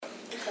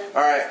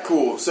All right,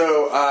 cool.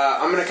 So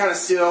I'm going to kind of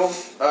steal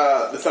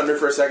the thunder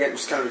for a second,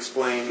 just kind of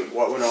explain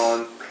what went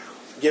on.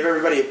 Give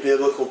everybody a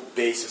biblical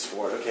basis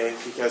for it, okay?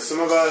 Because some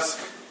of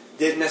us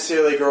didn't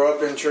necessarily grow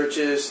up in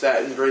churches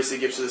that embrace the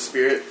gifts of the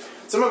Spirit.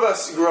 Some of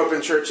us grew up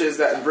in churches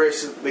that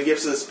embrace the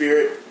gifts of the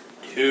Spirit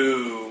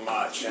too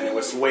much, and it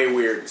was way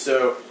weird.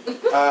 So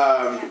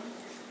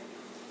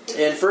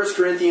in 1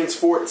 Corinthians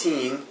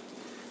 14,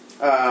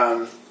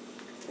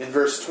 in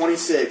verse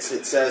 26,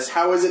 it says,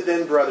 "How is it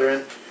then,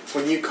 brethren,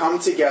 when you come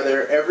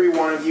together, every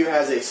one of you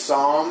has a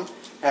psalm,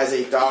 has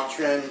a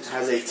doctrine,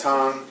 has a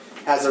tongue,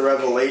 has a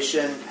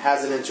revelation,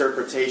 has an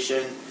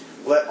interpretation.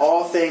 Let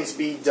all things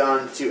be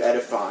done to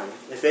edify.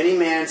 If any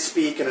man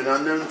speak in an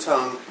unknown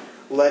tongue,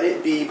 let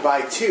it be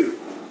by two,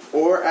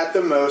 or at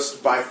the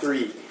most by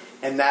three,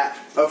 and that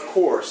of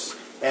course,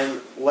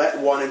 and let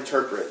one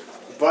interpret.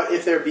 But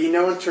if there be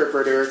no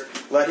interpreter,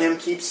 let him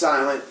keep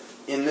silent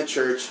in the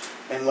church,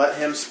 and let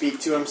him speak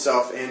to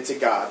himself and to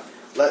God.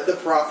 Let the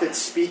prophets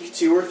speak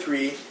 2 or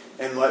 3,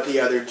 and let the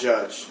other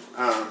judge.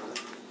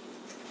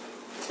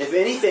 If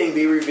anything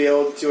be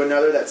revealed to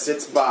another that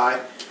sits by,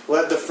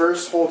 let the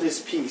first hold his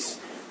peace.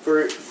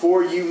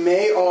 For you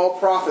may all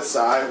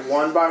prophesy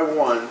one by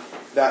one,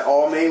 that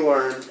all may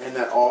learn, and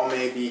that all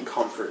may be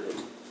comforted."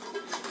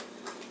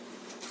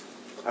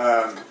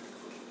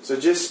 So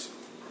just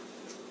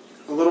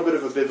a little bit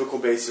of a biblical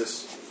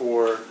basis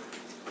for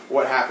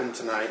what happened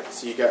tonight.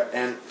 So you got,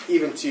 and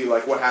even too,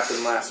 like what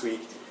happened last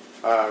week.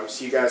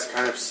 So you guys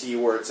kind of see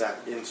where it's at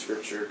in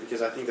Scripture,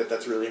 because I think that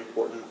that's really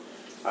important.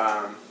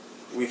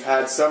 We've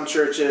had some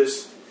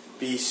churches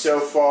be so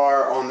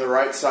far on the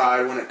right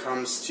side when it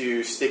comes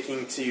to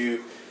sticking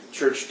to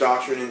church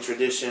doctrine and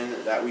tradition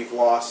that we've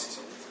lost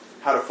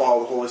how to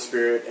follow the Holy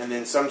Spirit, and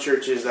then some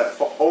churches that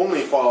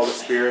only follow the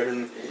Spirit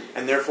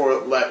and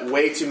therefore let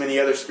way too many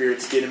other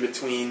spirits get in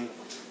between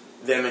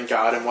them and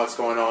God and what's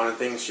going on, and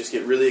things just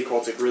get really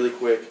occultic really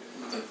quick.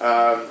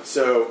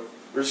 So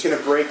we're just going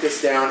to break this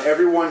down.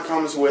 Everyone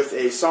comes with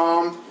a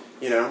psalm.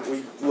 You know,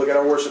 we look at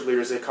our worship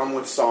leaders, they come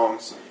with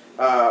songs.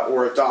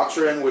 Or a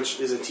doctrine,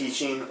 which is a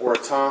teaching, or a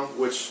tongue,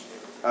 which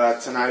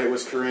tonight it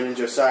was Corinne and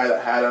Josiah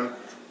that had them.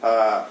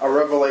 A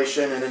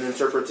revelation and an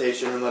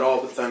interpretation, and let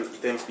all the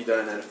things be done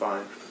in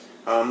edifying.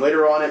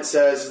 Later on it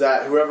says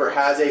that whoever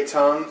has a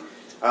tongue,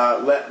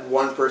 let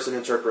one person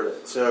interpret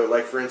it. So,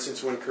 like for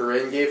instance, when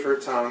Corinne gave her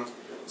tongue,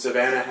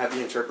 Savannah had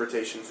the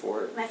interpretation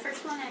for it. My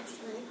first one,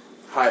 actually.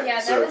 Hi. Yeah,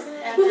 so, that was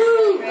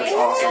great. that's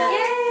awesome.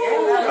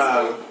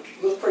 Yeah,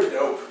 It was pretty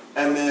dope.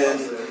 And then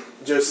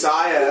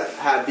Josiah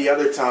had the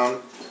other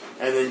tongue,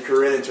 and then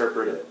Corinne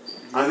interpreted it.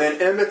 And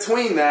then in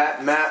between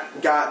that,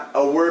 Matt got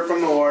a word from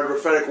the Lord, a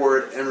prophetic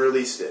word, and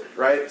released it,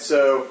 right?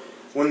 So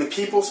when the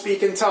people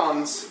speak in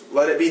tongues,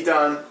 let it be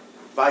done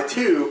by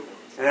 2,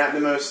 and at the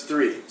most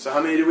 3. So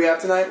how many did we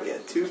have tonight? We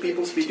had 2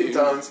 people speak in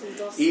tongues.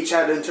 Each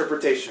had an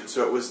interpretation.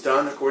 So it was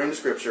done according to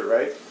Scripture,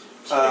 right?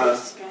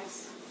 Cheers,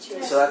 guys.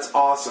 Cheers. So that's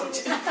awesome.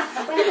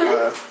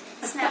 Snaps.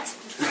 Snaps.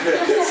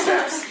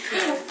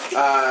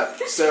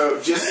 So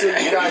just so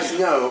you guys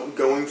know,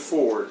 going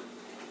forward,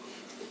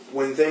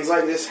 when things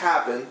like this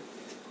happen,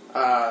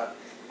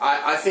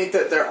 I think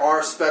that there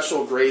are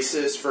special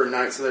graces for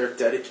nights that are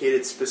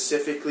dedicated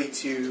specifically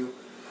to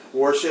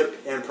worship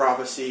and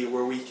prophecy,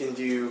 where we can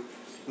do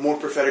more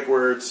prophetic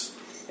words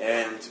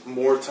and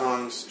more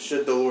tongues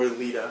should the Lord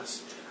lead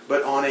us.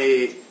 But on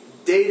a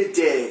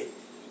day-to-day,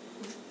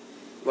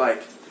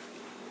 like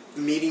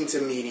meeting to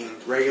meeting,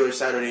 regular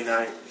Saturday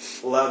night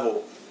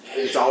level,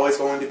 it's always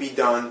going to be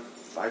done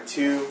by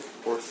 2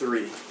 or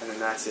 3, and then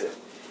that's it.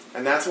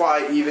 And that's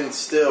why even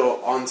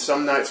still, on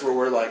some nights where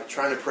we're like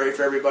trying to pray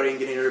for everybody and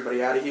getting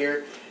everybody out of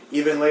here,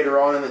 even later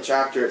on in the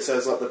chapter it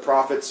says, let the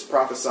prophets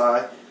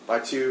prophesy by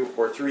 2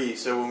 or 3.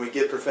 So when we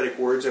get prophetic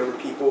words over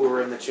people who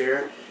are in the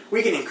chair,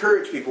 we can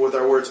encourage people with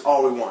our words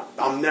all we want.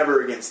 I'm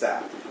never against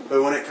that.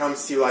 But when it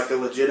comes to like a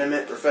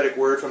legitimate prophetic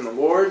word from the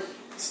Lord,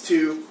 it's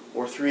 2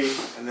 or 3,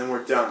 and then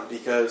we're done.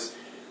 Because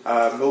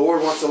the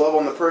Lord wants to love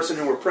on the person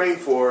who we're praying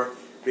for,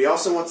 but He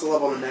also wants to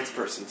love on the next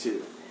person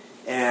too.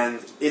 And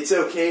it's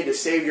okay to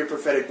save your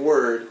prophetic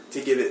word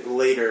to give it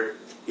later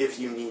if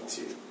you need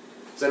to.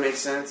 Does that make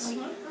sense?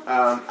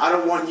 I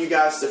don't want you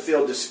guys to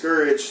feel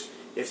discouraged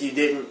if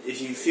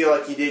you feel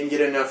like you didn't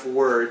get enough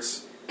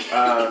words.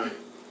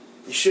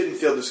 You shouldn't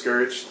feel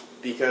discouraged,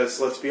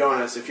 because let's be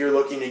honest, if you're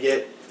looking to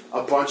get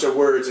a bunch of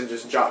words and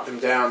just jot them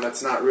down,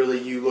 that's not really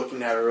you looking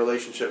to have a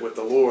relationship with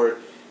the Lord.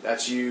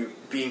 That's you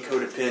being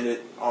codependent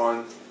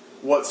on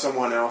what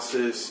someone else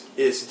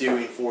is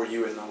doing for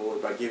you in the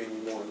Lord by giving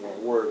you more and more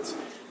words.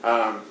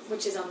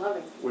 Which is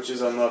unloving. Which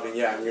is unloving,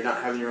 yeah. And you're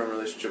not having your own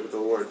relationship with the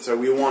Lord. So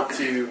we want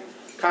to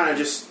kind of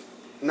just,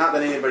 not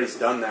that anybody's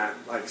done that,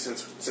 like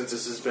since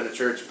this has been a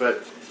church,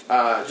 but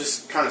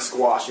just kind of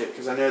squash it.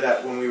 Because I know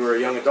that when we were a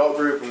young adult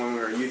group and when we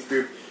were a youth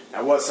group,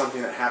 that was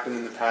something that happened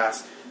in the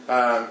past.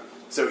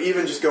 So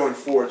even just going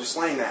forward, just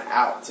laying that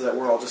out so that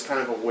we're all just kind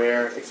of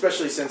aware,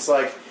 especially since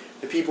like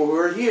the people who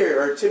are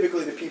here are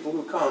typically the people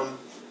who come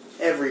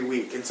every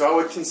week. And so I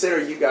would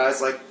consider you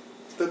guys like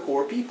the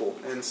core people.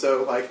 And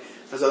so like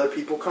as other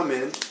people come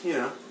in, you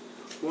know,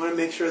 we want to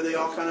make sure they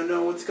all kind of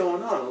know what's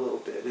going on a little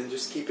bit and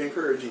just keep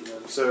encouraging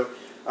them. So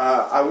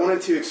I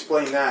wanted to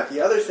explain that.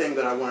 The other thing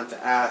that I wanted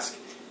to ask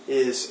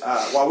is,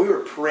 while we were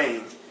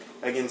praying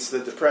against the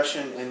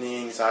depression and the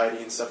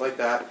anxiety and stuff like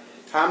that,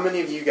 how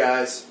many of you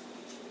guys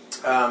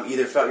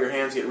either felt your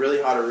hands get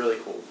really hot or really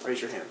cold?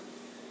 Raise your hand.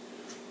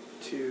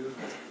 2,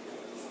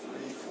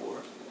 3,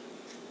 4.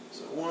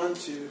 So 1, 2,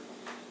 3,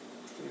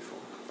 4,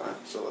 5.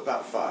 So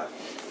about 5.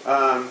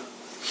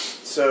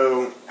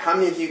 So how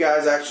many of you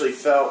guys actually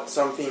felt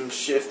something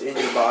shift in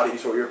your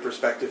bodies or your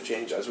perspective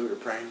change as we were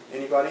praying?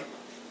 Anybody?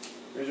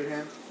 Raise your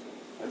hand.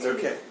 That's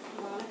okay.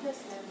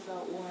 Monica's hand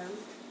felt warm.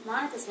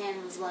 Monica's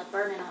hand was like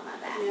burning on my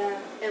back. Yeah.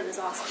 It was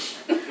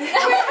awesome.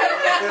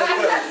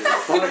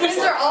 Hands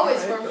are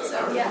always warm,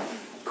 so yeah.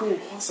 Cool,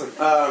 awesome.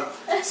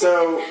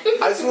 So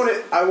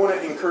I want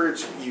to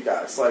encourage you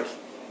guys, like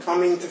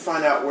coming to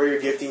find out where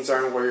your giftings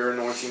are and where your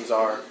anointings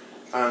are.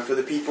 For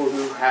the people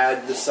who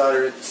had the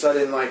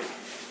sudden like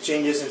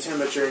changes in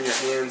temperature in your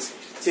hands,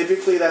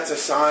 typically that's a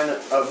sign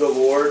of the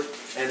Lord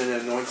and an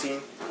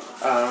anointing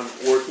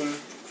working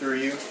through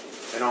you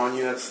and on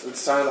you. That's a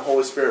sign of the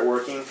Holy Spirit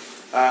working.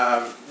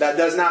 That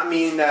does not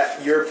mean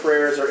that your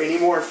prayers are any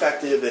more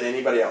effective than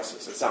anybody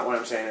else's. That's not what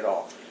I'm saying at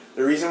all.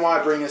 The reason why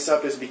I bring this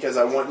up is because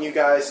I want you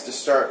guys to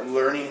start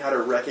learning how to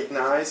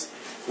recognize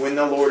when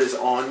the Lord is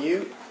on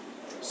you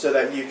so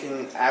that you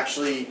can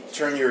actually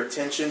turn your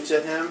attention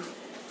to Him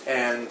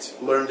and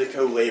learn to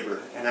co-labor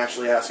and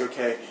actually ask,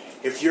 okay,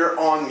 if you're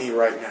on me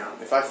right now,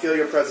 if I feel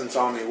your presence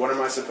on me, what am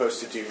I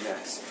supposed to do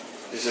next?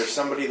 Is there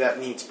somebody that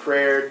needs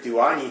prayer? Do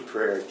I need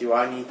prayer? Do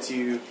I need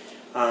to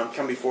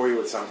come before you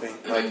with something?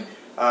 Like,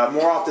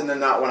 more often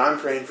than not, when I'm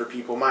praying for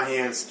people, my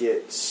hands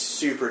get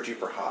super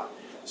duper hot.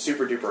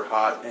 Super duper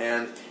hot.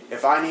 And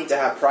if I need to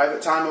have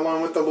private time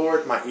alone with the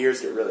Lord, my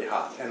ears get really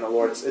hot. And the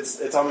Lord's,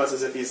 it's almost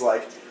as if He's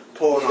like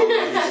pulling on me.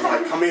 He's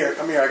like, come here,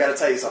 I got to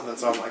tell you something.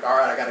 So I'm like, all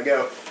right, I got to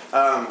go.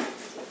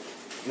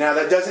 Now,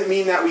 that doesn't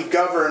mean that we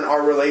govern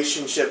our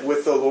relationship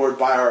with the Lord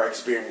by our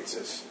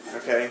experiences.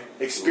 Okay?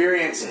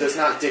 Experience does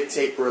not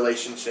dictate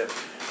relationship.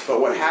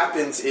 But what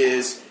happens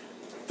is,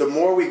 the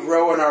more we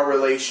grow in our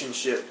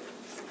relationship,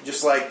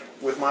 just like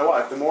with my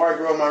wife, the more I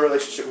grow in my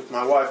relationship with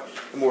my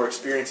wife, the more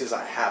experiences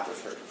I have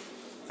with her.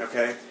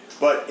 Okay?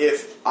 But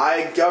if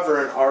I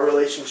govern our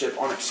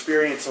relationship on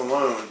experience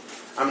alone,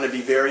 I'm going to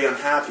be very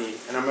unhappy,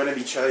 and I'm going to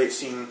be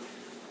chasing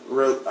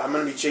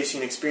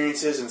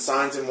experiences and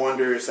signs and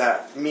wonders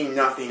that mean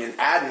nothing and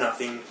add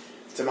nothing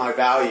to my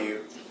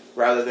value,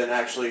 rather than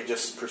actually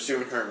just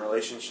pursuing her in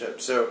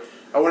relationship. So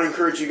I want to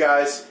encourage you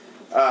guys,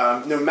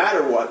 no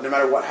matter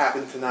what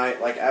happened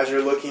tonight, like as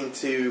you're looking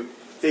to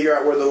figure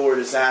out where the Lord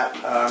is at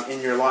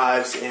in your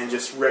lives and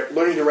just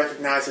learning to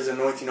recognize His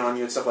anointing on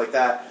you and stuff like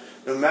that,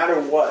 no matter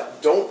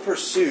what, don't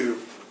pursue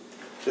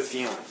the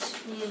feelings.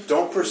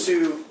 Don't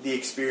pursue the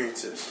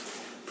experiences.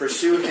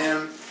 Pursue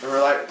Him and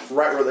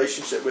right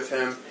relationship with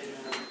Him,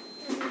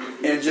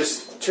 and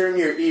just turn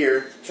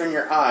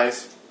your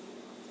eyes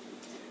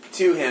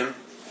to Him,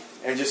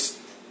 and just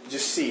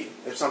see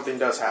if something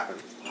does happen.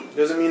 It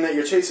doesn't mean that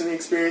you're chasing the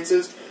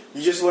experiences.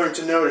 You just learn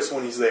to notice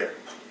when He's there.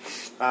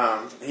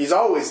 He's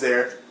always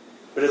there,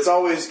 but it's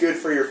always good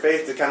for your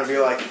faith to kind of be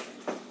like,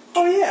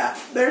 oh yeah,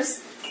 there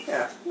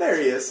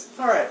He is.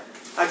 All right,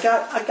 I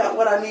got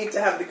what I need to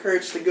have the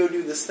courage to go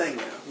do this thing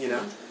now. You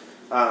know.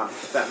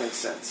 If that makes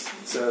sense.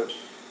 So,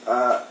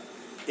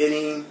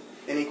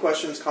 any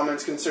questions,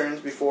 comments,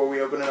 concerns before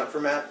we open it up for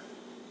Matt?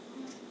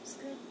 It's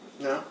good.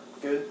 No?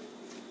 Good?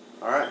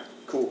 All right.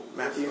 Cool.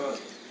 Matthew?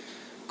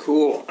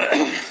 Cool.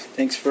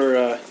 Thanks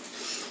for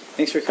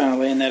kind of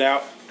laying that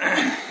out.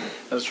 That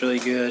was really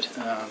good.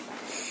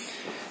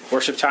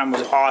 Worship time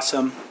was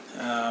awesome.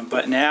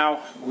 But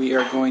now we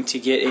are going to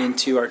get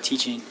into our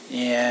teaching.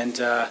 And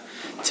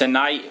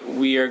tonight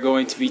we are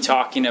going to be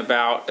talking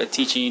about a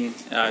teaching.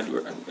 I'm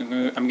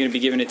going to be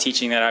giving a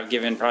teaching that I've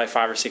given probably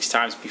 5 or 6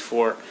 times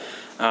before.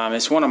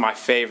 It's one of my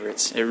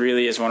favorites. It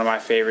really is one of my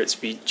favorites,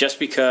 just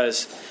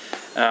because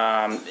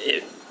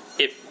it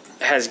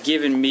has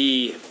given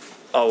me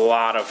a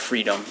lot of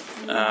freedom.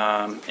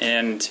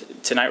 And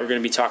tonight we're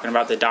going to be talking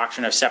about the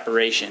doctrine of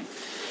separation.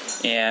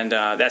 And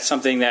that's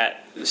something that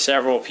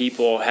several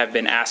people have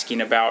been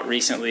asking about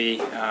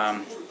recently.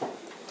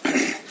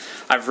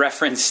 I've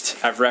referenced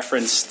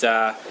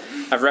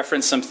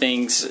some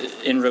things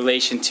in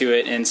relation to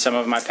it in some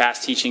of my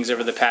past teachings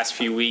over the past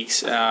few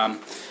weeks. A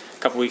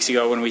couple weeks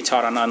ago, when we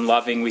taught on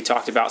unloving, we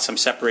talked about some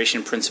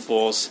separation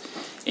principles.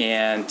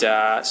 And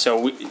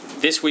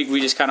this week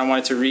we just kind of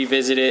wanted to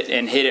revisit it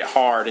and hit it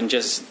hard and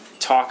just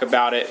talk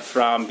about it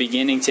from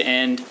beginning to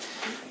end.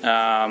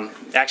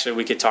 Actually,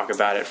 we could talk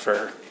about it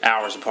for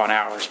hours upon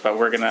hours, but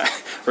we're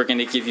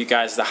gonna give you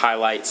guys the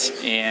highlights.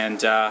 And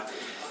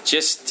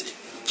just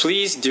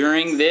please,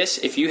 during this,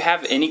 if you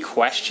have any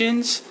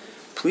questions,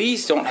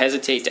 please don't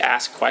hesitate to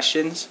ask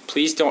questions.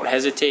 Please don't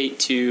hesitate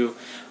to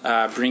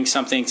bring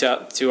something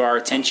to our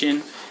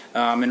attention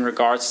in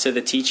regards to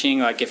the teaching.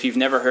 Like, if you've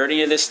never heard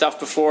any of this stuff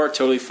before,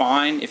 totally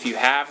fine. If you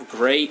have,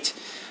 great.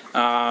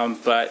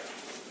 But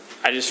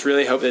I just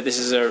really hope that this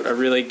is a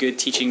really good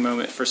teaching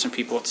moment for some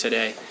people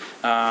today.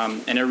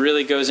 And it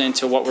really goes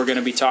into what we're going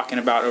to be talking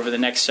about over the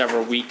next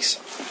several weeks.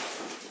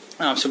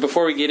 So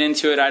before we get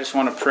into it, I just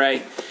want to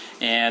pray,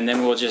 and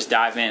then we'll just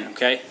dive in,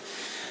 okay?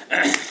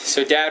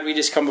 So, Dad, we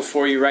just come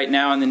before you right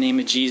now in the name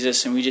of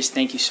Jesus, and we just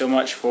thank you so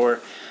much for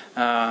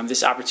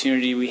this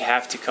opportunity we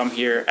have to come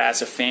here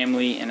as a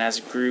family and as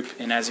a group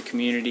and as a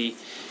community,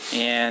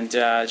 and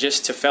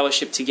just to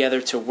fellowship together,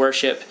 to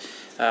worship,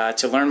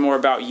 to learn more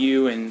about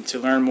you and to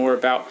learn more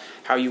about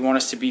how you want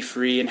us to be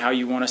free and how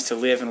you want us to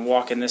live and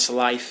walk in this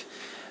life.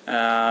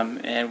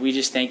 And we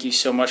just thank you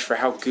so much for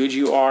how good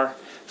you are,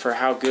 for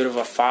how good of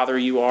a father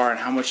you are, and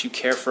how much you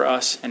care for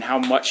us, and how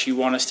much you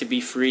want us to be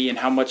free, and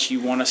how much you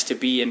want us to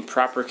be in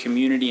proper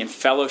community and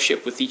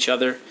fellowship with each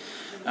other.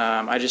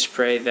 I just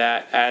pray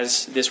that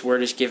as this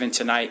word is given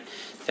tonight,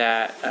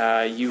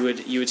 that you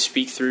would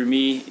speak through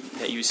me,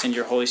 that you would send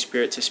your Holy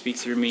Spirit to speak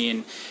through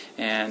me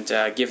and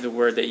give the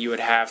word that you would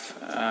have.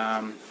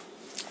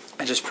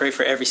 I just pray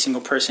for every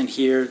single person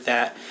here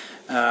that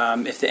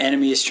if the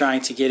enemy is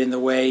trying to get in the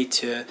way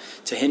to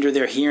hinder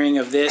their hearing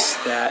of this,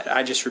 that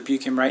I just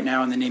rebuke him right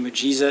now in the name of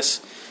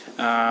Jesus.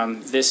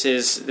 This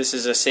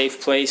is a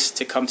safe place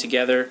to come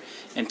together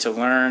and to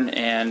learn,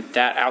 and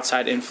that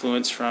outside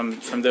influence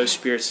from those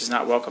spirits is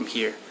not welcome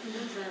here.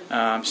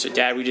 So,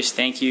 Dad, we just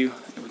thank you.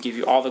 We give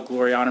you all the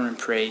glory, honor, and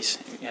praise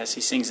as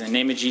he sings in the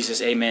name of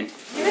Jesus. Amen.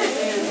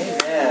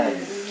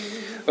 Amen.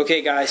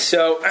 Okay, guys.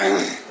 So,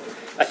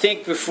 I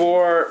think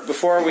before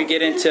we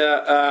get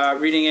into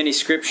reading any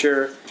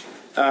scripture,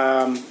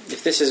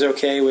 if this is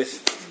okay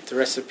with the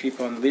rest of the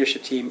people on the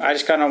leadership team, I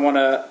just kind of want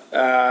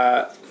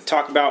to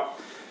talk about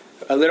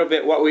a little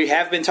bit what we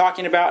have been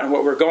talking about and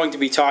what we're going to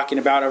be talking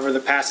about over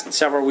the past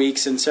several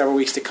weeks and several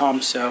weeks to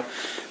come. So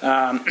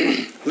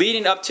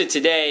leading up to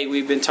today,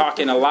 we've been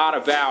talking a lot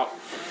about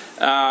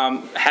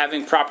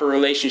having proper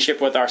relationship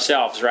with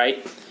ourselves,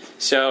 right?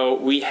 So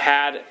we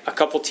had a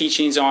couple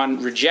teachings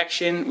on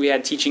rejection. We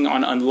had teaching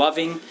on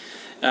unloving,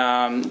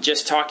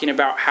 just talking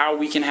about how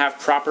we can have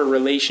proper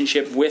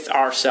relationship with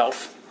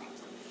ourselves.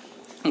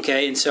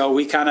 Okay, and so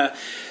we kind of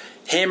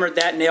hammered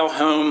that nail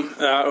home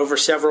over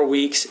several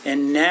weeks,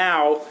 and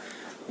now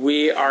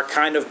we are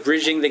kind of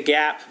bridging the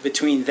gap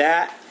between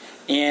that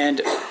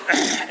and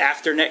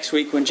after next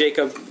week when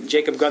Jacob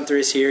Gunther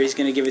is here, he's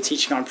going to give a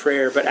teaching on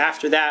prayer. But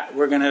after that,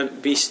 we're going to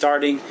be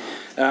starting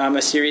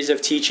a series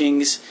of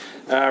teachings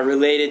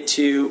related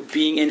to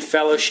being in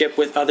fellowship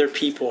with other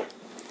people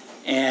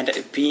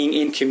and being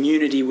in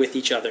community with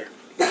each other.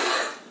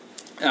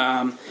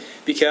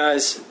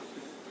 Because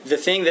the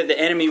thing that the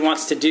enemy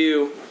wants to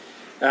do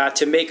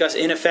to make us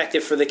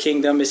ineffective for the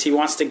kingdom is he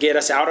wants to get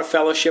us out of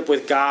fellowship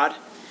with God.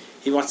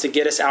 He wants to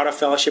get us out of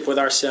fellowship with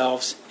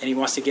ourselves, and he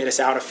wants to get us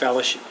out of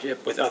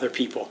fellowship with other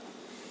people.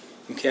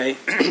 Okay?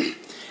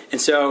 And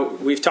so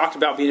we've talked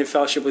about being in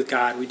fellowship with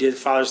God. We did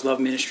Father's Love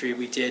Ministry.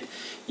 We did,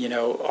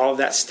 all of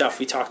that stuff.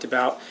 We talked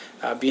about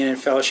being in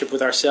fellowship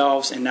with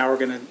ourselves, and now we're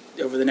going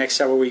to, over the next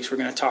several weeks, we're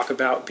going to talk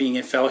about being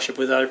in fellowship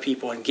with other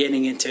people and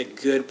getting into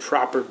good,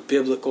 proper,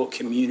 biblical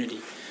community.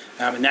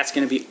 And that's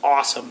going to be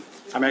awesome.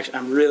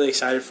 I'm really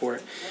excited for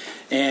it.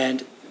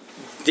 And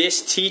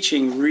this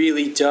teaching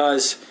really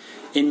does,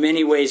 in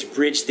many ways,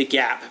 bridge the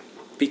gap,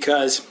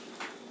 because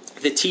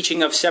the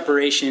teaching of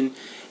separation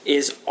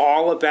is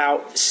all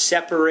about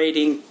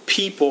separating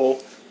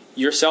people,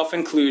 yourself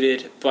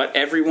included, but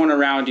everyone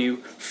around you,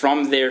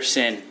 from their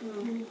sin.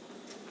 Mm-hmm.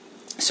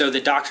 So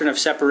the doctrine of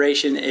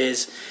separation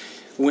is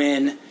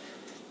when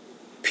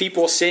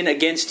people sin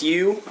against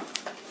you,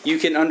 you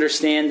can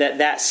understand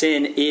that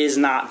sin is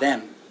not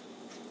them.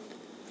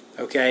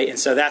 Okay, and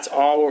so that's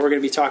all what we're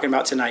going to be talking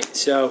about tonight.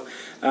 So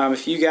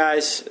if you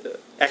guys...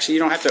 Actually,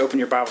 you don't have to open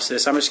your Bibles to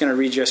this. I'm just going to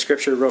read you a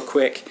scripture real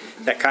quick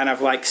that kind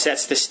of like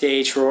sets the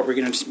stage for what we're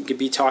going to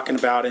be talking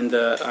about in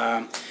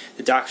the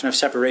doctrine of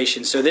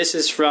separation. So this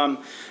is from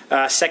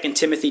 2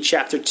 Timothy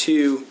chapter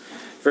 2,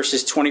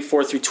 verses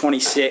 24 through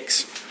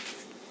 26.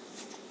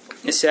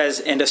 It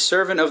says, "And a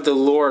servant of the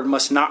Lord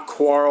must not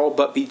quarrel,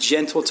 but be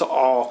gentle to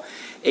all,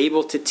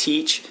 able to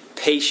teach,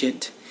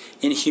 patient,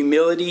 in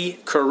humility,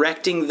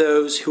 correcting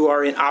those who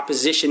are in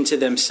opposition to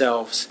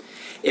themselves,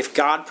 if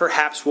God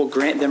perhaps will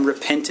grant them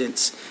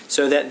repentance,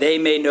 so that they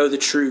may know the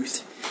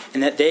truth,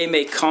 and that they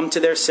may come to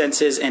their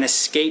senses and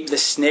escape the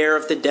snare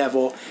of the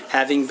devil,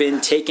 having been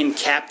taken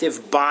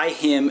captive by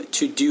him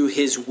to do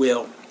his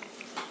will."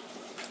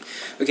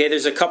 Okay,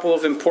 there's a couple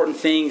of important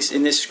things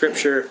in this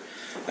scripture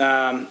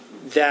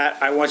that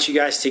I want you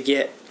guys to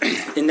get.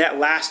 In that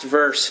last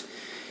verse,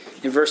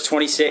 in verse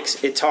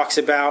 26, it talks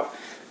about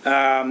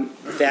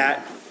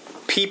that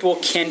people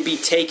can be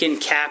taken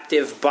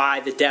captive by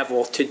the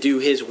devil to do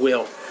his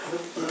will.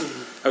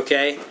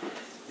 Okay?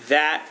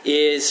 That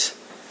is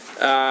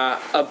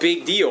a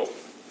big deal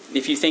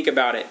if you think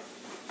about it.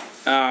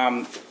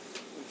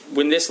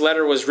 When this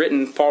letter was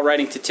written, Paul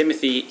writing to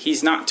Timothy,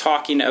 he's not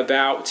talking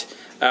about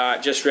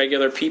just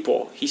regular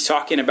people. He's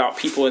talking about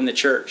people in the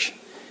church.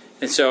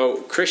 And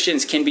so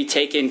Christians can be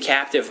taken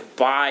captive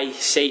by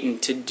Satan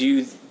to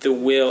do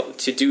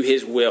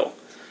his will.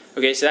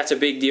 Okay, so that's a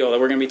big deal.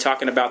 We're going to be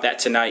talking about that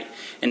tonight.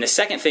 And the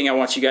second thing I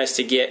want you guys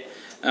to get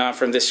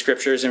from this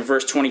scripture is in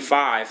verse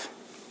 25.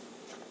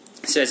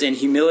 It says, in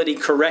humility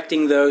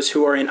correcting those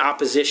who are in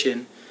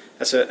opposition.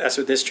 That's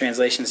what this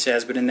translation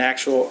says. But in the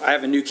actual, I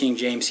have a New King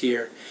James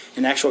here.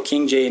 In the actual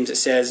King James, it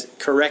says,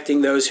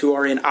 correcting those who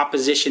are in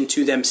opposition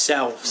to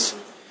themselves.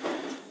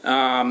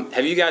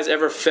 Have you guys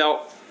ever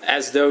felt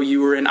as though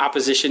you were in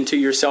opposition to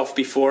yourself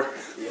before?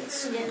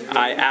 Yes.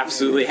 I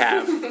absolutely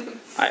have.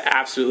 I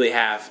absolutely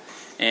have.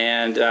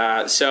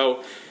 And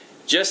so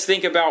just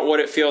think about what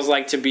it feels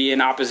like to be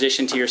in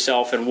opposition to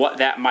yourself and what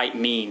that might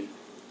mean,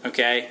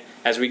 okay,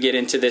 as we get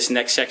into this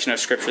next section of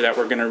Scripture that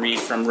we're going to read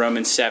from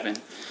Romans 7.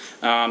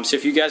 So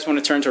if you guys want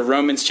to turn to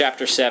Romans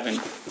chapter 7,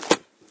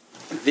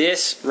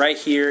 this right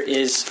here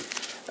is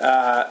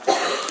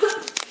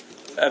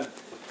a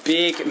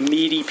big,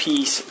 meaty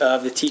piece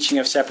of the teaching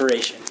of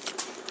separation.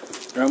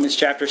 Romans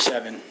chapter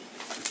 7.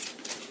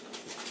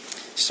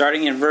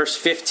 Starting in verse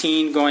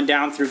 15, going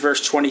down through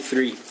verse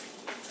 23.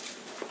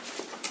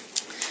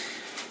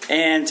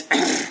 And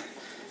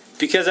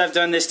because I've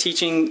done this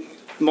teaching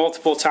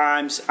multiple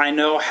times, I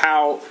know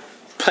how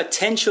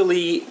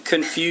potentially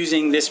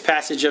confusing this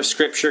passage of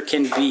Scripture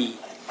can be.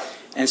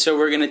 And so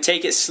we're going to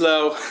take it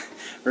slow.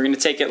 We're going to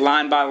take it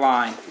line by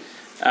line.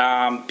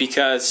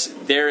 Because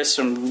there is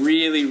some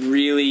really,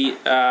 really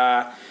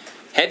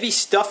heavy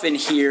stuff in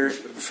here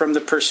from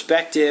the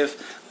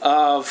perspective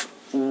of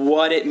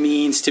what it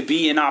means to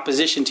be in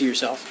opposition to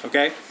yourself.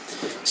 Okay?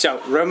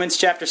 So, Romans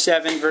chapter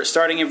 7,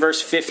 starting in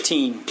verse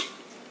 15.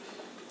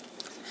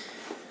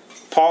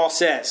 Paul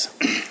says,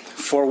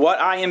 for what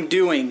I am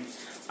doing,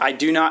 I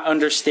do not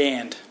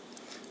understand.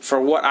 For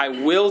what I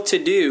will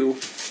to do,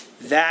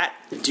 that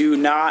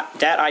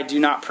I do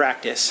not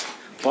practice.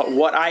 But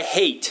what I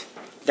hate,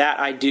 that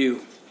I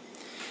do.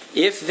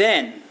 If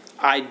then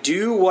I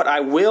do what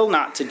I will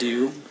not to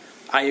do,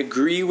 I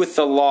agree with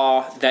the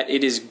law that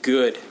it is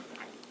good.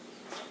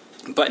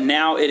 But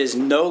now it is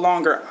no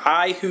longer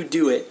I who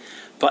do it,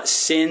 but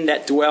sin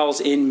that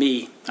dwells in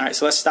me. All right,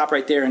 so let's stop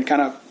right there and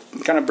kind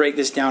of break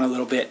this down a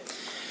little bit.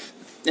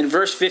 In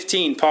verse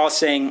 15, Paul is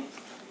saying,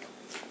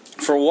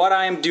 for what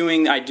I am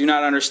doing, I do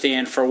not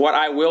understand. For what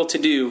I will to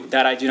do,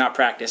 that I do not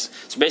practice.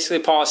 So basically,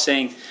 Paul is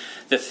saying,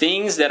 the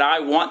things that I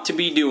want to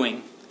be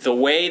doing, the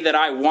way that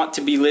I want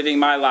to be living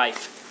my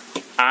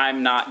life,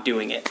 I'm not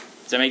doing it.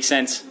 Does that make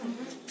sense?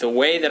 The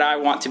way that I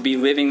want to be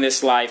living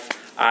this life,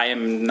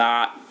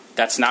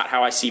 that's not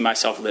how I see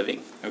myself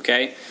living.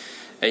 Okay?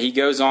 He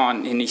goes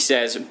on and he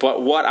says,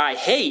 but what I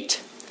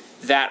hate,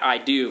 that I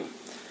do.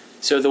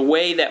 So the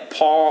way that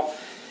Paul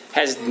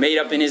has made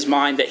up in his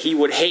mind that he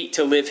would hate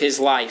to live his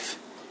life,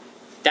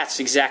 that's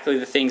exactly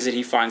the things that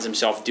he finds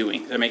himself doing.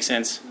 Does that make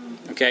sense?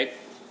 Okay?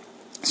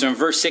 So in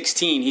verse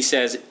 16, he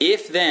says,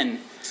 if then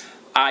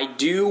I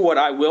do what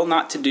I will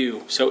not to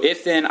do. So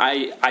if then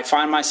I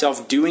find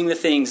myself doing the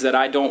things that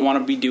I don't want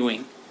to be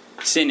doing,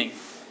 sinning,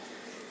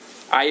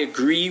 I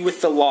agree with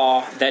the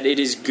law that it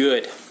is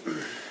good.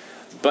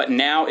 But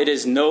now it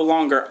is no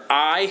longer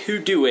I who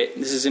do it.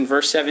 This is in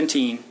verse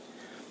 17.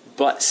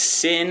 But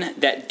sin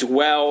that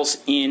dwells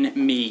in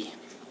me.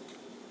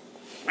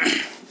 All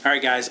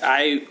right, guys,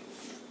 I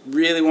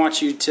really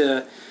want you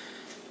to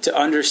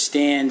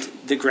understand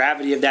the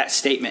gravity of that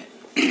statement.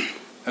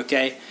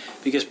 Okay?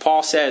 Because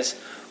Paul says,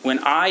 when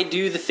I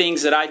do the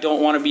things that I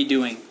don't want to be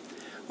doing,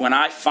 when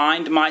I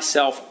find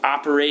myself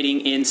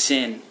operating in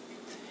sin,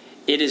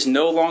 it is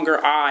no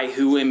longer I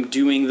who am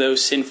doing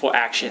those sinful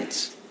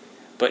actions,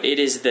 but it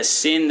is the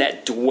sin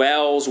that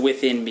dwells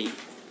within me.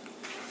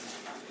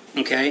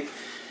 Okay?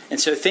 And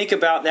so think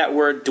about that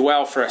word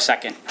dwell for a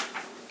second.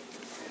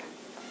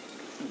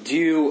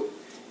 Do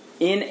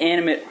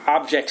inanimate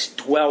objects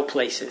dwell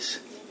places?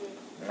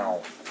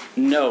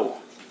 No.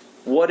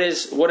 What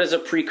is a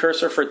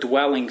precursor for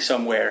dwelling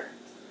somewhere?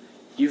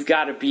 You've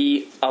got to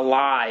be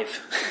alive.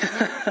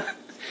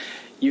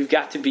 You've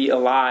got to be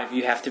alive.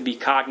 You have to be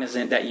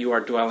cognizant that you are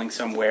dwelling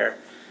somewhere.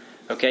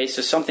 Okay,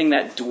 so something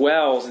that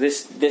dwells,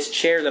 this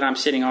chair that I'm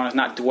sitting on is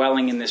not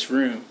dwelling in this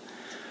room.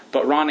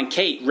 But Ron and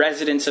Kate,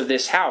 residents of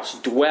this house,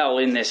 dwell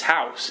in this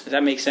house. Does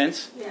that make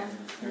sense? Yeah.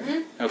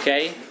 Mm-hmm.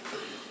 Okay?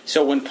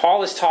 So when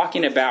Paul is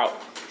talking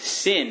about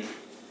sin,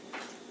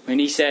 when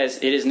he says,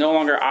 it is no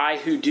longer I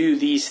who do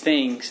these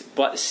things,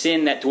 but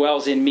sin that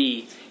dwells in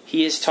me,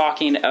 he is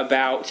talking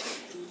about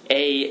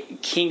a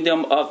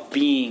kingdom of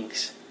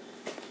beings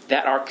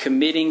that are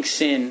committing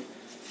sin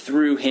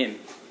through him.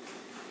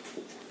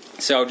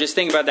 So just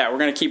think about that. We're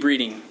going to keep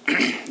reading.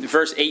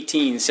 Verse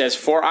 18 says,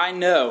 for I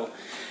know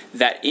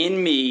that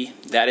in me,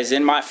 that is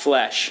in my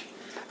flesh.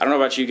 I don't know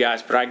about you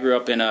guys, but I grew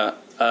up in a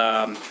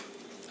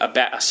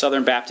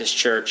Southern Baptist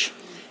church,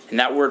 and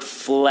that word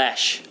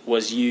flesh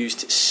was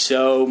used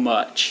so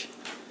much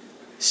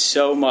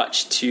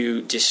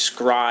to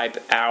describe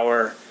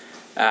our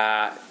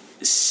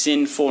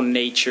sinful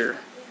nature.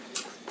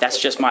 That's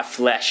just my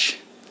flesh.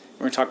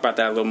 We're going to talk about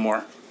that a little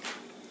more.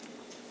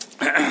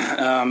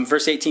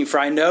 Verse 18, for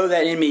I know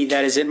that in me,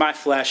 that is in my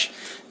flesh,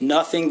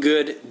 nothing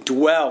good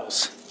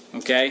dwells.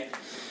 Okay?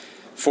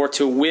 For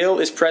to will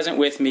is present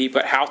with me,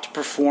 but how to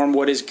perform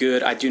what is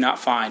good I do not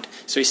find.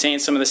 So he's saying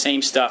some of the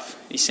same stuff.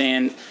 He's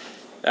saying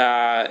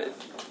the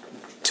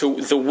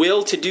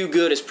will to do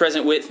good is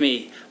present with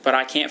me, but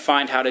I can't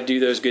find how to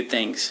do those good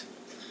things.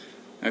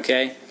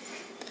 Okay?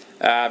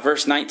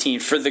 Verse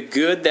 19, for the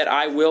good that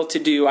I will to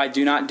do I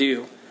do not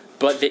do,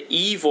 but the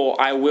evil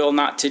I will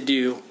not to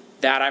do,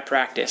 that I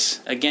practice.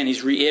 Again,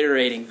 he's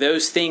reiterating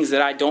those things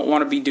that I don't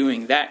want to be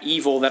doing, that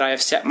evil that I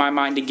have set my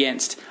mind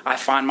against, I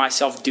find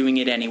myself doing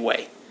it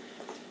anyway.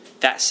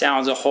 That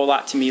sounds a whole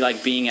lot to me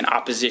like being in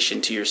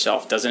opposition to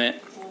yourself, doesn't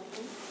it?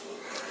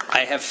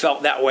 I have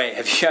felt that way.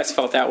 Have you guys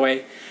felt that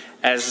way?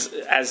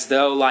 As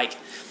though like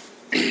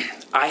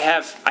I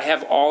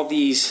have all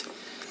these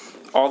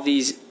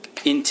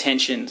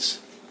intentions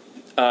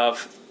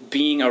of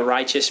being a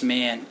righteous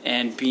man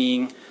and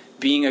being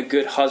a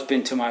good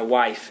husband to my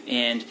wife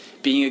and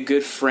being a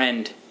good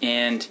friend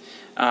and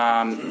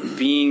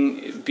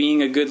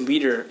being a good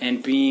leader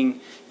and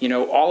being,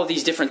 all of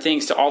these different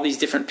things to all these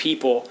different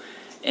people.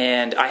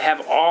 And I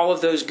have all of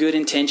those good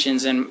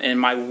intentions and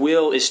my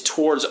will is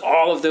towards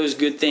all of those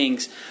good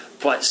things.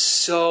 But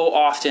so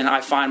often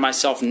I find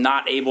myself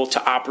not able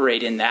to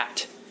operate in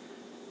that.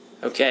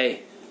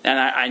 Okay? And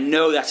I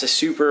know that's a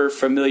super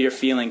familiar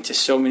feeling to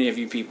so many of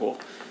you people.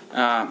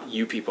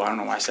 You people, I don't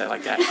know why I said it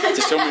like that.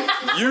 To so many,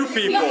 you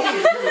people.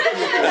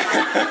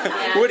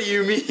 What do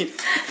you mean?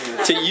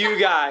 To you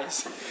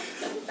guys.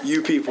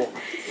 You people.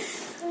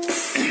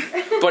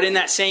 But in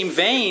that same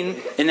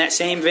vein,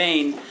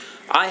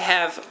 I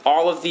have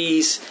all of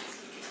these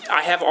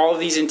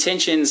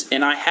intentions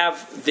and I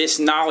have this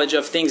knowledge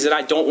of things that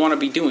I don't want to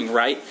be doing,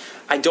 right?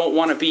 I don't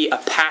want to be a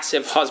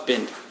passive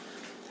husband.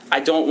 I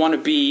don't want to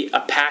be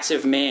a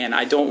passive man.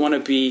 I don't want to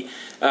be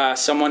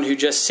someone who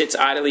just sits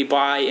idly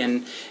by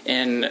and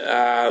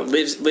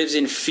lives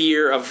in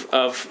fear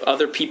of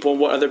other people,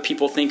 what other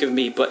people think of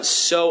me. But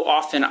so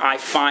often I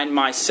find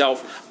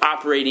myself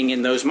operating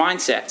in those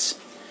mindsets.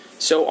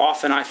 So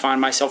often I find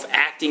myself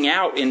acting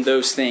out in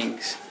those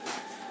things.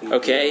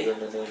 Okay?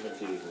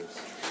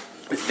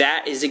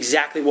 That is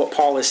exactly what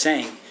Paul is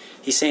saying.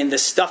 He's saying the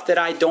stuff that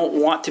I don't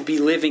want to be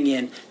living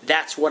in,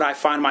 that's what I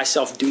find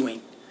myself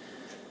doing.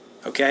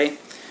 Okay?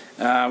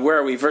 Where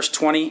are we? Verse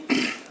 20.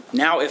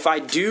 Now if I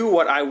do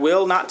what I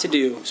will not to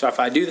do, so if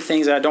I do the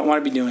things that I don't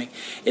want to be doing,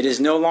 it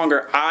is no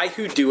longer I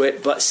who do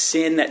it, but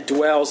sin that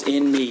dwells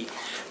in me.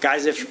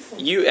 Guys, if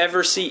you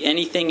ever see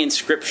anything in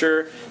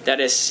Scripture that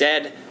is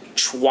said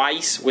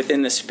twice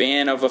within the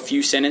span of a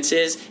few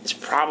sentences, it's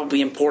probably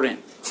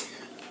important.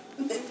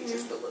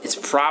 It's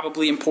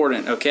probably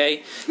important,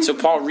 okay? So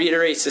Paul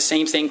reiterates the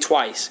same thing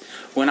twice.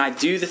 When I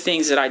do the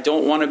things that I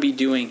don't want to be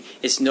doing,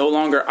 it's no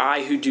longer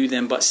I who do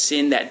them, but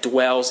sin that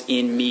dwells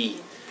in me.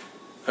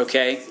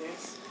 Okay?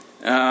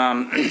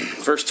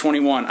 Verse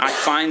 21. I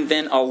find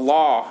then a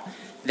law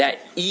that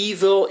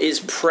evil is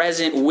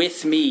present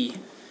with me,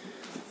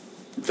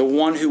 the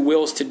one who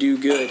wills to do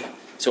good.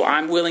 So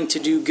I'm willing to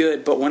do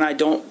good, but when I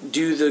don't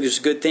do those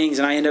good things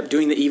and I end up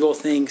doing the evil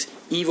things,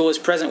 evil is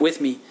present with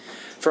me.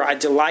 For I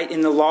delight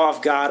in the law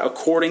of God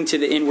according to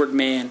the inward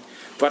man,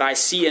 but I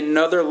see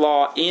another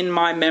law in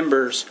my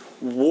members,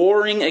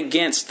 warring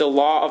against the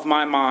law of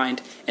my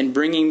mind and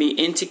bringing me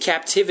into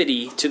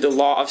captivity to the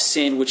law of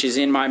sin which is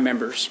in my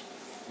members.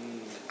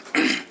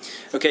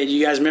 Okay, do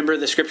you guys remember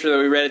the scripture that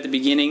we read at the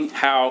beginning?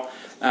 How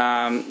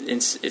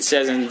it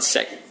says in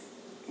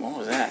what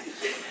was that?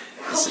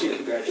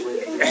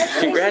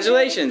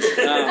 Congratulations.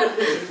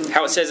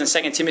 How it says in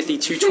 2 Timothy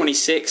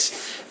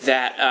 2:26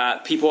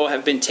 that people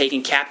have been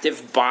taken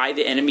captive by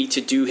the enemy to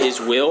do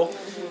his will.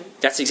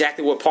 That's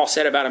exactly what Paul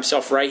said about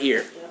himself right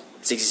here.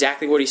 It's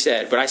exactly what he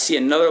said. But I see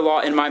another law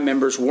in my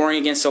members, warring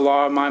against the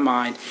law of my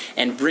mind,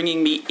 and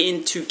bringing me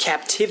into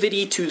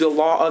captivity to the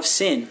law of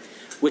sin,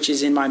 which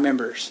is in my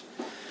members.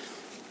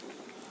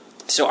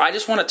 So I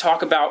just want to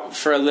talk about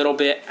for a little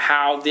bit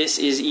how this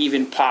is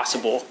even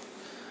possible.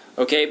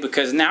 Okay,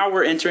 because now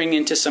we're entering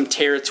into some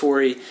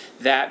territory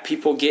that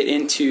people get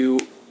into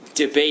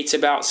debates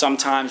about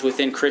sometimes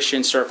within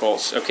Christian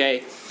circles.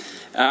 Okay,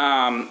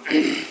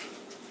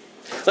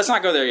 let's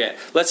not go there yet.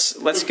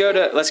 Let's go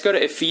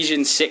to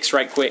Ephesians 6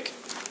 right quick.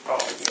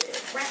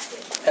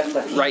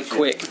 Right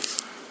quick.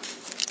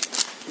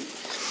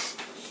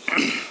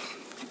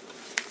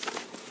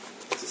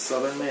 It's a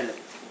Southern minute.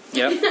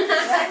 Yep.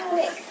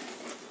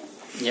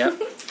 Yep.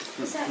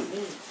 What's that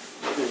mean?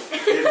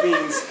 It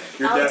means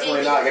you're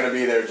definitely not going to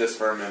be there just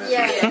for a minute.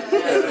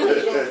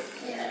 Yeah.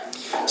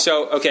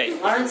 So, okay.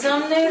 Learn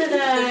something new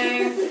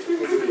today.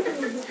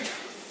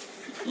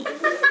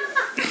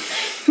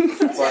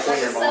 It's like when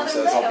your mom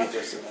says, "I'll be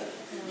just a minute,"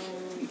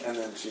 and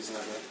then she's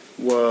never.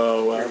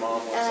 Whoa. Your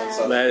mom was on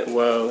Southern.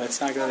 Whoa. Let's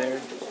not go there.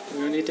 We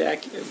don't need to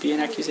be an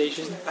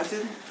accusation. I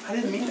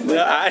didn't mean it.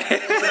 No,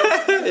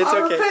 it's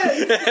okay.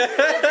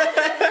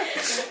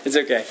 It's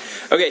okay.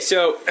 Okay,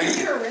 so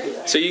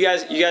you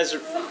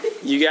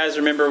guys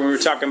remember when we were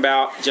talking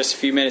about just a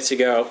few minutes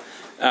ago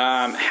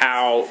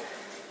how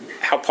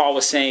Paul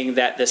was saying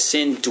that the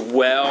sin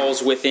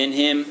dwells within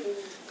him,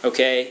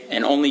 okay,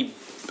 and only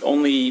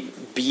only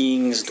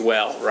beings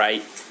dwell,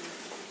 right?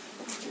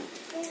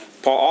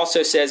 Paul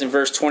also says in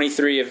verse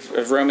 23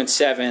 of Romans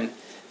 7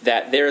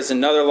 that there is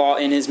another law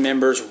in his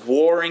members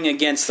warring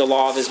against the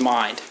law of his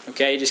mind.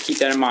 Okay, just keep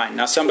that in mind.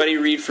 Now somebody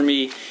read for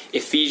me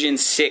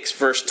Ephesians 6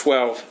 verse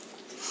 12.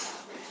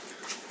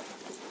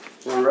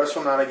 We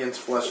wrestle not against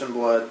flesh and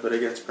blood, but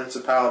against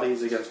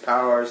principalities, against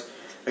powers,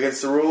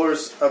 against the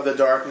rulers of the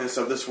darkness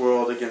of this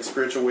world, against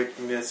spiritual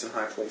wickedness in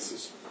high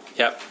places.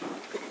 Yep.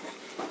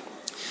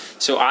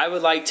 So I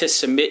would like to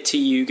submit to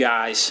you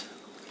guys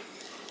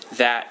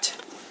that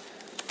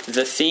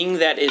the thing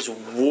that is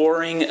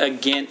warring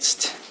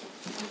against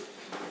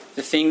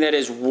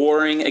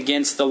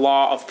the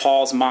law of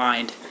Paul's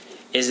mind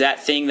is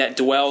that thing that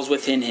dwells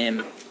within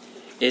him,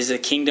 is the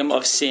kingdom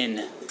of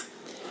sin.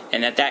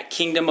 And that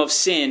kingdom of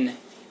sin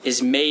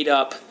is made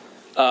up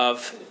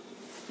of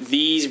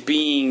these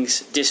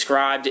beings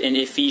described in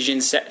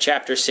Ephesians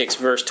chapter 6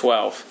 verse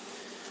 12.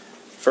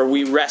 For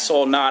we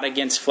wrestle not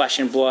against flesh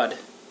and blood,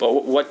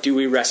 but what do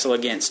we wrestle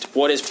against?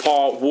 What is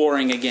Paul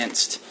warring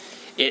against?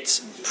 It's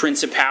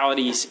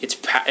principalities, it's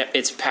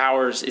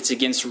powers, it's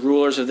against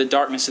rulers of the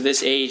darkness of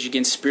this age,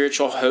 against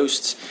spiritual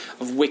hosts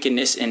of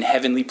wickedness in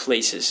heavenly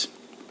places.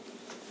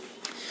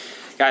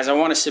 Guys, I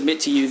want to submit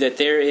to you that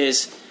there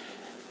is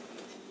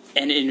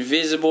an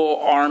invisible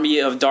army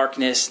of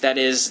darkness that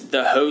is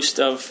the host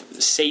of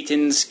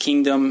Satan's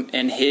kingdom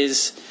and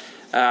his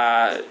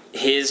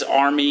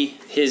army,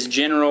 his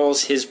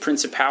generals, his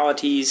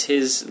principalities,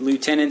 his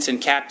lieutenants and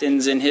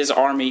captains in his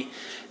army.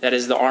 That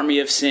is the army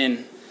of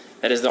sin.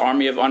 That is the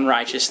army of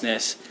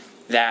unrighteousness.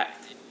 That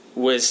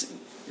was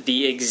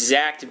the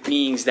exact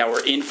beings that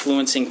were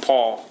influencing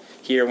Paul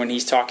here when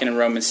he's talking in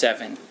Romans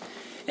 7.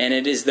 And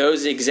it is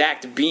those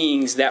exact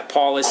beings that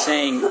Paul is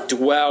saying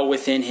dwell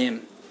within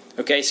him.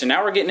 Okay, so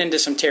now we're getting into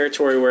some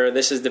territory where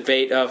this is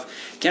debate of,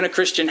 can a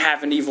Christian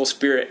have an evil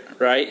spirit,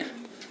 right?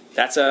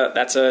 That's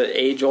a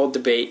age-old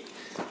debate.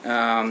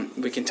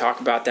 We can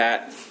talk about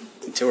that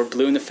until we're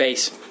blue in the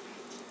face.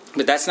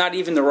 But that's not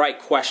even the right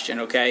question,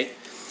 okay?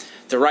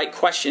 The right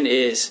question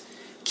is,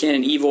 can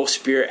an evil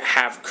spirit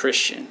have a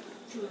Christian?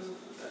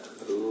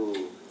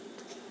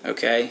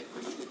 Okay?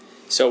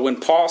 So when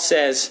Paul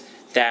says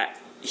that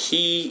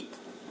he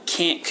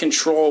can't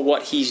control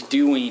what he's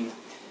doing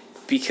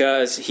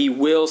because he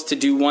wills to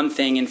do one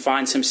thing and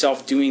finds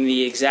himself doing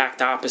the exact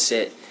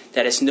opposite,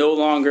 that it's no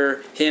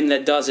longer him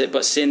that does it,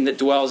 but sin that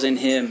dwells in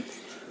him.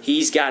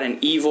 He's got an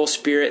evil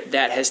spirit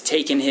that has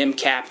taken him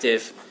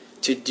captive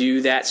to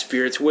do that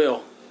spirit's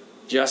will,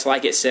 just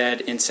like it said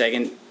in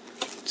 2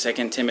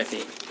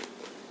 Timothy.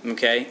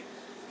 Okay?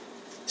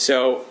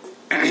 So,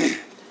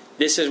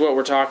 this is what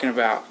we're talking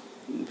about.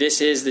 This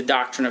is the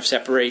doctrine of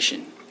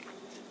separation.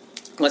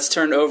 Let's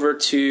turn over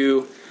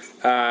to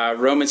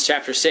Romans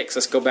chapter 6.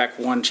 Let's go back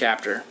one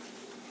chapter.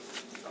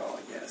 Oh,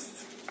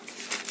 yes.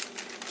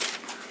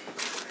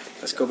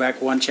 Let's go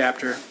back one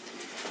chapter.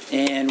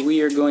 And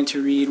we are going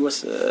to read, we're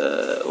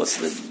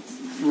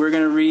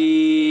going to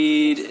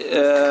read,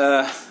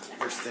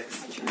 Verse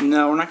 6.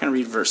 no, we're not going to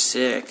read verse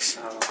 6.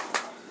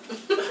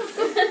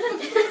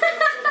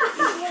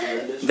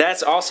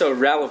 That's also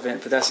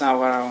relevant, but that's not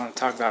what I want to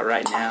talk about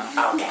right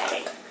now.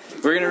 Okay.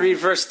 We're going to read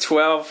verse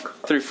 12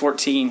 through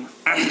 14.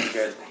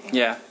 Good.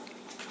 Yeah.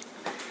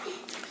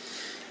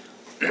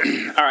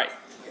 All right.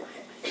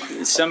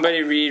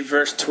 Somebody read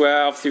verse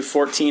 12 through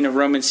 14 of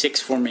Romans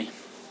 6 for me.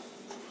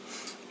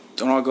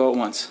 Don't all go at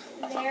once.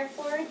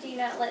 Therefore, do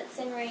not let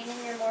sin reign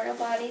in your mortal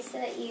body so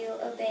that you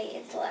obey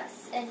its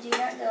lusts. And do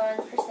not go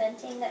on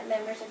presenting the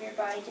members of your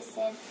body to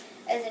sin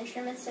as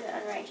instruments of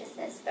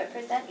unrighteousness, but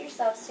present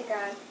yourselves to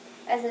God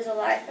as those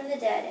alive from the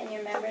dead, and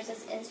your members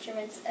as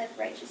instruments of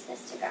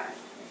righteousness to God.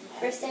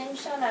 For sin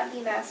shall not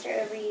be master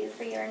over you,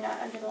 for you are not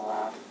under the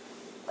law,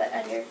 but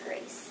under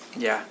grace.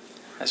 Yeah,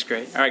 that's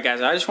great. All right,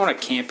 guys, I just want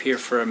to camp here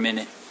for a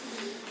minute.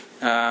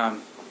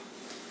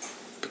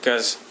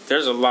 Because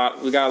there's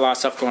we got a lot of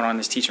stuff going on in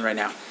this teaching right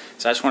now.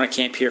 So I just want to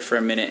camp here for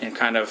a minute and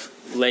kind of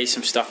lay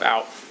some stuff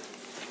out.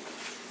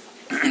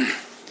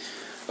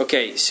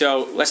 Okay,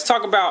 so let's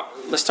talk about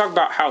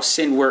how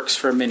sin works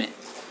for a minute.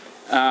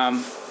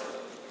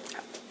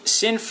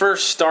 Sin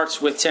first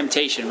starts with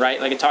temptation, right?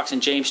 Like it talks in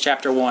James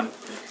chapter 1.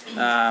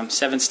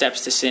 7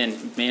 steps to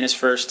sin. Man is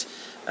first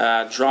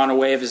drawn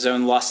away of his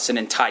own lusts and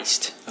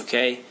enticed.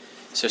 Okay?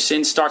 So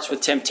sin starts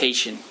with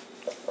temptation.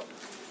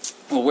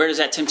 Well, where does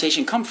that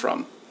temptation come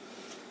from?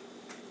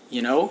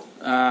 You know?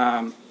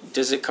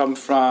 Does it come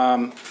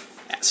from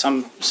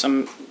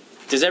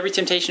does every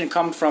temptation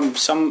come from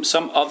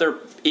some other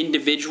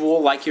individual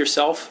like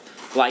yourself,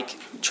 like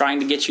trying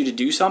to get you to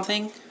do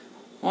something?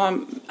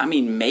 Well, I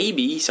mean,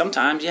 maybe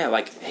sometimes, yeah.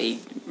 Like, hey,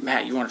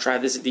 Matt, you want to try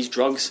these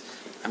drugs?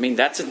 I mean,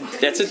 that's a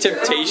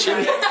temptation.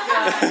 I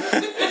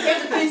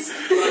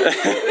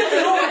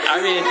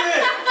mean,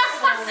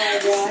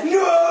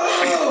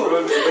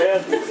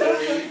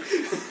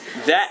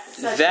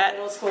 that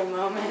middle school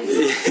moment.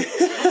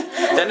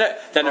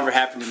 that never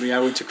happened to me. I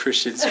went to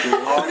Christian school.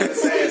 All I'm going to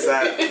say is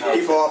that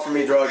people offer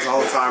me drugs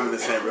all the time in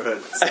this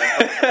neighborhood. So.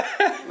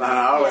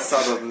 I always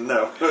thought of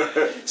no.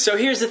 So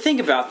here's the thing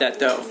about that,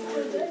 though.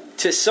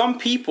 To some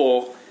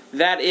people,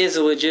 that is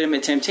a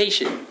legitimate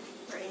temptation.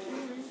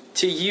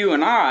 To you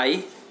and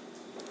I,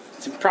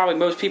 to probably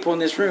most people in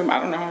this room, I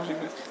don't know,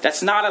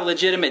 that's not a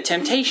legitimate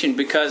temptation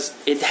because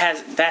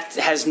that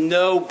has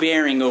no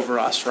bearing over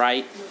us,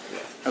 right?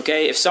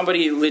 Okay, if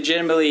somebody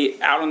legitimately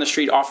out on the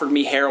street offered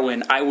me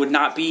heroin, I would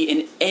not be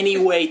in any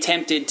way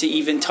tempted to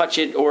even touch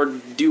it or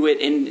do it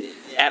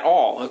at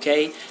all,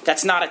 okay?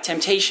 That's not a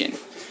temptation.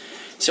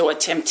 So a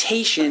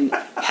temptation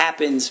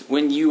happens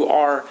when you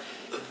are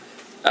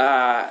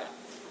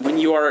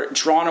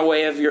drawn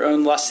away of your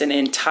own lust and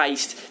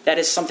enticed. That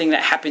is something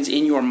that happens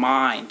in your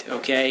mind,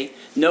 okay?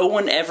 No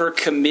one ever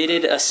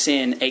committed a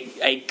sin,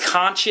 a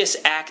conscious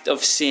act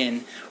of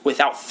sin,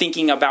 without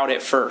thinking about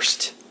it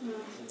first.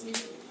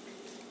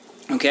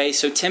 Okay,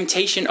 so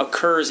temptation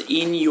occurs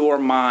in your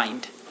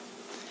mind.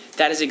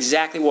 That is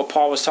exactly what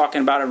Paul was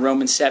talking about in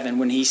Romans 7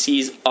 when he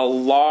sees a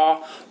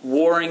law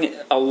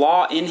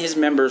in his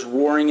members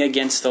warring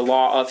against the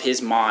law of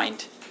his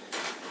mind.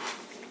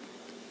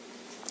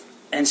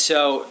 And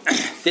so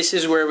this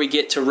is where we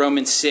get to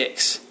Romans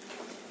 6,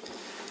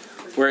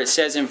 where it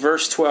says in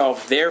verse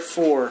 12,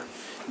 "Therefore,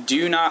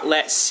 do not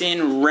let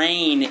sin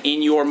reign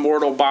in your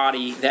mortal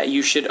body, that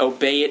you should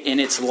obey it in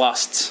its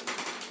lusts."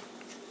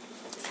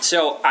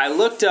 So I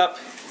looked up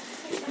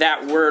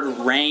that word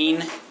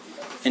reign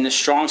in the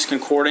Strong's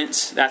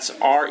Concordance. That's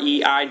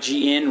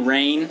R-E-I-G-N,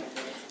 reign.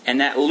 And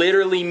that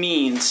literally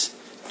means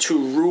to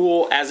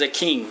rule as a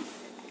king.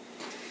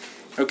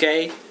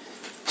 Okay?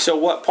 So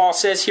what Paul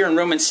says here in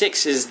Romans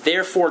 6 is,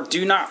 "Therefore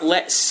do not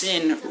let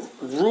sin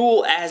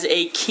rule as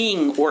a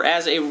king or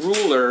as a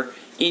ruler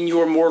in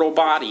your mortal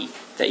body,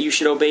 that you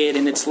should obey it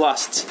in its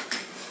lusts."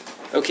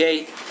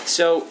 Okay?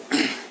 So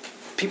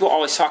people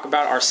always talk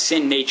about our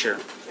sin nature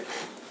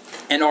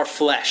and our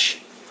flesh.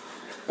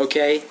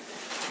 Okay?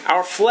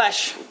 Our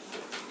flesh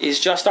is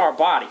just our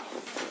body.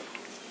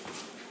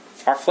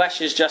 Our flesh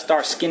is just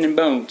our skin and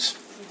bones.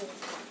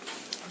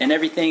 And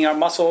everything, our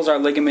muscles, our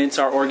ligaments,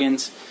 our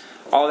organs,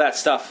 all that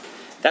stuff.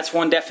 That's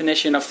one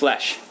definition of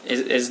flesh,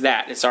 is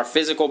that. It's our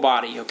physical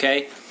body,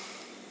 okay?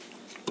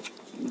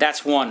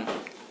 That's one.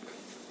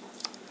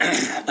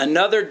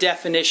 Another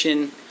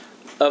definition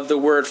of the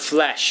word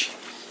flesh.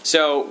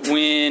 So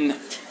when...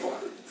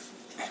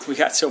 We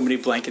got so many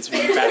blankets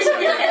being passed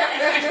out.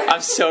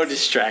 I'm so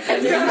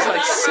distracted. There's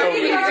like so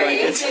many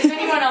blankets. If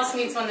anyone else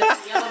needs one, there's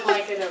a yellow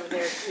blanket over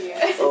there too.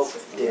 Oh,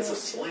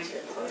 dance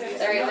blanket.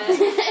 Sorry, man.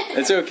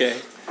 It's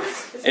okay.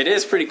 It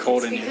is pretty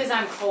cold in here. Because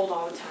I'm cold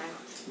all the time.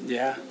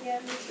 Yeah. Yeah,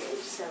 me too.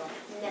 So,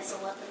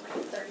 Nestle up in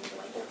like 30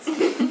 blankets.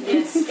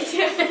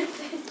 yes.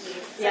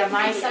 Yeah,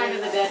 my side of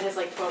the bed has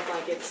like 12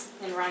 blankets.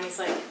 And Ronnie's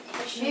like,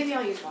 maybe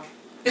I'll use one.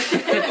 You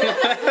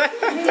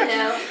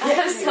know, I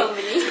have so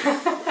many.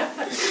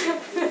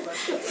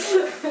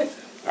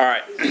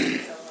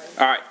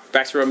 All right.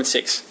 Back to Romans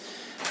 6.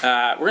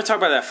 We're going to talk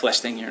about that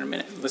flesh thing here in a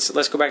minute.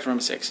 Let's go back to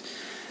Romans 6.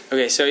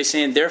 Okay, so he's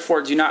saying,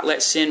 "Therefore do not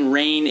let sin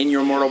reign in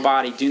your mortal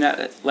body. Do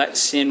not let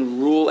sin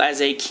rule as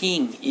a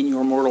king in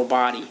your mortal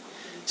body."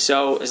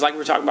 So it's like we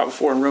were talking about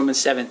before in Romans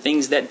 7.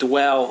 Things that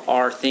dwell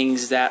are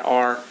things that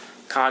are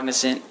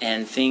cognizant,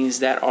 and things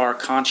that are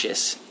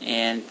conscious,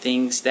 and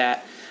things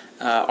that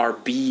are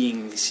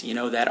beings,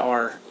 that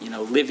are,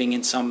 living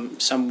in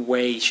some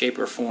way, shape,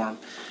 or form.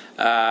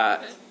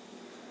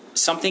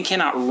 Something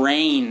cannot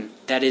reign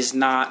that is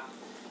not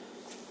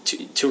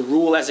to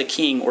rule as a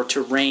king, or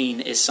to reign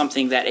is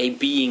something that a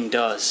being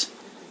does.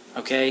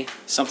 Okay?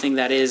 Something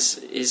that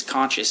is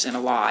conscious and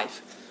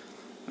alive.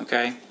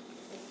 Okay?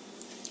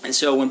 And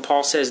so when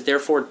Paul says,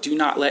 "Therefore do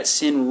not let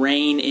sin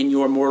reign in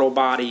your mortal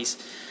bodies,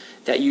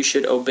 that you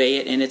should obey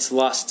it in its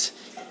lusts,"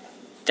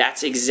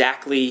 that's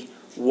exactly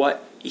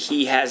what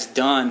he has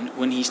done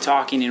when he's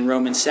talking in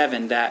Romans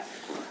 7, that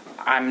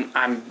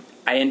I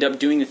end up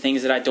doing the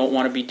things that I don't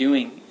want to be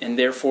doing, and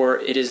therefore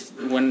it is,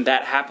 when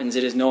that happens,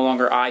 it is no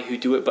longer I who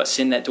do it, but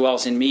sin that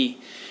dwells in me.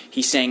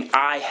 He's saying,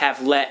 I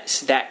have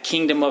let that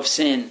kingdom of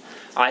sin,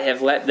 I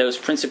have let those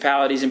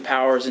principalities and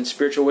powers and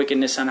spiritual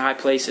wickedness on high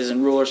places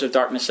and rulers of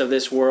darkness of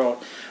this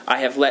world, I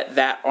have let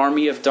that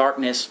army of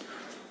darkness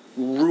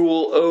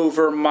rule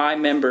over my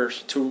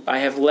members. I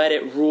have let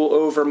it rule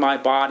over my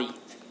body.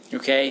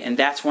 Okay, and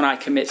that's when I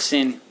commit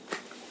sin.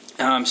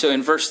 So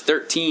in verse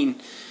 13,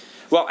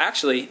 well,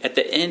 actually, at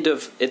the end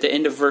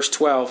of verse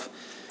 12,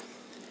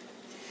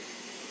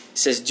 it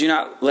says, "Do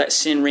not let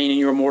sin reign in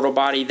your mortal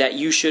body, that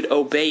you should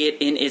obey it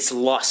in its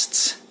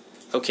lusts."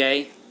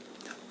 Okay,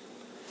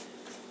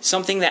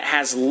 something that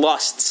has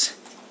lusts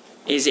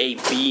is a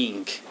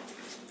being.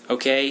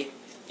 Okay,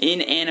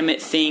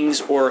 inanimate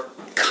things or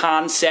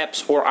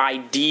concepts or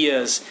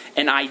ideas.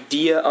 An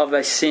idea of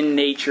a sin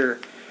nature.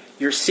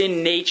 Your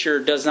sin nature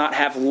does not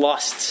have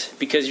lusts,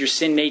 because your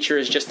sin nature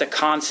is just a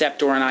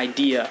concept or an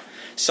idea.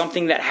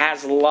 Something that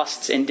has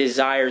lusts and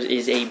desires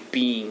is a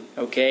being,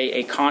 okay?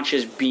 A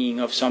conscious being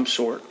of some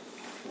sort.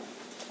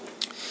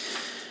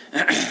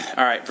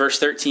 All right, verse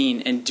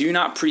 13. "And do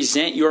not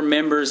present your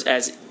members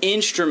as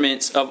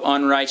instruments of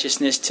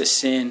unrighteousness to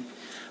sin,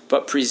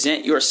 but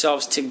present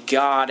yourselves to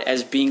God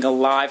as being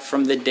alive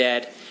from the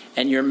dead,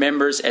 and your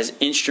members as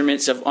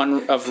instruments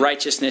of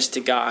righteousness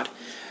to God.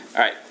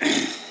 All right,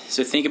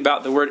 so think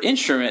about the word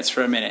instruments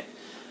for a minute.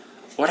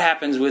 What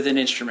happens with an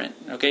instrument?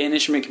 Okay, an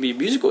instrument can be a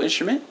musical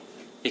instrument.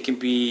 It can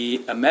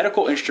be a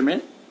medical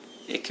instrument.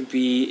 It could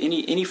be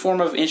any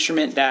form of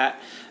instrument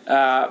that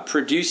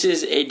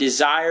produces a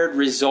desired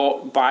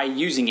result by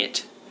using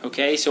it.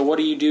 Okay, so what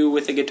do you do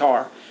with a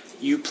guitar?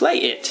 You play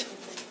it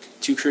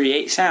to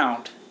create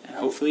sound, and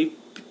hopefully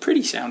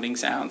pretty sounding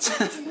sounds.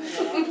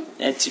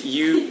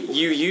 You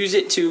use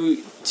it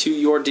to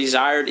your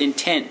desired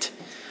intent.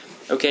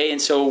 Okay,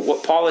 and so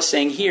what Paul is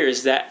saying here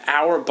is that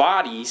our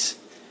bodies,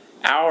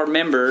 our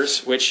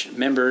members, which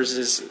members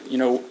is,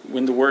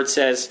 when the word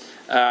says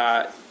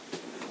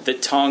the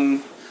tongue,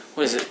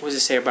 what does it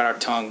say about our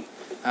tongue?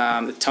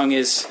 The tongue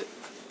is,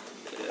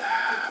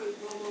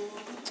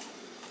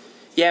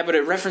 but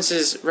it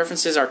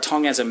references our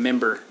tongue as a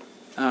member.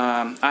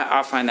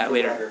 I'll find that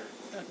later. Rudder.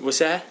 What's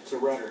that? It's a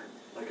rudder,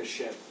 like a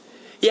ship.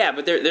 Yeah,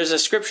 but there's a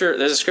scripture,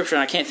 and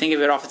I can't think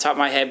of it off the top of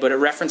my head, but it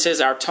references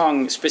our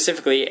tongue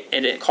specifically,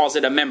 and it calls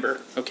it a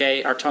member.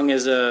 Okay, our tongue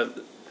is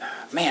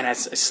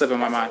it's slipping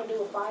my mind.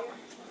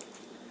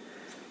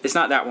 It's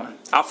not that one.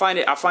 I'll find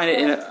it.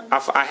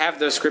 I have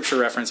the scripture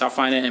reference. I'll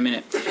find it in a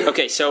minute.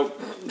 Okay, so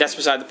that's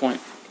beside the point.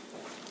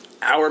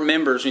 Our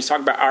members, when you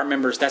talk about our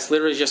members, that's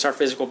literally just our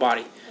physical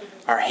body.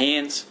 Our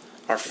hands,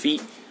 our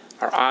feet,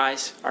 our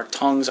eyes, our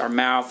tongues, our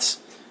mouths.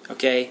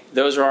 Okay,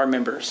 those are our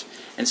members.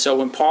 And so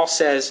when Paul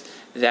says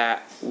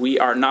that we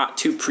are not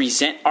to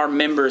present our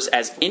members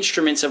as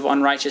instruments of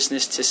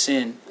unrighteousness to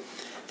sin,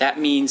 that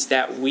means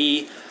that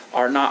we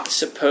are not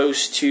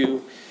supposed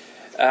to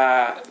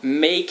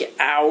make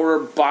our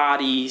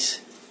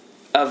bodies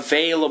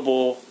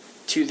available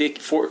to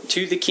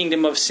the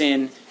kingdom of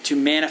sin to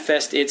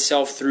manifest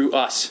itself through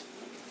us.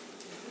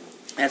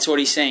 That's what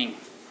he's saying.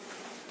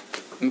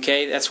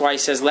 Okay, that's why he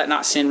says, "Let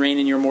not sin reign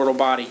in your mortal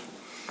body,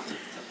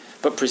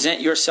 but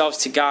present yourselves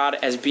to God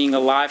as being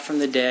alive from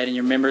the dead, and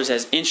your members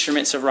as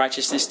instruments of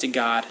righteousness to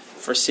God.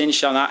 For sin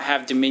shall not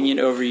have dominion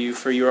over you,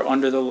 for you are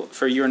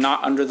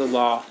not under the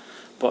law,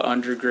 but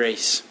under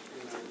grace."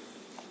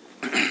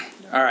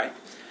 All right.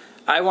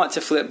 I want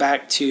to flip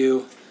back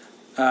to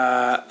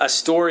a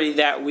story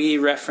that we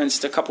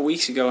referenced a couple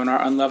weeks ago in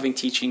our unloving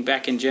teaching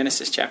back in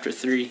Genesis chapter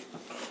 3.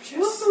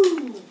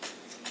 Woohoo!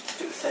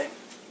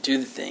 Do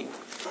the thing.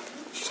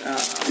 I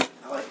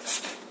like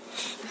that.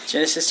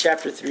 Genesis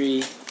chapter 3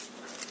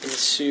 is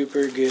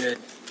super good.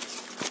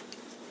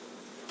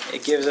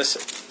 It gives us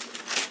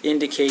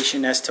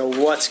indication as to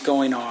what's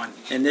going on.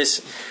 And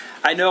this,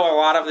 I know a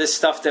lot of this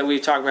stuff that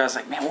we've talked about, I was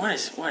like, man, what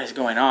is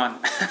going on?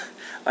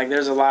 Like,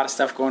 there's a lot of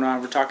stuff going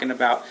on. We're talking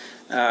about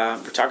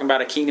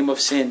a kingdom of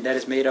sin that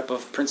is made up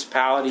of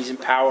principalities and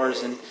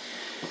powers and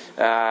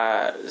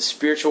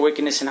spiritual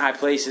wickedness in high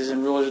places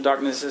and rulers of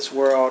darkness in this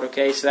world.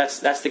 Okay, so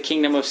that's the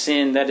kingdom of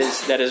sin that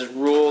is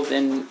ruled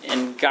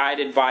and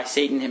guided by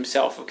Satan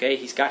himself. Okay,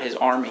 he's got his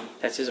army.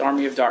 That's his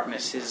army of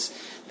darkness.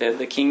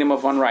 The kingdom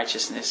of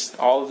unrighteousness.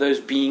 All of those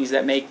beings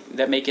that make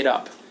it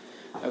up.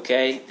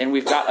 Okay, then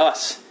we've got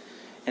us,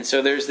 and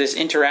so there's this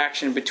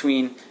interaction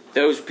between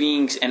those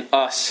beings and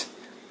us.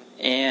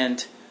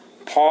 And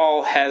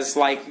Paul has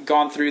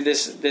gone through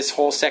this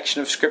whole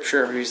section of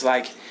scripture where he's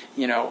like,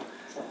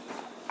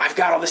 I've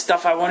got all this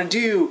stuff I want to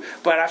do,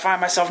 but I find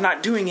myself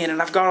not doing it,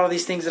 and I've got all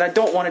these things that I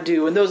don't want to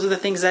do, and those are the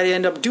things that I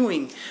end up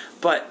doing.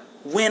 But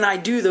when I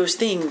do those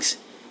things,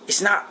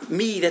 it's not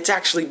me that's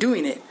actually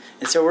doing it.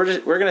 And so we're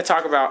going to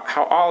talk about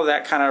how all of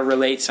that kind of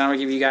relates. And I'm going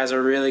to give you guys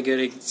a really good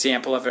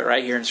example of it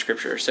right here in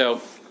scripture.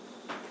 So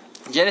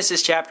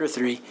Genesis chapter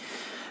 3.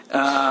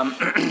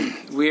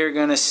 We're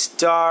going to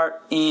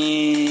start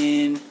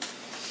in...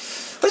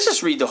 Let's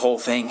just read the whole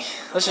thing.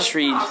 Let's just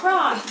read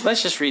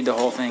the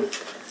whole thing.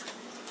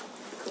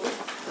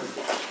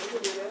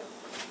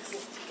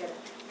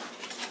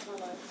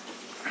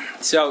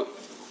 So,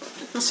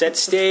 set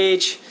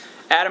stage.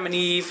 Adam and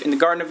Eve in the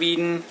Garden of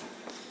Eden.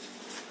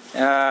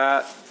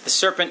 The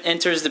serpent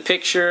enters the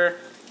picture.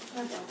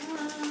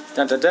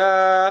 Dun, dun,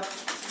 dun.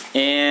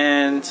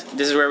 And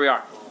this is where we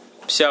are.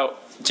 So,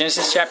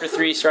 Genesis chapter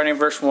 3, starting in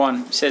verse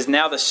 1, says,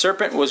 "Now the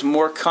serpent was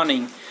more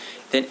cunning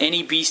than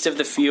any beast of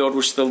the field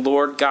which the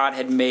Lord God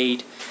had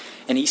made.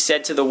 And he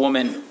said to the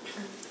woman,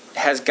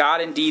 Has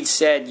God indeed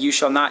said, You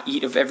shall not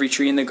eat of every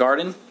tree in the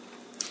garden?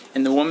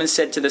 And the woman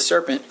said to the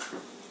serpent,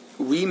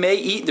 We may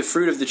eat the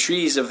fruit of the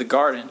trees of the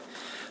garden,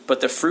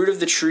 but the fruit of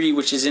the tree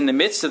which is in the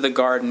midst of the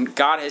garden,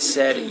 God has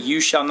said, You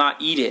shall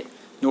not eat it,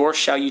 nor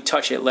shall you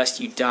touch it, lest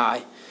you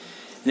die.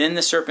 Then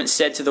the serpent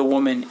said to the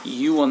woman,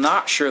 You will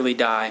not surely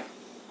die.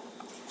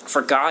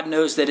 For God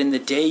knows that in the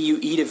day you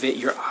eat of it,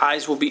 your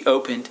eyes will be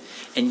opened,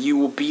 and you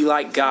will be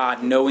like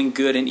God, knowing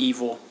good and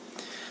evil.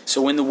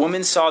 So when the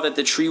woman saw that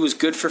the tree was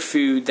good for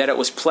food, that it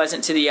was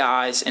pleasant to the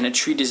eyes, and a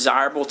tree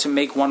desirable to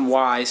make one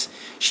wise,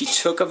 she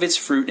took of its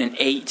fruit and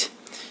ate.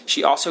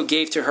 She also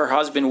gave to her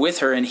husband with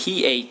her, and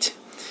he ate.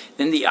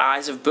 Then the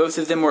eyes of both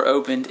of them were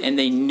opened, and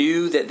they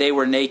knew that they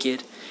were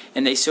naked.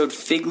 And they sewed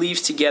fig leaves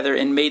together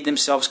and made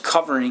themselves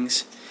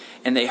coverings.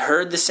 And they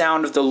heard the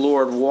sound of the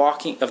Lord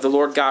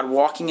God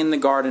walking in the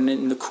garden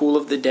in the cool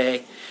of the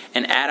day.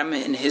 And Adam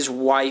and his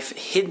wife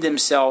hid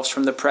themselves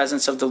from the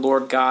presence of the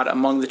Lord God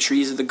among the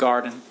trees of the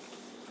garden.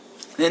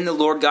 Then the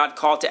Lord God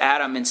called to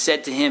Adam and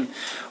said to him,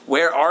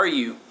 "Where are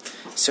you?"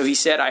 So he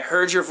said, "I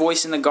heard your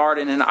voice in the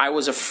garden, and I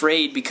was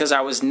afraid because I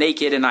was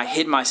naked, and I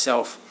hid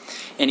myself."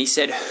 And he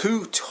said,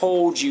 "Who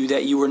told you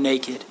that you were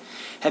naked?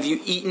 Have you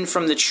eaten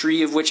from the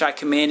tree of which I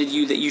commanded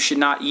you that you should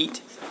not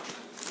eat?"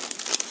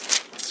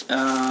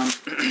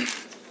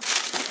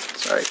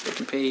 Sorry,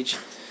 flipping page.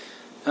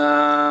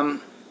 We're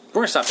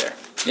going to stop there.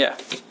 Yeah.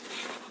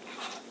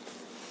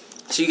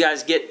 So you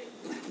guys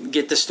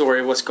get the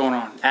story of what's going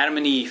on. Adam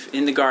and Eve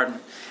in the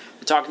garden.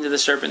 They're talking to the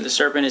serpent. The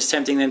serpent is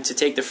tempting them to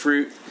take the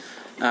fruit.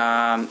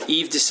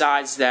 Eve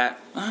decides that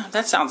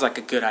sounds like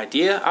a good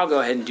idea. I'll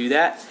go ahead and do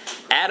that.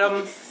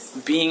 Adam,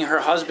 being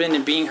her husband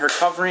and being her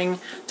covering,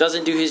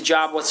 doesn't do his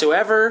job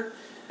whatsoever.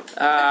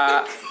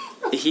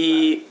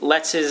 He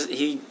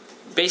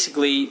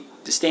basically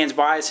stands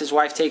by as his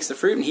wife takes the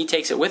fruit, and he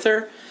takes it with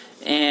her.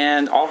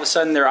 And all of a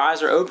sudden, their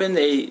eyes are open.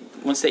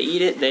 Once they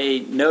eat it, they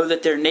know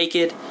that they're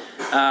naked,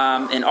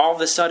 and all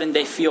of a sudden,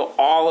 they feel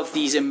all of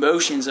these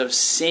emotions of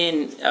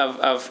sin,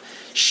 of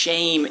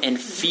shame and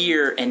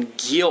fear and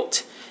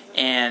guilt,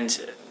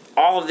 and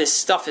all of this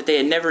stuff that they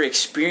had never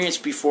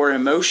experienced before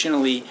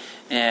emotionally.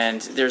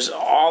 And there's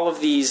all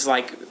of these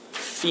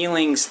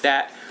feelings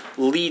that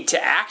lead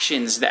to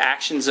actions, the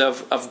actions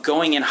of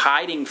going and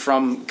hiding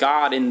from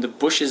God in the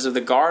bushes of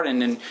the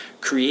garden and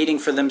creating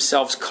for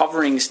themselves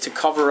coverings to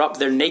cover up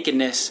their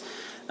nakedness,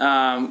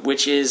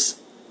 which is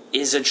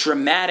a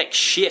dramatic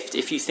shift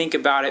if you think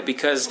about it,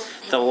 because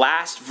the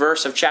last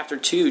verse of chapter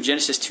 2,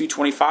 Genesis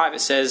 2:25,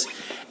 it says,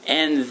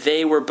 "And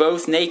they were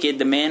both naked,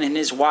 the man and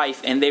his wife,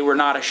 and they were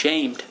not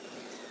ashamed."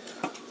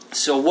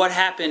 So what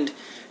happened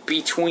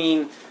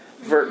between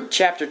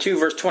chapter 2,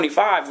 verse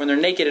 25, when they're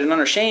naked and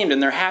unashamed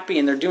and they're happy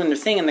and they're doing their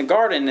thing in the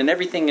garden and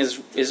everything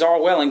is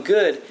all well and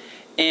good,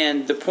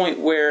 and the point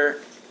where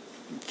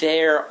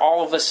they're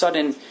all of a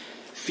sudden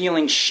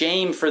feeling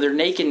shame for their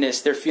nakedness,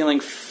 they're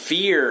feeling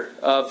fear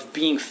of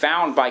being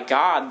found by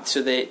God,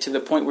 to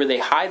the point where they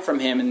hide from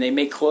Him and they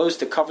make clothes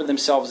to cover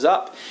themselves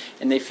up,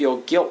 and they feel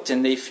guilt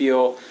and they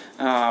feel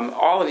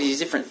all of these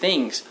different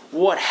things.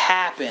 What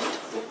happened?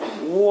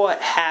 What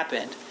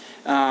happened?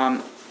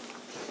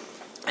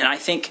 And I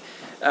think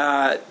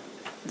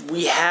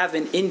we have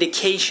an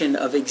indication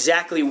of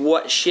exactly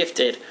what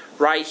shifted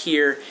right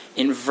here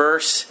in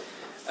verse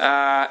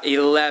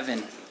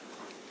 11.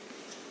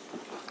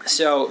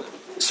 So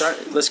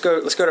let's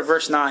go to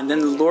verse 9. Then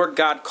the Lord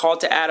God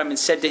called to Adam and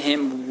said to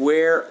him,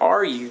 "Where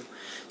are you?"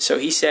 So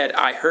he said,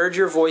 "I heard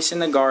your voice in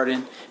the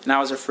garden, and I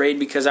was afraid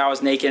because I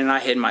was naked and I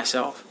hid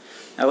myself."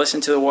 Now listen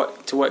to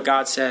what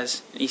God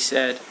says. He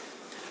said,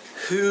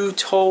 "Who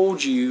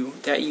told you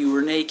that you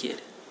were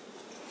naked?"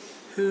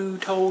 Who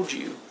told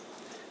you?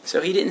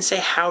 So he didn't say,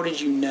 "How did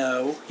you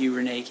know you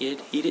were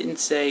naked?" He didn't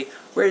say,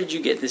 "Where did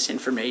you get this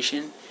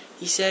information?"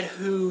 He said,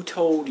 "Who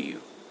told you?"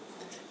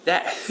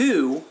 That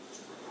who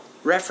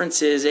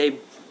references a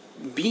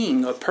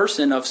being, a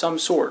person of some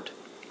sort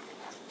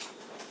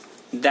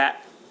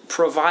that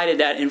provided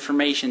that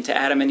information to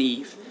Adam and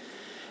Eve.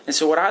 And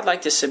so what I'd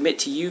like to submit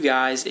to you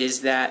guys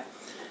is that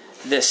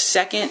the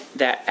second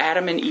that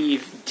Adam and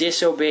Eve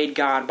disobeyed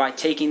God by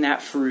taking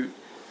that fruit,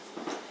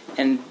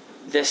 and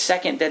the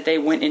second that they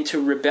went into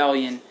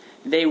rebellion,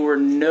 they were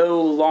no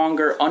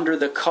longer under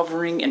the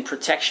covering and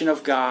protection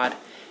of God.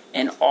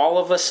 And all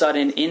of a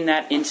sudden, in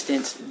that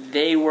instance,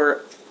 they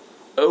were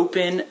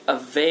open,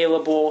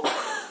 available,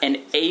 and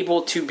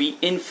able to be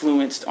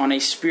influenced on a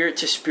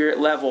spirit-to-spirit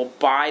level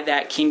by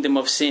that kingdom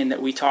of sin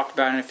that we talked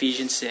about in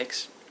Ephesians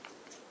 6.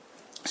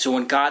 So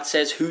when God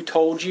says, "Who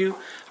told you?"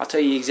 I'll tell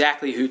you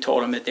exactly who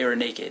told them that they were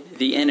naked.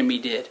 The enemy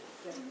did.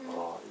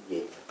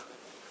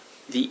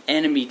 The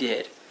enemy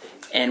did.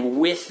 And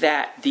with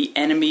that, the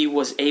enemy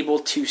was able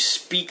to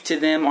speak to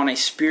them on a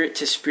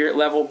spirit-to-spirit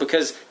level,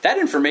 because that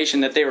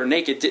information that they were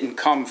naked didn't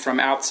come from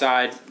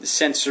outside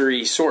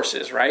sensory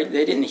sources, right?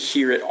 They didn't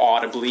hear it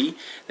audibly.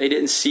 They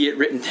didn't see it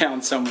written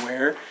down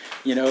somewhere.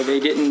 They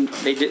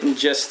didn't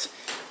just,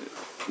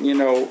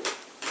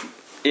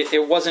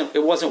 it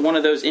wasn't one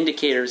of those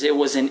indicators. It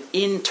was an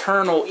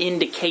internal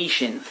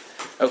indication,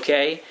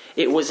 okay?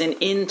 It was an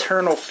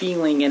internal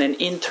feeling and an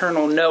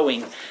internal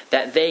knowing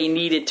that they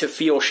needed to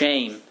feel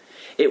shame.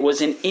 It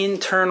was an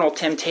internal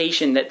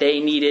temptation that they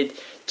needed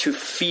to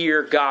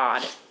fear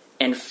God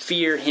and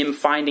fear Him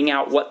finding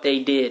out what they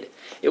did.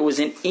 It was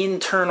an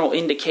internal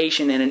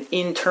indication and an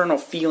internal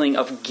feeling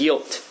of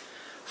guilt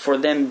for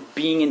them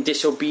being in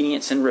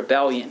disobedience and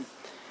rebellion.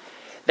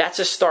 That's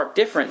a stark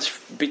difference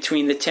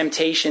between the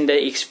temptation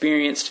they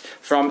experienced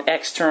from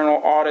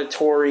external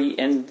auditory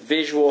and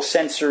visual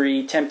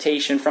sensory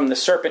temptation from the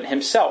serpent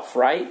himself,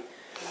 right?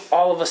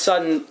 All of a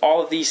sudden,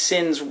 all of these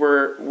sins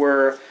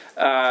were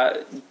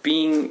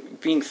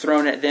being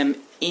thrown at them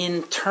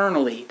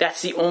internally.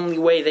 That's the only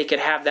way they could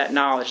have that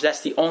knowledge.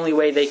 That's the only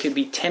way they could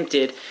be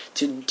tempted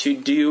to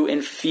do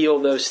and feel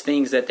those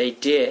things that they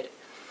did.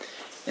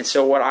 And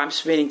so what I'm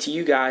submitting to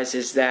you guys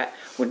is that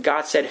when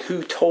God said,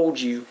 "Who told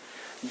you?"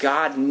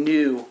 God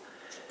knew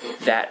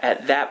that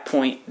at that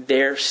point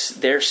their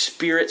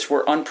spirits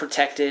were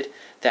unprotected,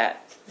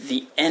 that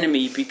the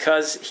enemy,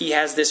 because he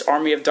has this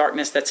army of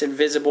darkness that's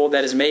invisible,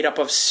 that is made up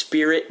of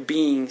spirit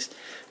beings,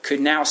 could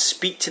now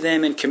speak to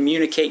them and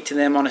communicate to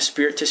them on a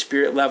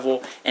spirit-to-spirit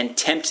level and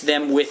tempt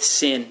them with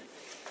sin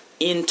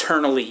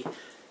internally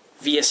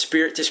via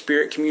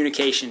spirit-to-spirit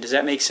communication. Does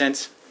that make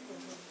sense?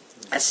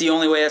 That's the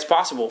only way that's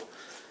possible.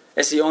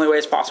 That's the only way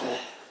it's possible.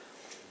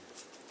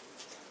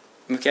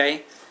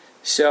 Okay?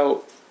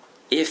 So,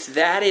 if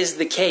that is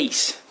the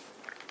case,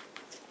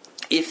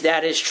 if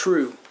that is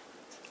true,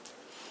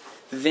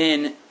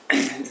 then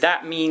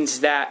that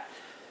means that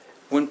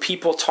when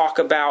people talk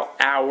about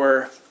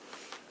our,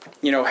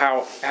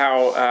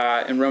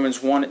 how in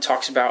Romans 1 it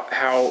talks about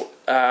how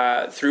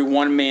through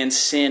one man's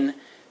sin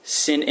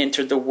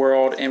entered the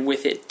world, and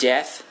with it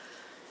death.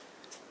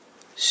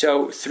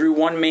 So through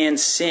one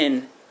man's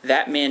sin,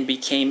 that man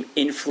became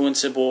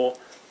influenceable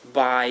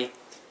by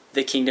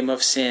the kingdom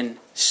of sin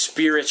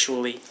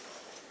spiritually.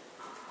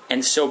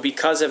 And so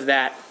because of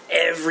that,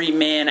 every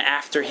man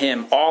after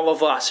him, all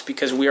of us,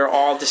 because we are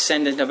all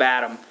descendant of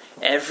Adam,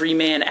 every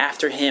man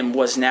after him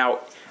was now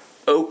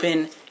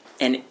open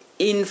and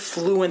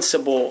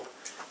influenceable.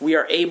 We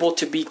are able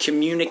to be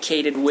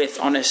communicated with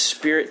on a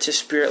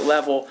spirit-to-spirit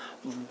level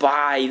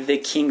by the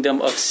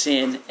kingdom of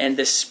sin and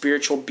the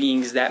spiritual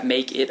beings that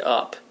make it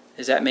up.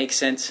 Does that make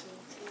sense?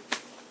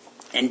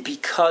 And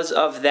because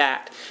of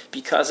that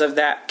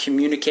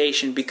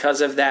communication,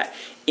 because of that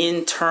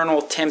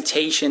internal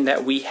temptation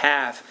that we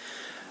have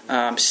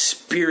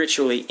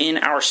spiritually, in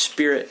our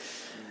spirit,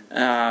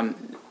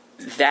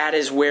 that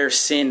is where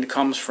sin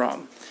comes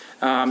from.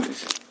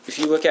 If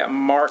you look at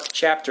Mark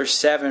chapter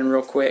 7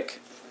 real quick,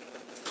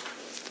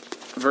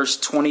 verse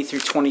 20 through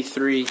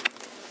 23.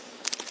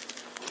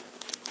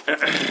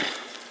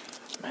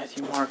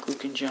 Matthew, Mark,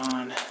 Luke, and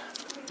John.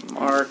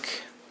 Mark,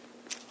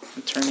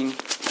 I'm turning.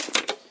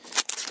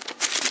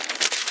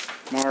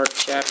 Mark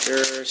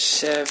chapter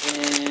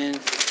 7.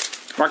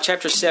 Mark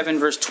chapter 7,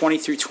 verse 20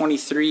 through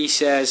 23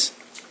 says,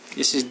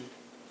 this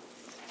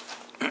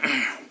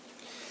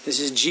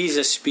is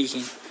Jesus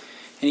speaking.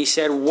 And he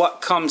said,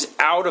 "What comes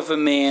out of a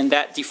man,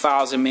 that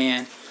defiles a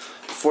man.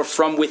 For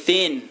from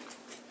within,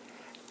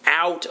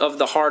 out of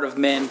the heart of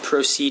men,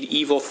 proceed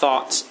evil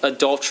thoughts,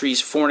 adulteries,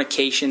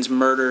 fornications,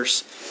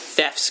 murders,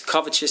 thefts,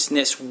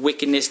 covetousness,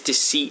 wickedness,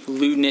 deceit,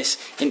 lewdness,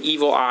 an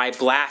evil eye,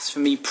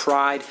 blasphemy,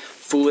 pride,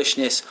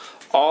 foolishness.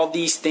 All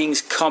these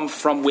things come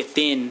from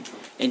within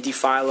and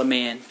defile a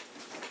man."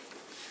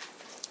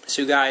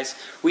 So guys,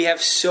 we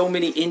have so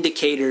many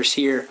indicators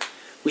here.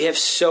 We have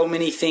so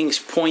many things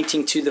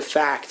pointing to the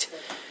fact.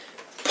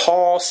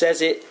 Paul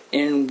says it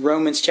in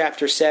Romans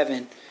chapter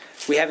 7.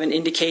 We have an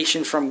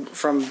indication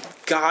from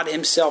God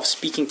himself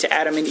speaking to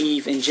Adam and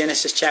Eve in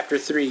Genesis chapter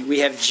 3. We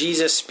have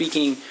Jesus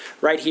speaking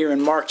right here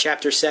in Mark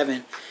chapter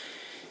 7.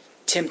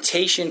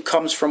 Temptation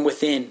comes from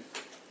within.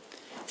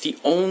 The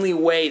only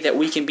way that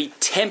we can be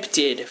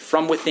tempted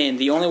from within,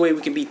 the only way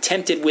we can be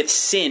tempted with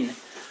sin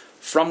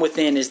from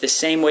within is the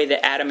same way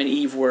that Adam and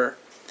Eve were.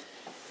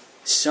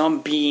 Some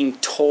being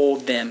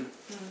told them,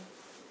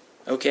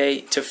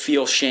 to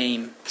feel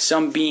shame.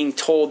 Some being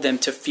told them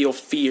to feel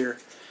fear.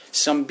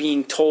 Some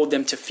being told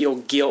them to feel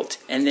guilt.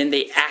 And then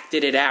they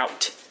acted it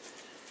out.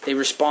 They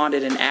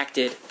responded and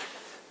acted.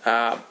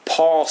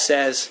 Paul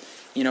says,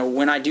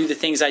 when I do the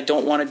things I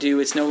don't want to do,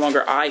 it's no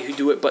longer I who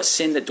do it, but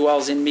sin that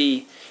dwells in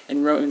me.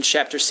 In Romans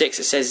chapter 6,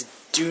 it says,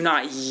 "Do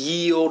not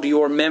yield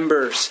your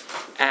members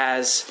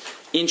as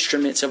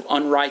instruments of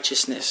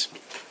unrighteousness."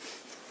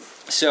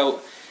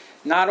 So,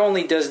 not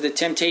only does the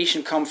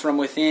temptation come from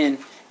within,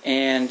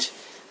 and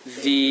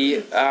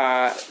the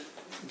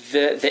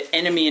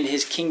enemy and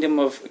his kingdom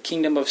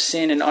of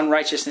sin and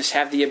unrighteousness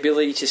have the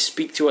ability to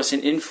speak to us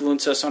and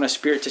influence us on a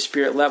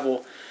spirit-to-spirit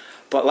level,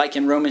 but like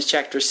in Romans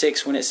chapter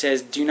 6, when it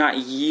says, "Do not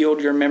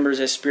yield your members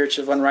as spirits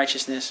of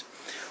unrighteousness,"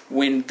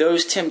 when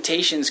those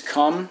temptations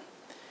come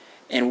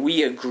and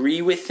we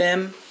agree with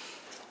them,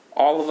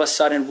 all of a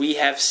sudden we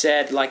have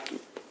said, like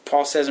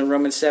Paul says in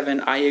Romans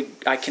 7,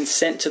 I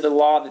consent to the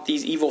law that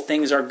these evil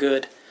things are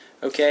good.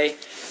 Okay?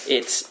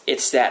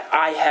 It's that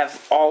I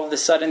have all of a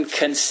sudden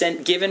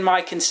given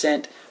my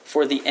consent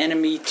for the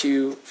enemy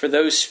for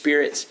those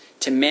spirits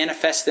to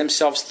manifest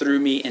themselves through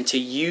me and to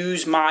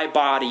use my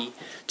body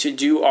to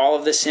do all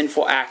of the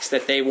sinful acts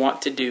that they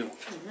want to do.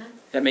 Mm-hmm.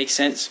 That makes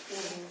sense?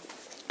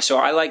 Mm-hmm. So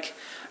I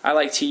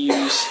like to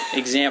use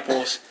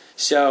examples.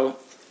 So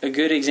a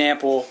good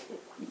example,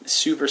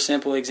 super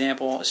simple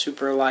example, a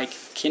super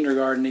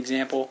kindergarten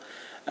example,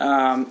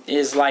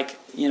 is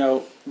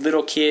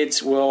little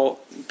kids will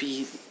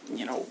be,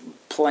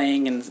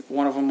 playing, and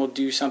one of them will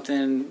do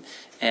something,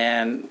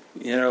 and,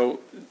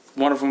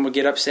 one of them will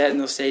get upset and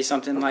they'll say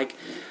something like,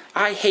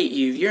 I hate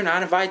you. You're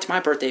not invited to my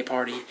birthday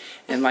party.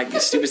 And like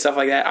stupid stuff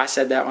like that. I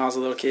said that when I was a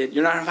little kid.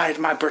 You're not invited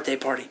to my birthday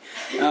party.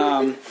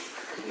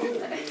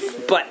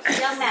 But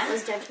young Matt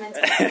was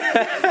judgmental.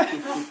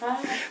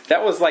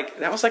 that was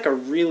like a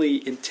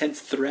really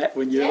intense threat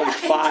when you're like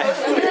 5.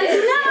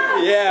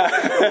 Yeah.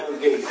 I'm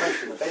getting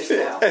punched in the face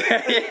now.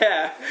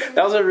 Yeah.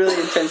 That was a really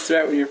intense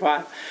threat when you're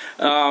 5.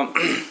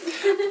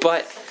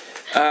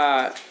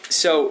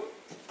 So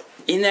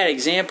in that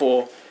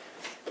example,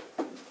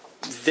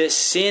 the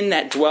sin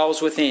that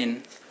dwells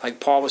within, like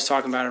Paul was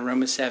talking about in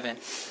Romans 7,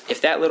 if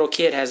that little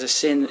kid has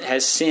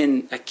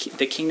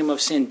the kingdom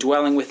of sin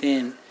dwelling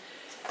within,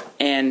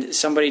 and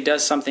somebody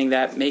does something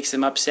that makes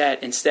them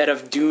upset, instead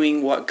of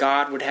doing what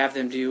God would have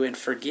them do and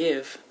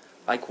forgive,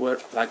 like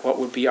what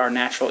would be our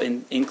natural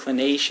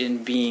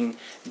inclination, beings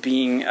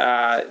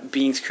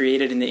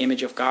created in the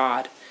image of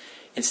God,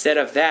 instead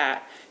of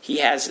that, he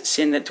has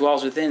sin that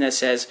dwells within that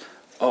says,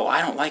 oh,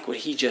 I don't like what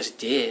he just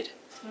did.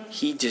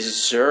 He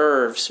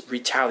deserves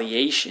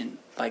retaliation.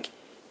 Like,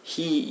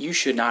 you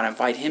should not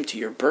invite him to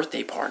your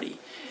birthday party.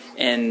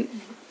 And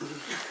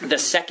the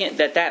second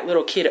that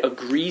little kid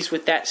agrees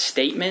with that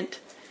statement,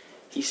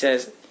 he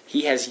says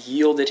he has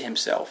yielded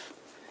himself.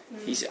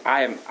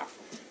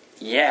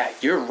 Yeah,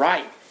 you're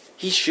right.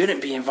 He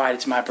shouldn't be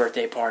invited to my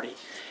birthday party.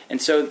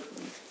 And so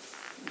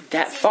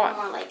that thought,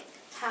 more like,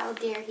 how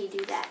dare he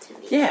do that to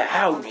me? Yeah,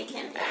 I'll make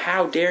him pay.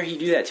 How dare he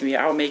do that to me?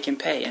 I will make him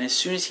pay. And as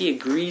soon as he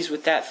agrees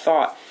with that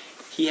thought,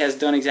 he has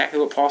done exactly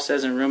what Paul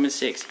says in Romans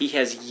 6. He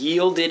has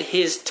yielded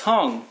his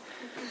tongue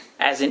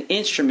as an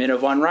instrument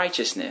of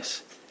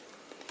unrighteousness.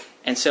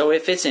 And so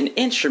if it's an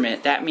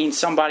instrument, that means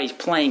somebody's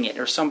playing it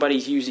or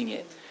somebody's using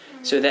it.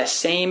 So that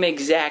same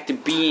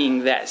exact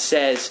being that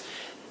says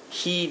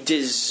he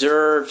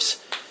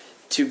deserves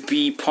to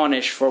be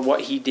punished for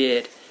what he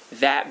did,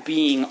 that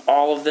being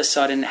all of a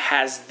sudden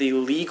has the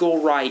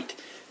legal right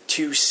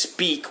to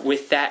speak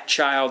with that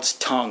child's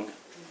tongue.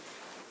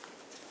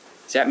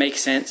 Does that make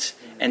sense?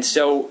 And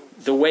so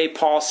the way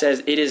Paul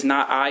says, it is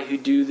not I who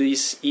do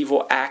these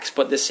evil acts,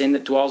 but the sin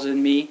that dwells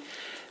in me.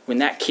 When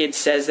that kid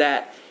says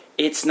that,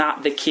 it's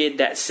not the kid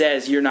that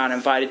says you're not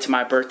invited to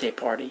my birthday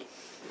party.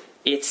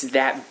 It's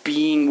that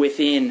being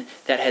within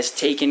that has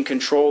taken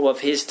control of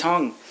his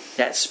tongue,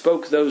 that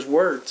spoke those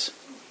words.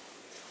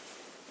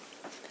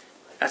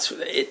 That's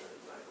it.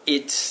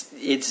 It's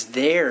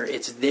there.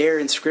 It's there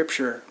in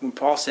Scripture when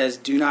Paul says,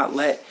 "Do not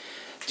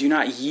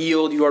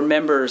yield your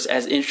members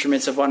as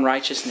instruments of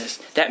unrighteousness."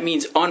 That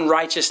means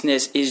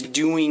unrighteousness is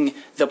doing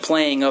the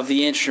playing of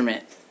the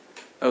instrument.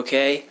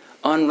 Okay,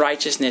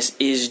 unrighteousness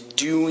is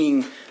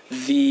doing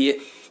the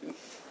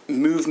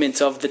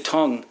movements of the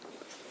tongue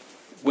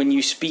when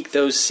you speak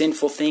those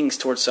sinful things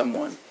towards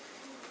someone,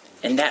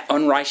 and that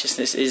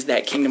unrighteousness is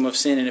that kingdom of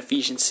sin in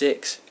Ephesians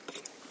 6.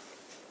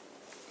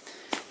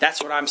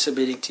 That's what I'm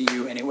submitting to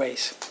you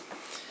anyways.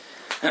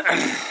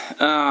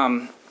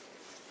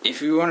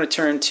 If you want to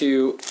turn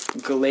to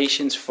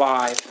Galatians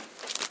 5.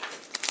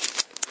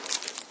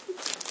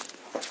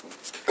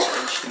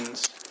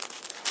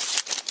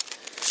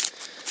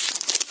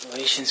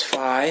 Galatians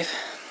 5.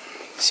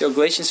 So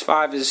Galatians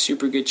 5 is a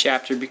super good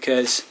chapter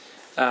because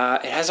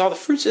it has all the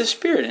fruits of the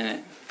Spirit in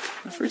it.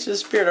 The fruits of the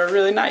Spirit are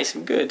really nice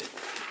and good.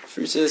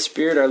 Fruits of the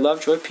Spirit are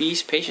love, joy,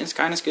 peace, patience,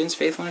 kindness, goodness,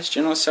 faithfulness,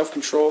 gentleness,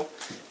 self-control.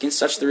 Against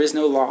such there is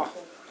no law.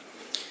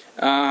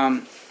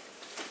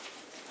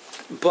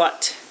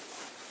 But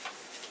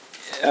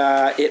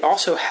it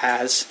also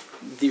has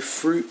the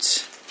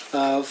fruits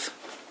of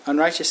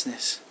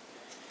unrighteousness.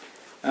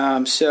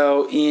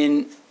 So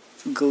in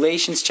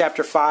Galatians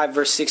chapter 5,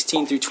 verse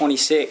 16 through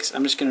 26,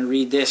 I'm just going to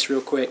read this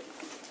real quick.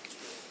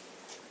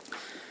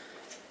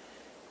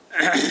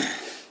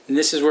 And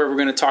this is where we're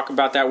going to talk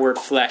about that word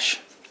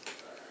flesh.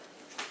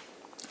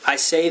 I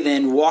say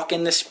then, walk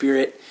in the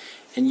Spirit,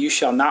 and you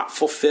shall not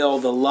fulfill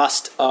the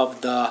lust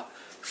of the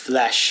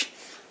flesh.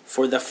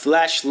 For the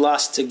flesh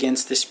lusts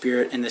against the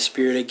Spirit, and the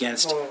Spirit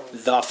against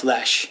the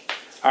flesh.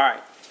 All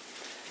right.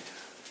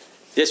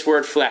 This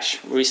word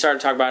flesh, we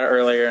started talking about it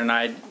earlier, and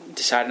I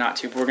decided not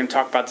to, but we're going to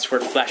talk about this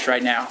word flesh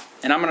right now.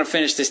 And I'm going to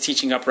finish this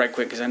teaching up right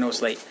quick because I know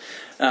it's late.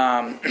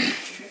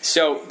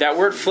 So that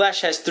word flesh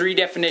has 3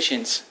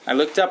 definitions. I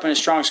looked up in a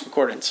Strong's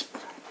Concordance.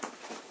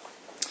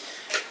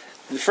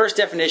 The first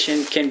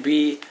definition can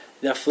be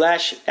the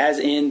flesh as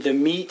in the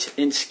meat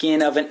and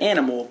skin of an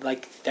animal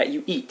like that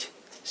you eat.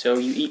 So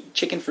you eat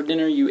chicken for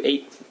dinner, you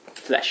ate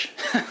flesh.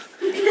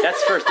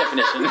 That's the first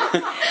definition.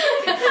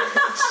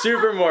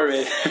 Super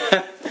morbid.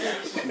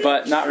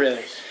 But not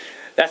really.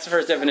 That's the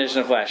first definition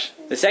of flesh.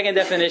 The second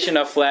definition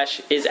of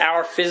flesh is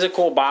our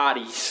physical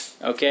bodies.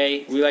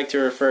 Okay? We like to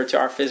refer to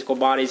our physical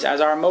bodies as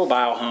our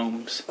mobile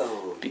homes.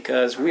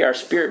 Because we are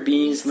spirit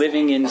beings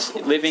living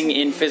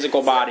in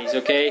physical bodies,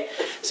 okay?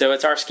 So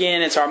it's our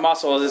skin, it's our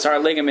muscles, it's our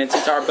ligaments,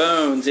 it's our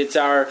bones, it's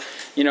our,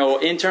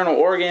 internal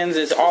organs,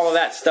 it's all of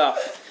that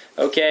stuff.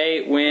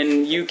 Okay?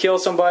 When you kill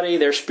somebody,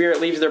 their spirit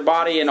leaves their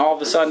body and all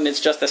of a sudden it's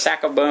just a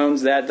sack of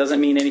bones that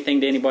doesn't mean anything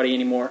to anybody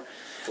anymore.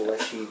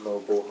 Fleshy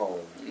mobile home.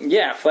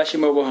 Yeah, fleshy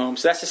mobile home.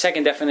 So that's the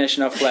second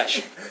definition of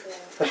flesh.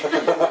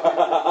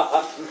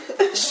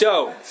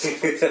 So.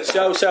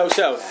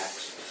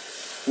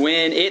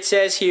 When it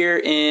says here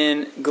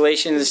in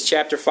Galatians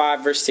chapter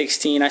 5, verse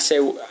 16, I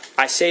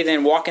say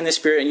then, walk in the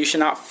Spirit, and you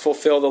shall not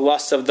fulfill the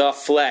lusts of the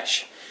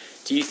flesh.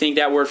 Do you think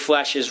that word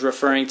flesh is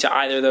referring to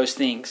either of those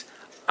things?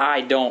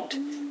 I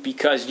don't.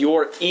 Because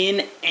you're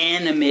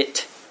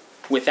inanimate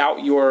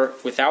without your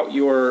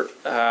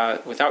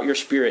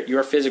spirit.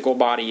 Your physical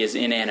body is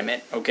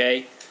inanimate,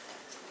 okay?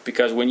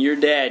 Because when you're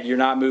dead, you're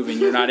not moving,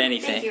 you're not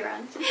anything. Thank you,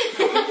 Ron.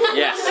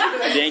 Yes,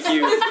 thank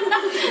you.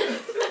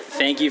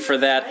 Thank you for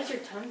that. Why is your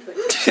tongue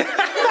twitching?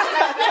 Have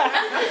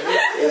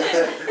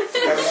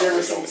you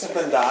ever seen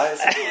something dies?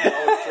 It's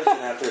always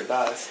twitching after it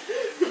dies.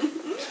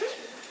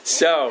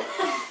 So.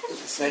 The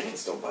snake can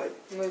still bite.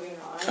 Moving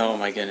on. Oh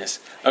my goodness.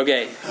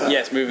 Okay,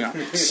 yes, moving on.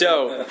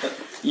 So,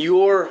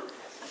 your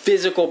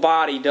physical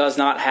body does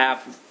not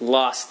have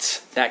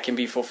lusts that can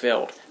be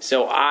fulfilled.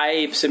 So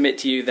I submit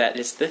to you that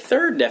it's the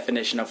third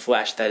definition of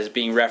flesh that is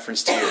being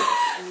referenced here.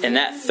 And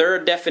that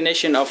third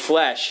definition of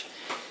flesh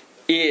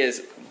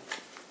is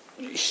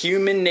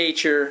human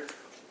nature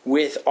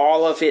with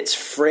all of its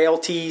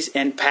frailties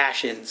and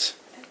passions.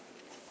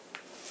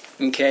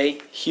 Okay?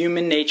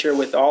 Human nature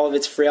with all of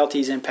its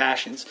frailties and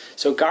passions.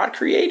 So God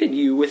created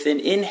you with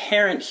an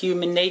inherent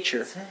human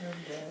nature.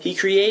 He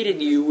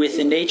created you with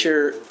a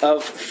nature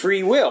of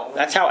free will.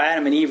 That's how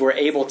Adam and Eve were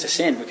able to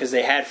sin, because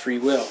they had free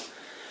will.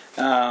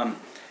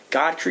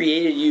 God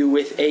created you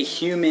with a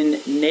human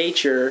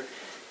nature,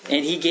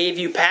 and He gave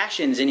you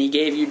passions, and He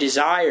gave you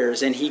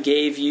desires, and He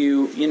gave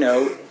you,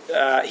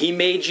 He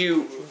made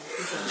you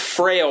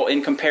frail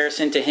in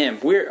comparison to Him.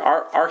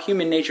 Our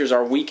human natures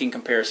are weak in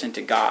comparison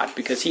to God,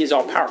 because He is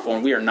all powerful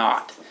and we are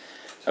not.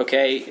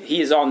 Okay?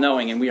 He is all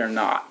knowing and we are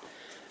not.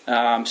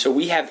 So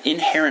we have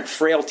inherent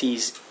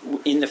frailties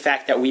in the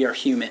fact that we are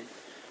human.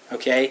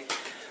 Okay?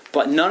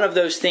 But none of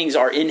those things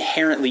are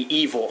inherently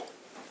evil.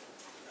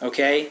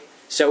 Okay?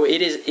 So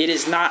it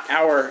is not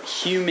our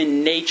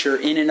human nature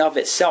in and of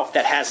itself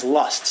that has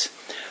lusts.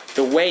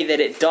 The way that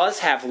it does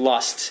have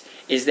lusts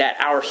is that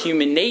our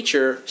human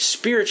nature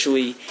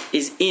spiritually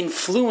is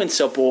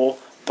influenceable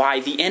by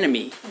the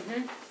enemy,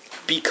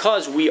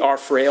 because we are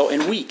frail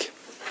and weak.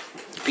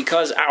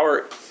 Because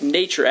our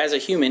nature as a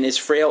human is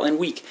frail and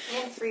weak.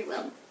 And free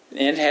will.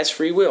 And has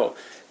free will.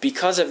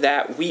 Because of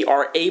that, we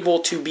are able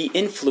to be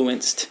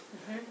influenced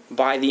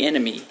by the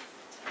enemy.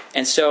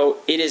 And so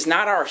it is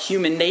not our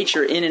human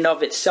nature in and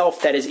of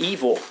itself that is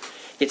evil.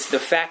 It's the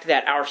fact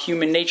that our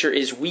human nature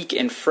is weak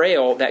and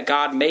frail, that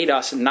God made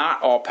us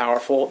not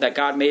all-powerful, that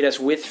God made us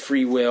with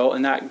free will,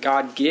 and that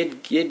God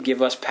did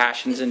give us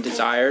passions and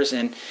desires,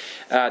 and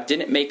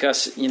didn't make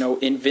us,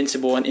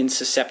 invincible and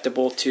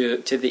insusceptible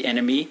to the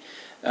enemy.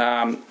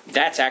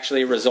 That's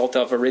actually a result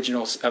of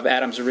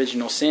Adam's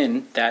original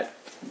sin, that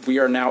we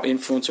are now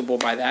influenceable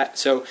by that.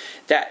 So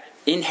that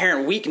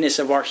inherent weakness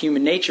of our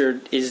human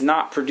nature is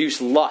not produce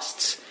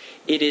lusts.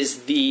 It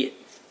is the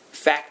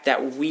fact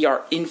that we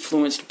are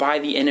influenced by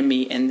the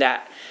enemy, and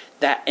that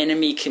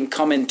enemy can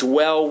come and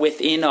dwell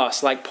within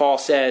us, like Paul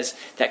says,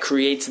 that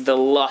creates the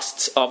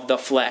lusts of the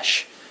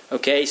flesh.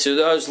 Okay, so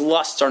those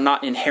lusts are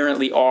not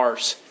inherently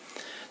ours.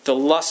 The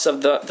lusts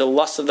of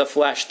the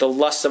flesh, the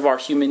lusts of our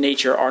human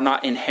nature are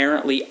not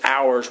inherently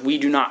ours. We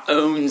do not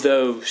own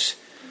those.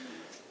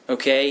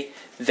 Okay?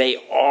 They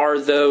are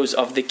those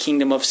of the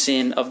kingdom of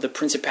sin, of the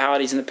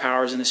principalities and the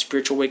powers and the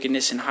spiritual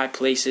wickedness in high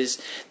places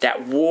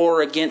that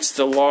war against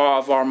the law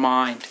of our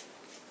mind,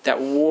 that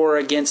war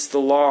against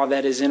the law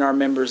that is in our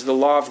members, the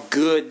law of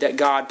good that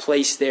God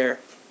placed there.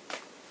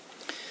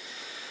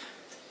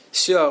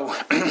 So,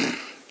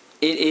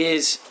 it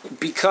is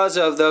because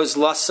of those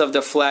lusts of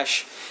the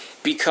flesh,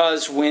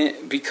 because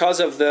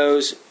of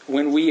those,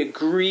 when we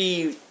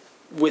agree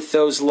with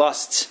those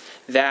lusts,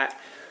 that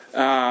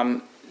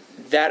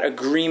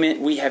agreement,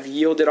 we have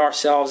yielded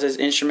ourselves as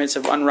instruments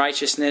of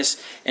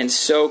unrighteousness, and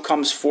so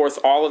comes forth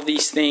all of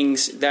these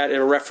things that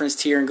are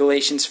referenced here in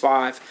Galatians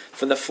 5.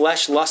 For the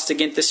flesh lusts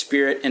against the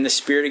spirit, and the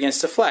spirit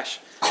against the flesh.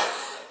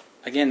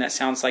 Again, that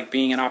sounds like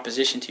being in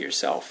opposition to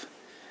yourself.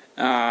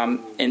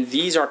 And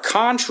these are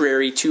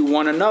contrary to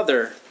one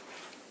another,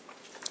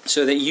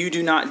 so that you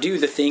do not do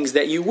the things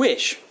that you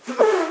wish.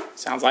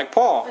 Sounds like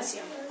Paul.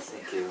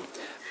 Thank you.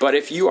 But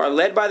if you are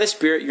led by the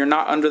Spirit, you're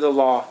not under the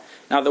law.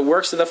 Now the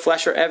works of the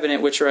flesh are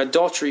evident, which are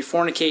adultery,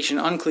 fornication,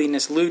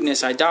 uncleanness,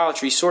 lewdness,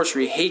 idolatry,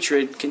 sorcery,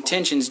 hatred,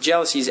 contentions,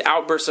 jealousies,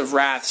 outbursts of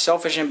wrath,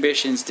 selfish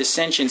ambitions,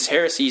 dissensions,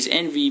 heresies,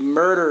 envy,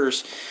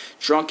 murders,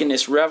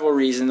 drunkenness,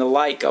 revelries, and the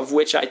like, of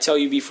which I tell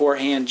you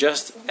beforehand,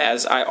 just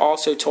as I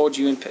also told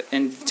you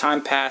in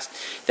time past,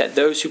 that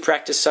those who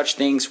practice such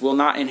things will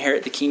not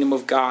inherit the kingdom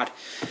of God.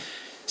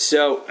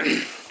 So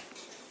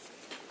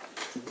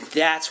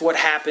that's what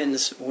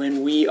happens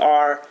when we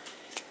are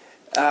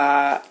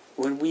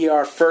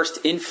first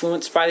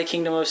influenced by the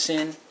kingdom of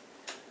sin,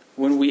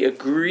 when we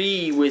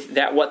agree with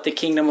that what the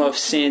kingdom of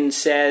sin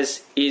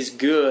says is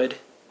good.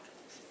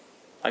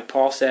 Like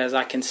Paul says,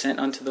 I consent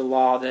unto the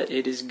law that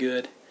it is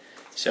good.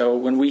 So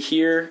when we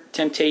hear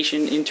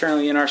temptation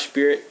internally in our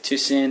spirit to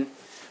sin,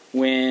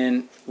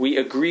 when we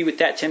agree with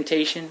that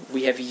temptation,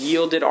 we have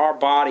yielded our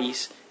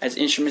bodies as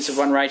instruments of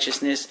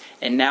unrighteousness,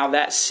 and now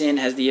that sin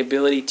has the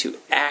ability to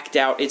act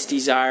out its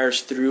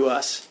desires through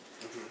us.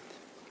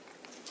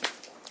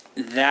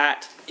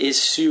 That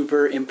is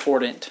super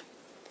important.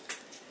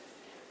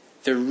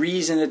 The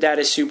reason that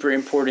is super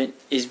important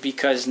is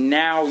because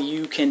now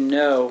you can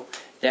know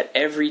that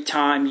every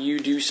time you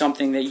do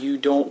something that you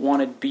don't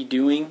want to be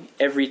doing,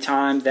 every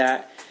time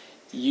that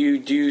you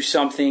do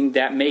something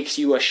that makes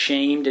you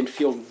ashamed and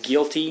feel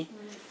guilty,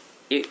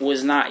 it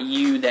was not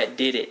you that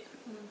did it.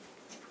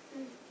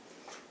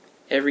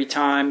 Every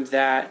time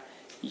that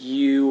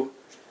you,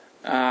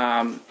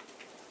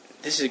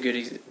 this is a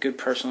good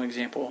personal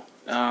example.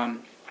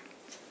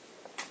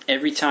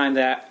 Every time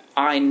that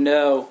I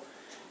know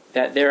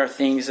that there are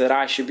things that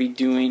I should be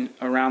doing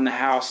around the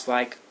house,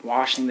 like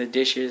washing the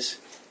dishes,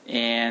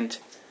 and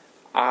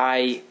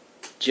I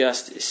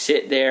just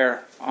sit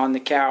there on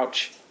the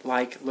couch,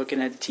 like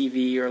looking at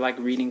TV or like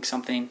reading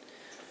something,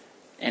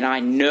 and I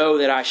know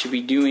that I should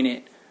be doing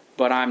it,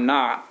 but I'm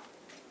not.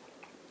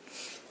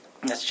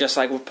 That's just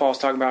like what Paul's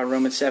talking about in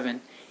Romans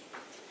 7.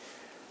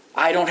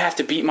 I don't have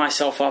to beat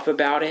myself up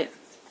about it,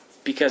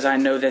 because I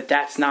know that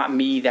that's not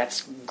me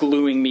that's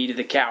gluing me to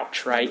the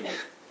couch, right?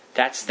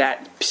 That's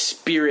that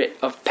spirit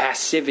of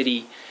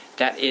passivity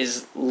that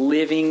is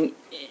living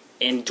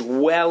and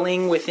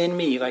dwelling within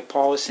me, like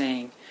Paul was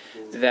saying,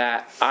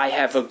 that I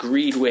have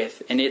agreed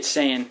with. And it's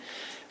saying,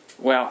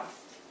 well,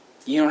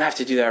 you don't have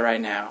to do that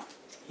right now.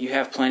 You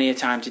have plenty of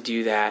time to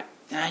do that.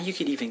 You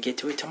could even get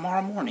to it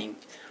tomorrow morning.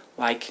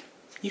 Like,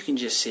 you can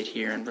just sit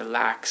here and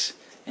relax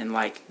and,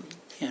 like,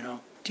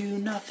 do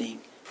nothing,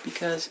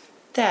 because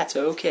that's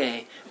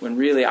okay. When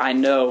really I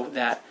know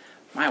that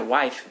my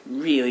wife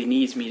really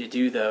needs me to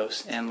do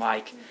those, and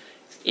like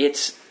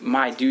it's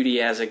my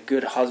duty as a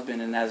good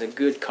husband and as a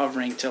good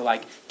covering to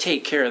like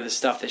take care of the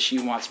stuff that she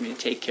wants me to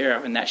take care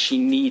of and that she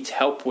needs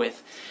help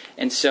with.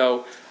 And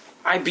so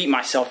I beat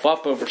myself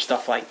up over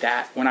stuff like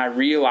that when I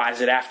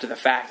realize it after the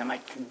fact. I'm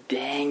like,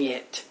 dang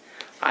it,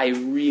 I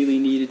really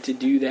needed to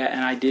do that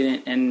and I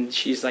didn't. And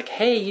she's like,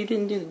 hey, you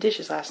didn't do the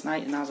dishes last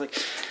night. And I was like,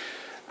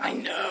 I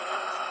know.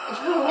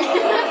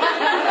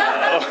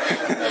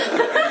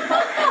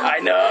 I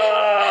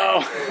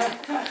know.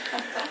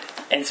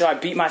 And so I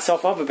beat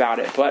myself up about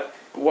it. But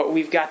what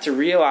we've got to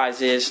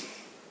realize is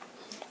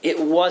it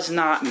was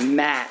not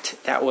Matt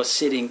that was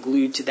sitting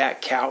glued to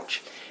that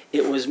couch.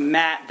 It was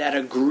Matt that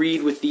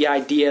agreed with the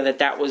idea that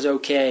that was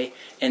okay.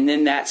 And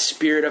then that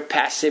spirit of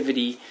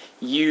passivity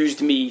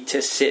used me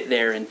to sit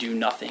there and do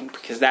nothing,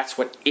 because that's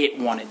what it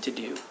wanted to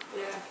do.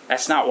 Yeah.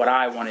 That's not what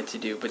I wanted to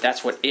do, but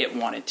that's what it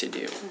wanted to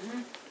do. Mm-hmm.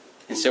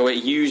 And so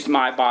it used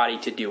my body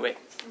to do it.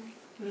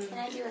 Can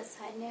I do a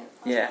side note?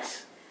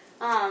 Yes.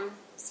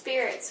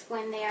 Spirits,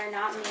 when they are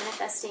not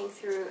manifesting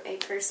through a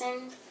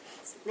person,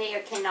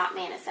 cannot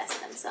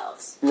manifest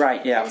themselves.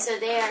 Right, yeah. And so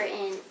they are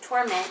in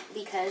torment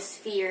because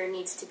fear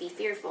needs to be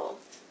fearful.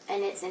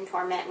 And it's in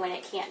torment when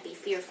it can't be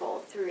fearful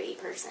through a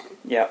person.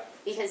 Yep.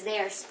 Because they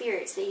are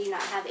spirits. They do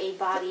not have a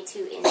body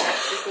to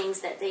enact the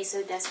things that they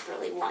so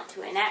desperately want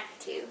to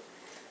enact to.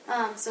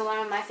 So one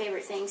of my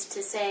favorite things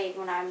to say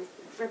when I'm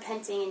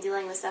repenting and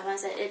dealing with stuff, I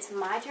said, it's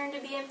my turn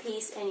to be in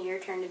peace and your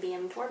turn to be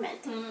in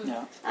torment. Mm.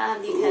 Yeah.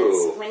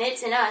 Because when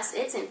it's in us,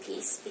 it's in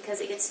peace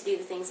because it gets to do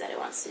the things that it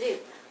wants to do.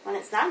 When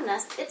it's not in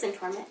us, it's in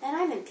torment and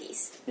I'm in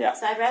peace. Yeah.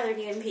 So I'd rather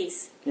be in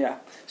peace. Yeah.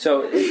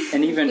 So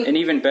an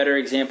even better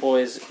example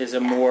is a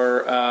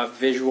more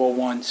visual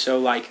one. So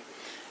like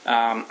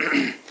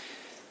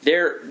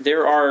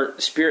there are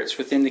spirits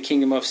within the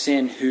kingdom of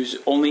sin whose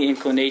only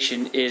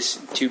inclination is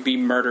to be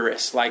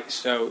murderous. Like,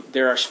 so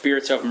there are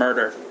spirits of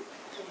murder.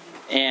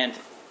 And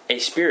a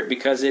spirit,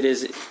 because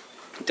it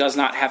does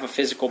not have a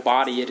physical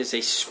body, it is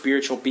a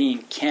spiritual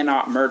being,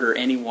 cannot murder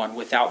anyone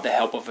without the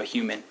help of a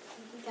human.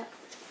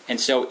 And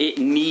so it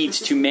needs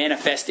to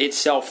manifest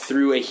itself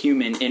through a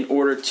human in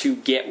order to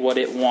get what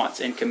it wants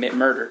and commit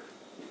murder.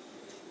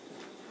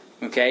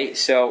 Okay,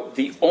 so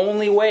the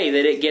only way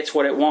that it gets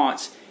what it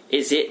wants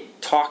is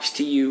it talks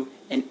to you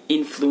and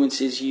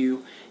influences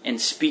you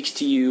and speaks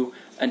to you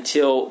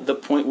until the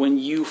point when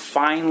you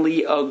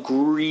finally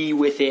agree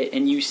with it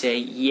and you say,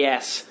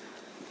 yes,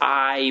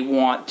 I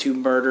want to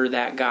murder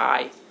that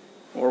guy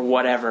or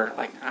whatever.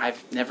 Like,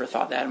 I've never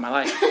thought that in my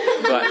life.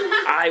 But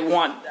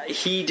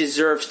he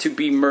deserves to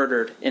be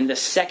murdered. And the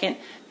second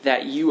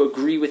that you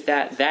agree with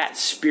that, that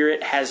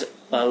spirit has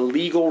a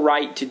legal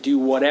right to do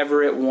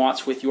whatever it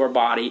wants with your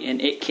body. And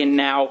it can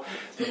now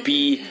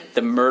be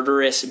the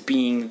murderous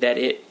being that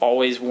it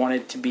always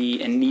wanted to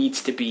be and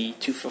needs to be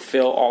to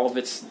fulfill all of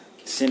its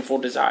sinful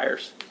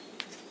desires.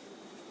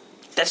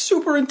 That's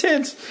super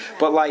intense.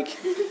 But like,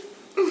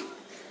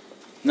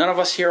 none of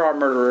us here are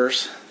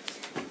murderers.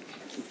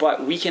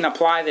 But we can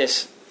apply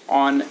this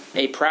on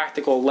a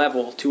practical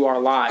level to our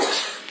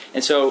lives.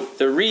 And so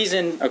the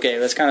reason, okay,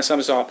 let's kind of sum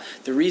this all.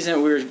 The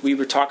reason we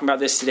were talking about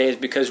this today is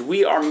because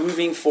we are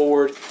moving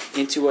forward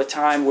into a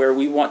time where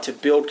we want to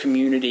build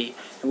community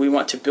and we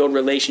want to build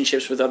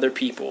relationships with other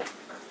people,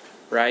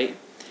 right?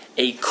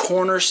 A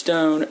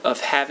cornerstone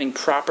of having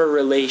proper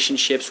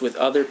relationships with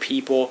other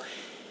people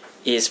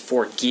is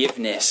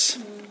forgiveness.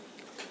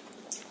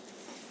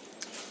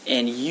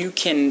 And you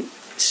can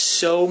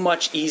so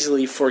much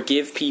easily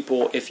forgive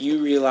people if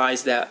you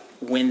realize that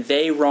when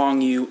they wrong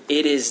you,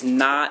 it is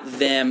not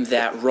them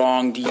that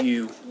wronged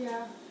you.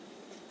 Yeah.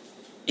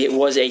 It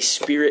was a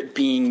spirit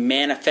being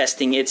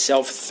manifesting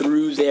itself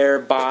through their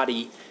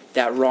body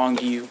that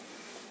wronged you.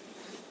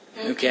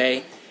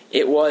 Okay?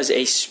 It was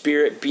a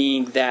spirit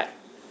being that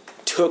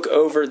took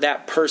over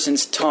that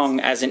person's tongue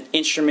as an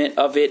instrument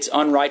of its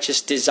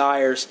unrighteous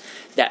desires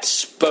that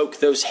spoke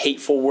those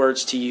hateful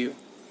words to you.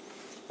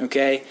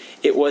 Okay?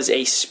 It was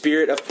a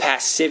spirit of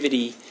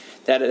passivity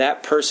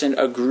that person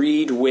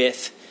agreed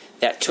with,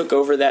 that took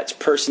over that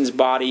person's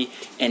body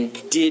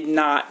and did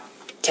not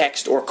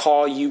text or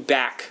call you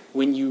back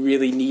when you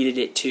really needed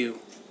it to,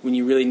 when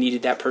you really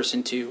needed that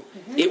person to.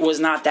 It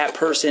was not that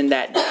person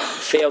that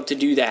failed to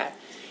do that.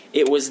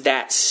 It was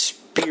that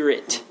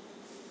spirit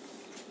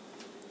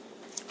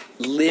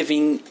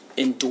living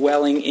and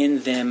dwelling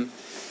in them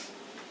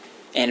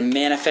and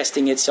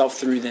manifesting itself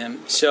through them.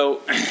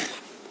 So,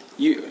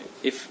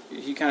 if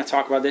you kind of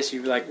talk about this,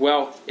 you'd be like,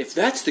 well, if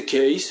that's the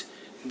case,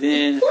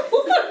 then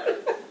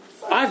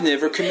I've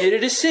never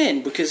committed a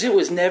sin because it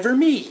was never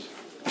me.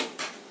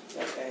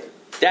 Okay.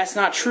 That's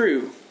not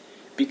true.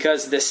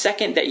 Because the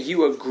second that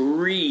you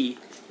agree,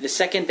 the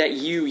second that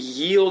you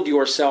yield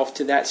yourself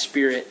to that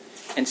spirit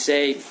and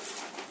say,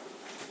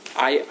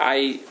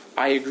 I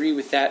agree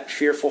with that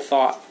fearful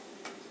thought,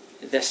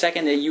 the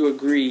second that you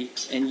agree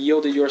and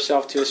yielded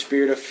yourself to a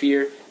spirit of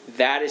fear,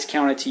 that is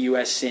counted to you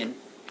as sin.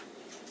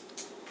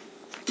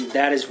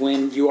 That is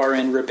when you are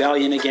in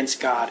rebellion against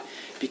God,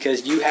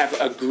 because you have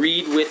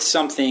agreed with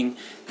something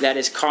that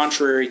is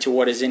contrary to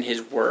what is in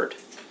His Word.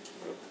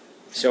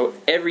 So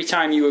every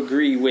time you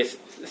agree with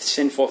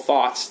sinful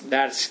thoughts,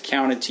 that's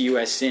counted to you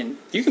as sin.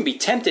 You can be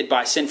tempted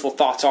by sinful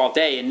thoughts all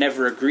day and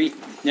never agree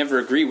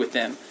with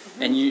them,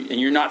 and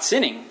you're not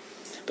sinning.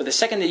 But the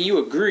second that you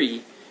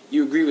agree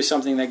with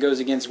something that goes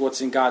against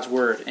what's in God's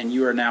Word, and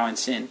you are now in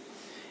sin.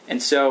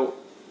 And so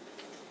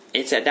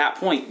it's at that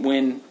point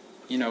when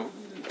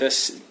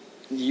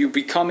you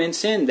become in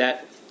sin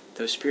that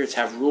those spirits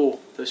have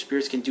rule. Those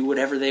spirits can do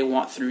whatever they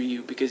want through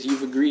you because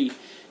you've agreed.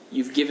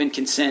 You've given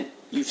consent.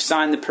 You've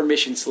signed the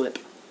permission slip,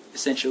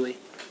 essentially.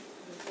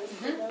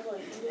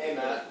 Hey,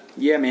 Matt.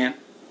 Yeah, man.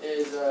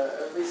 Is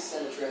every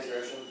sin a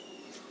transgression?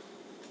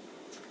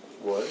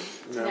 What?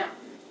 No.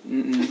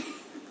 Mm-mm.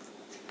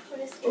 What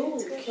is Ooh,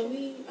 transgression? can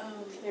we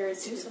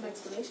do some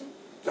explanation?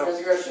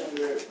 Transgression.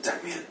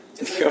 Man.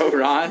 Go,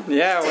 Ron.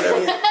 Yeah,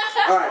 whatever.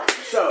 All right.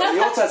 So in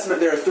the Old Testament,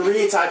 there are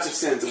 3 types of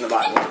sins in the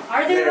Bible.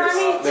 Are there,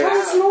 Ronnie? Tell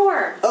us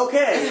more.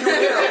 Okay.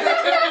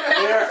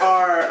 There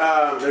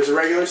are. There's a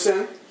regular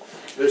sin,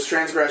 there's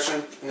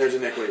transgression, and there's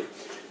iniquity.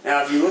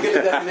 Now, if you look at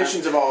the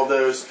definitions of all of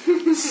those,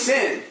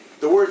 sin,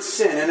 the word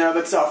sin in and of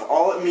itself,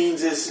 all it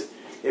means is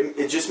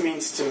it just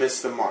means to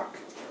miss the mark.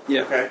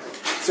 Yeah. Okay.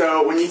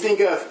 So when you think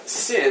of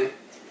sin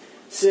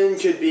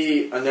could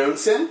be a known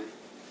sin,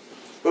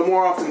 but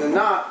more often than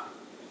not,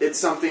 it's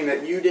something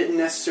that you didn't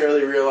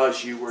necessarily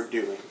realize you were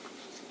doing.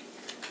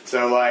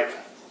 So, like,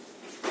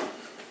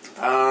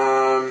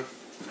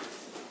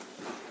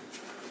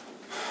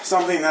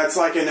 something that's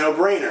like a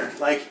no-brainer.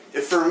 Like,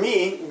 for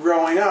me,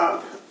 growing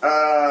up,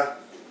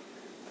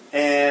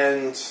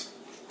 and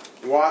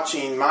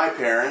watching my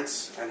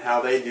parents and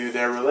how they do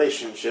their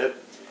relationship,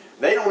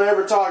 they don't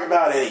ever talk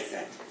about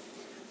anything.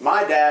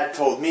 My dad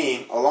told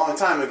me a long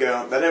time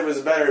ago that it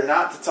was better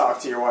not to talk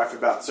to your wife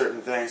about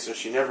certain things so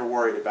she never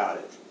worried about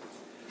it.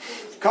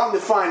 Come to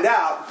find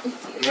out,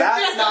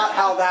 that's not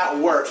how that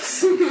works.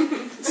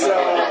 So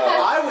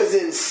I was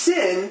in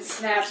sin.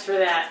 Snaps for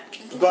that.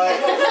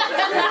 But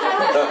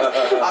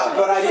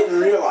I didn't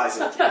realize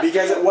it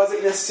because it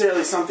wasn't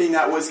necessarily something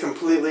that was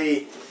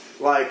completely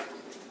like,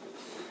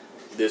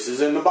 this is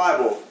in the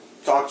Bible.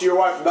 Talk to your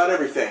wife about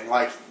everything.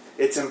 Like,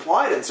 it's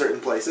implied in certain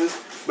places,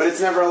 but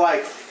it's never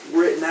like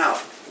written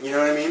out. You know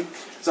what I mean?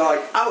 So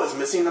like, I was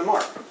missing the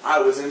mark. I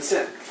was in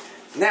sin.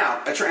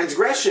 Now, a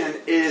transgression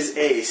is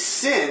a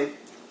sin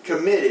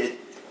committed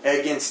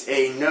against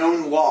a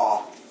known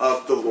law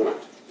of the Lord.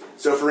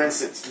 So for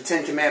instance, the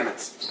 10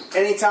 Commandments.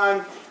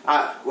 Anytime,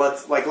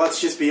 let's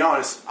just be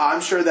honest,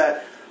 I'm sure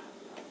that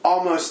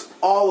almost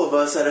all of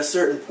us at a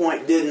certain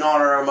point didn't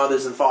honor our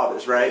mothers and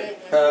fathers, right?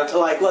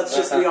 Let's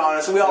just be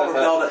honest, we all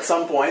rebelled at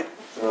some point.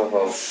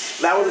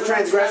 That was a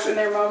transgression. In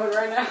their moment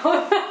right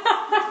now.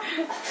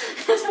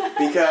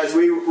 Because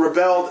we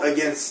rebelled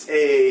against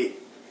a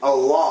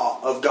law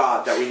of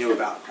God that we knew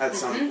about at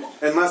some,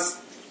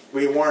 unless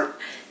we weren't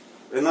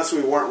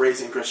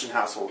raised in Christian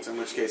households, in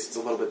which case it's a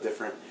little bit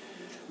different.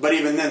 But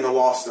even then, the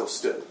law still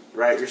stood,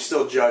 right? You're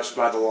still judged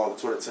by the law.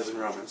 That's what it says in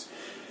Romans.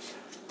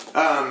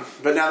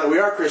 But now that we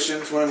are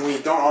Christians, when we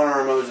don't honor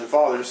our mothers and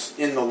fathers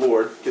in the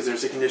Lord, because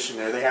there's a condition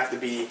there,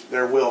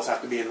 their wills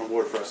have to be in the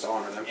Lord for us to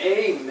honor them.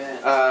 Amen.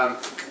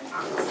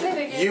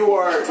 You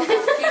are. You said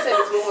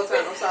this one more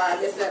time. I'm sorry,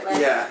 I missed that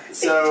last. Yeah.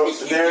 So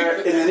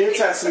there in the New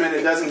Testament,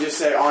 it doesn't just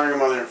say honor your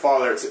mother and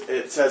father.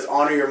 It says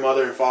honor your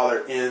mother and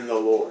father in the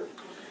Lord.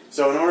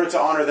 So in order to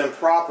honor them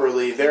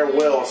properly, their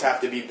wills have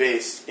to be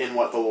based in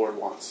what the Lord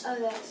wants. Oh,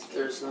 that's true.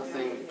 There's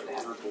nothing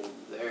honorable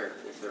there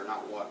if they're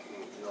not walking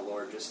in the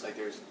Lord, just like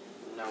there's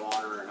no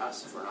honor in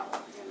us if we're not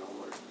walking in the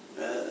Lord.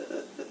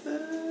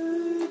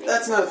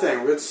 That's another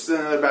thing. It's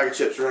another bag of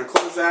chips. We're going to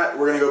close that.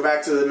 We're going to go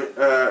back to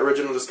the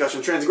original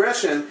discussion.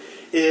 Transgression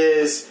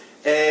is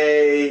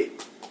a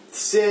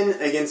sin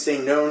against a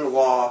known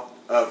law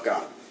of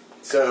God.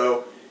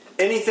 So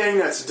anything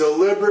that's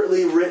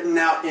deliberately written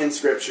out in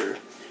Scripture,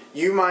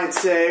 you might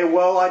say,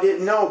 well, I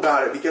didn't know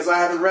about it because I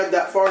haven't read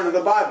that far into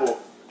the Bible.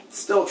 It's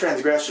still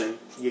transgression.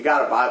 You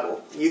got a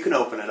Bible. You can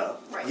open it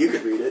up. Right. You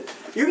could read it.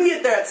 You can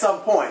get there at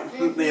some point.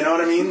 You know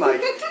what I mean?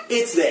 Like,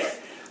 it's there.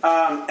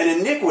 And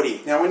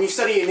iniquity. Now, when you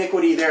study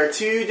iniquity, there are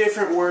two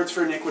different words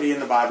for iniquity in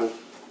the Bible.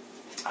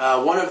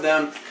 One of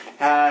them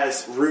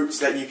has roots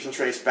that you can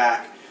trace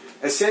back.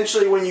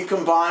 Essentially, when you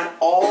combine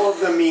all of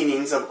the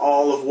meanings of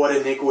all of what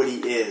iniquity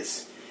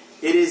is,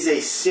 it is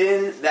a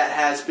sin that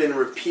has been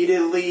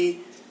repeatedly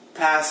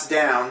passed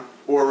down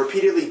or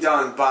repeatedly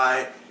done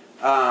by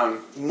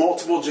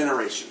multiple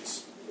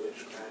generations.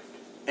 Witchcraft.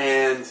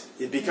 And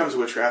it becomes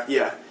witchcraft,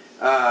 yeah.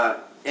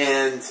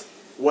 And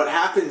what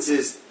happens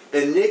is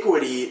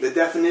iniquity, the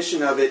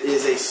definition of it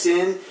is a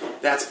sin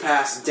that's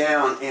passed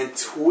down and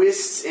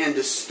twists and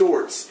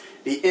distorts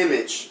the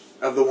image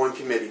of the one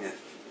committing it.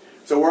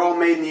 So we're all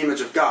made in the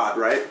image of God,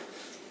 right?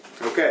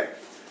 Okay.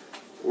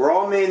 We're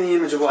all made in the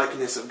image of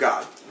likeness of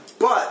God.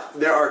 But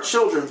there are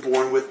children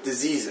born with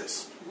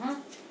diseases.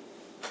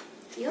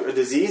 Yep. A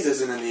disease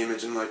isn't in the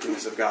image and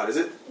likeness of God, is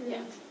it?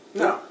 Yeah.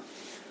 No.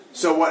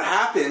 So what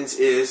happens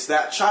is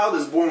that child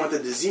is born with a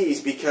disease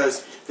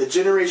because the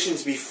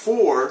generations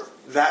before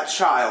that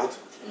child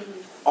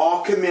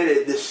all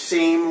committed the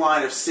same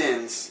line of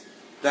sins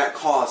that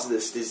caused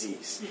this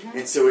disease.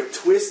 And so it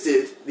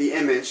twisted the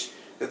image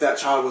that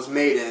child was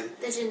made in.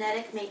 The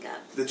genetic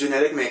makeup. The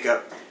genetic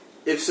makeup.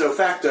 Ipso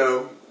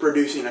facto,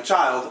 producing a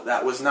child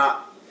that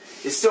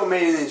is still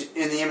made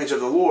in the image of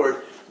the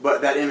Lord,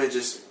 but that image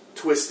is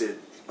twisted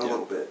a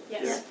little bit.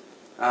 Yes.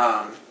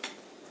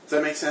 Does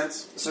that make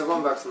sense? So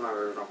going back to my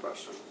original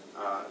question,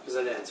 because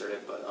I didn't answer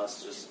it, but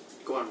us just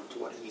going to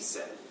what he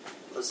said,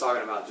 I was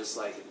talking about just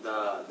like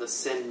the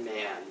sin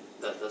man,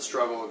 the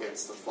struggle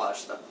against the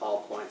flesh that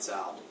Paul points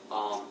out,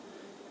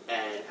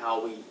 and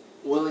how we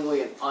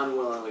willingly and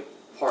unwillingly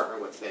partner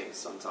with things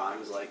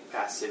sometimes, like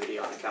passivity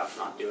on the couch,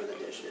 not doing the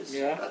dishes.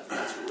 Yeah.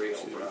 That's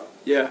real, bro.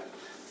 Yeah.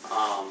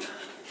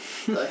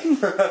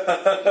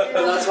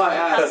 That's why I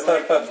asked.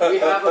 Like, we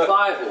have a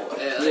Bible.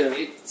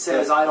 It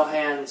says idle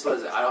hands. What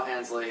is it? Idle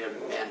hands lay a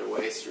man to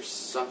waste, or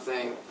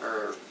something.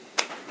 Or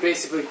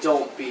basically,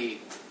 don't be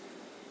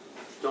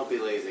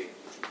lazy.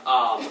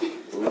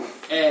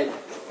 And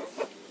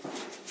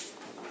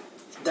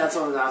that's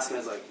what I'm asking.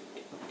 Is like,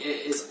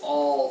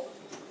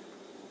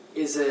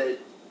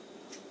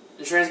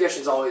 the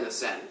transgression is always a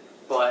sin,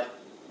 but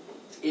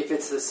if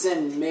it's the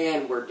sin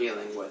man we're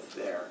dealing with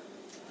there,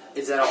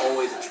 is that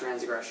always a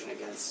transgression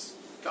against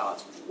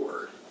God's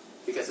word?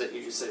 Because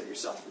you just said it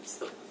yourself,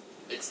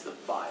 it's the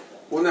Bible.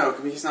 Well, no,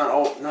 because not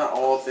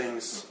all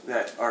things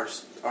that are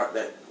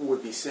that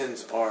would be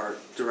sins are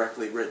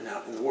directly written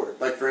out in the Word.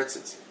 Like, for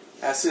instance,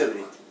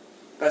 passivity.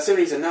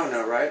 Passivity is a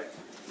no-no, right?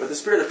 But the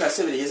spirit of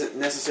passivity isn't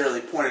necessarily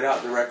pointed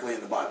out directly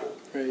in the Bible.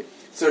 Right.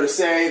 So to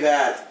say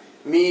that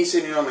me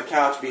sitting on the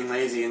couch being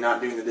lazy and not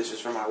doing the dishes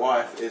for my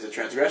wife is a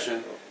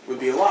transgression would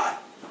be a lie,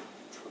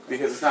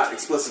 because it's not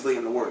explicitly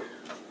in the Word.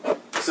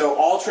 So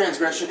all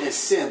transgression is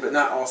sin, but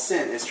not all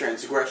sin is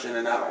transgression,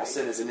 and not all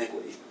sin is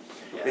iniquity.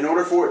 Yeah. In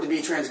order for it to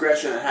be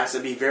transgression, it has to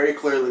be very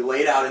clearly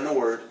laid out in the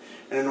Word.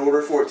 And in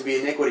order for it to be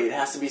iniquity, it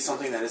has to be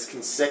something that is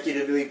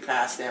consecutively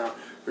passed down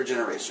for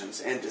generations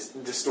and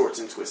distorts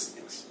and twists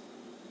things.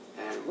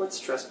 And what's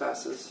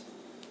trespasses?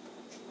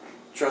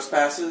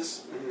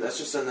 Trespasses? That's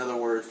just another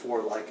word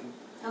for, like...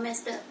 I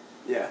messed up.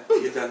 Yeah,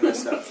 you've done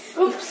messed up.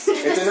 Oops.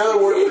 It's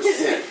another word for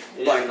sin,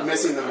 like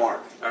missing the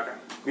mark. Okay.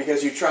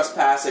 Because you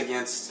trespass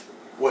against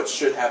what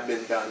should have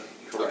been done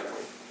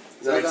correctly.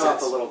 Does that make got off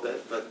sense? a little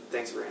bit, but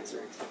thanks for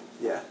answering.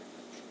 Yeah.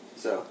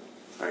 So,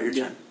 alright, your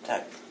turn.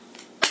 Tag.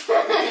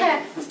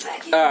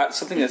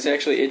 Something that's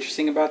actually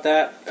interesting about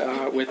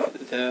that,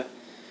 with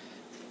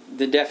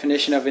the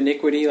definition of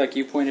iniquity, like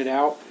you pointed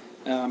out,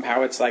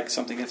 how it's like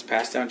something that's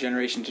passed down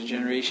generation to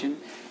generation.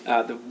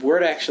 The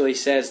word actually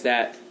says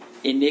that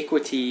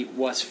iniquity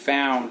was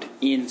found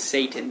in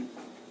Satan.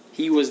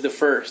 He was the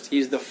first.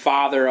 He's the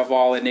father of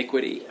all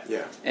iniquity.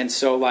 Yeah. And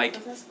so, like,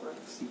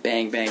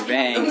 bang, bang,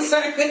 bang. I'm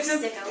sorry, it's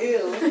just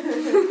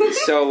ew.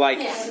 So,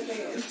 like,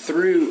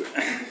 through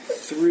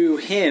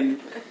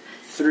him,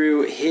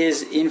 through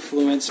his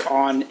influence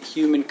on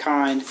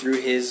humankind, through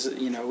his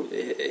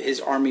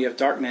army of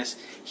darkness,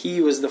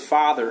 he was the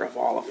father of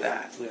all of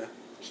that. Yeah.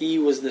 He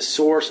was the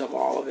source of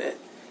all of it.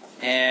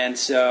 And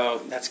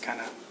so that's kind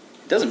of,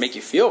 it doesn't make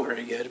you feel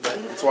very good,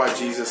 but That's why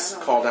Jesus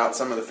called out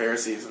some of the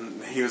Pharisees,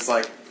 and he was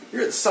like,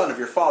 "You're the son of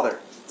your father,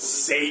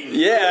 Satan."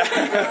 yeah.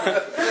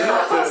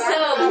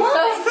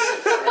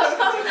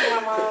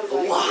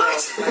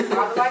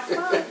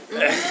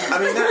 I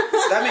mean,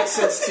 that makes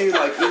sense too,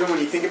 like, even when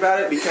you think about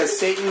it, because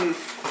Satan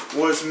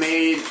was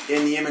made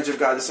in the image of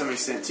God to some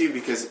extent too,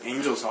 because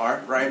angels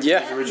are, right? Yeah.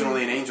 He was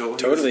originally an angel.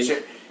 Totally.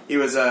 He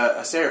was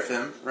a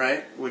seraphim,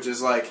 right? Which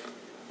is like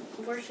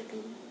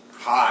Worshiping.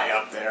 high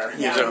up there.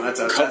 You know, that's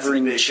a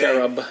Covering big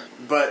cherub. thing.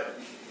 But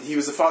he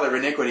was the father of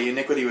iniquity.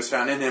 Iniquity was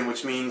found in him,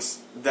 which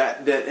means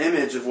that the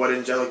image of what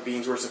angelic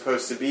beings were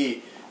supposed to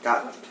be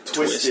got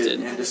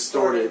twisted and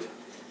distorted.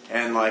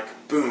 And like,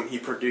 boom, he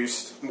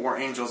produced more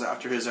angels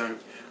after his own.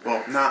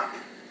 Well,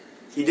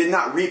 he did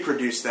not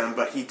reproduce them,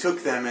 but he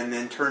took them and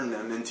then turned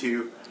them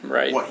into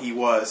Right. what he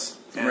was.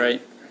 And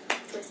Right.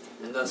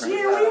 And thus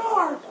Here we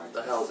are.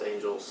 the Hell's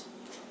Angels.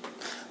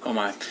 Oh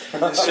my.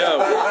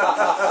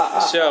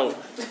 So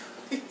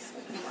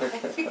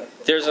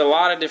there's a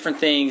lot of different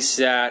things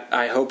that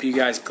I hope you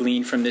guys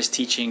glean from this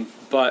teaching,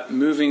 but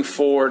moving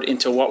forward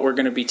into what we're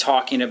going to be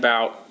talking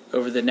about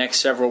over the next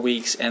several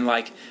weeks, and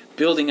like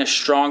building a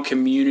strong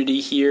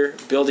community here,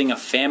 building a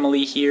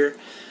family here,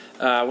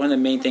 one of the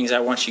main things I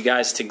want you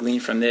guys to glean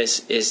from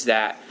this is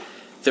that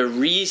the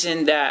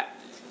reason that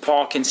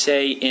Paul can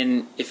say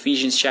in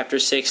Ephesians chapter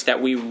 6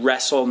 that we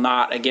wrestle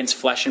not against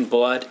flesh and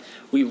blood,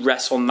 we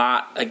wrestle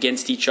not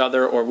against each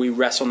other, or we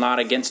wrestle not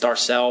against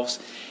ourselves,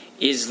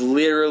 is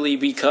literally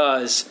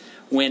because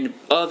when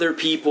other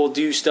people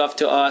do stuff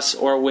to us,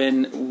 or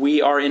when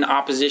we are in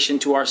opposition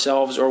to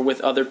ourselves or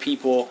with other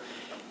people,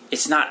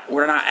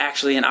 we're not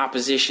actually in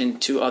opposition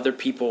to other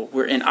people.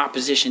 We're in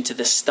opposition to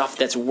the stuff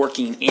that's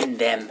working in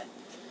them.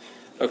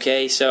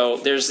 Okay, so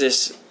there's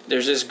this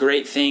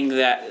great thing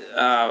that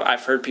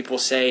I've heard people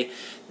say,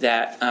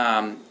 that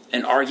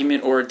an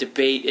argument or a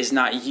debate is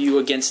not you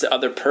against the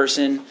other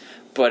person,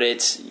 but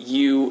it's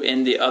you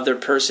and the other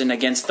person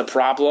against the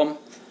problem.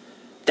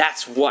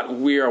 That's what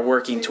we are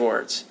working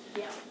towards.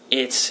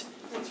 It's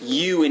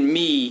you and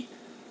me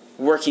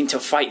working to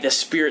fight the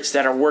spirits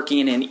that are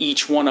working in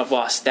each one of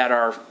us, that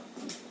are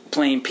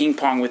playing ping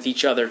pong with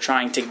each other,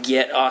 trying to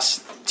get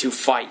us to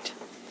fight.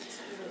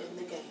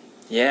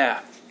 Yeah.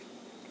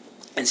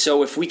 And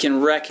so if we can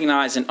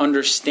recognize and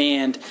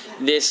understand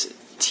this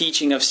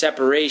teaching of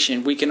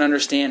separation, we can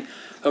understand,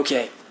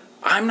 okay,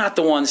 I'm not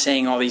the one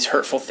saying all these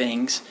hurtful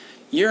things.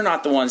 You're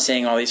not the one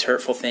saying all these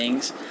hurtful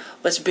things.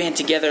 Let's band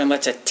together and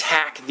let's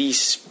attack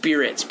these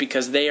spirits,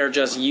 because they are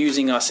just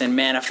using us and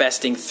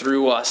manifesting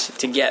through us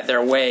to get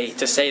their way,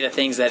 to say the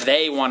things that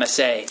they want to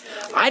say.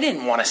 I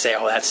didn't want to say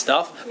all that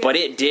stuff, but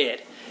it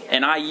did.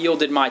 And I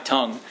yielded my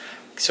tongue.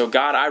 So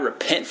God, I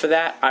repent for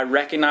that. I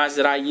recognize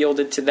that I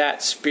yielded to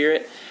that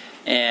spirit.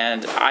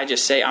 And I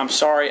just say, I'm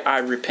sorry, I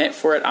repent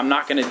for it, I'm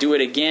not going to do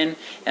it again,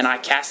 and I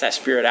cast that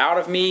spirit out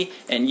of me,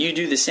 and you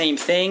do the same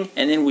thing,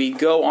 and then we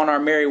go on our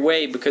merry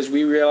way, because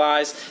we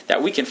realize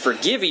that we can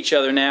forgive each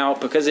other now,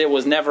 because it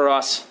was never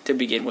us to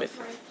begin with.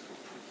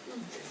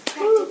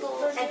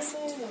 Practical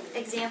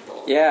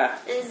example. Yeah.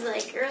 Is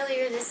like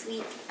earlier this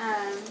week,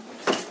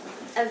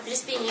 of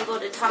just being able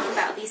to talk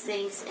about these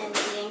things and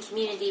be in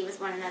community with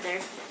one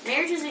another.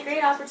 Marriage is a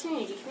great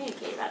opportunity to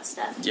communicate about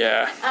stuff.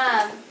 Yeah.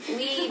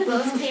 We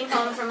both came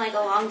home from like a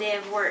long day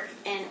of work,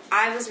 and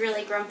I was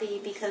really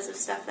grumpy because of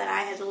stuff that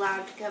I had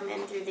allowed to come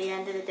in through the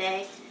end of the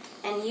day,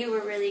 and you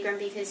were really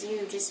grumpy because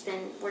you've just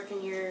been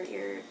working your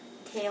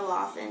tail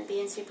off and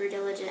being super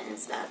diligent and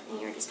stuff, and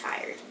you were just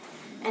tired.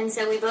 And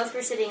so we both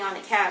were sitting on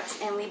a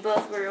couch, and we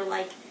both were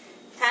like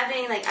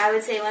having, like, I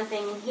would say one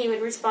thing, and he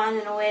would respond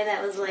in a way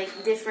that was,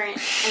 like, different,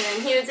 and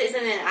then he would say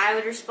something, and I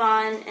would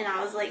respond, and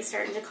I was, like,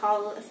 starting to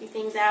call a few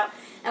things out,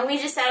 and we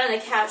just sat on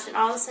the couch, and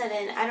all of a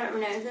sudden, I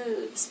don't know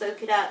who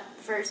spoke it up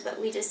first,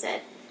 but we just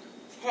said,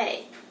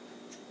 hey,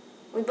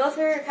 we both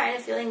are kind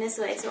of feeling this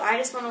way, so I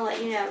just want to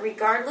let you know,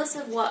 regardless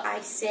of what I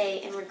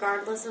say, and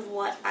regardless of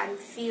what I'm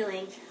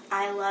feeling,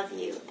 I love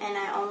you, and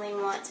I only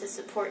want to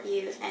support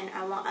you, and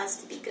I want us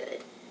to be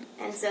good.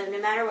 And so no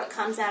matter what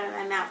comes out of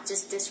my mouth,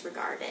 just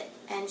disregard it.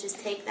 And just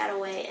take that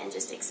away and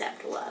just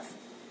accept love.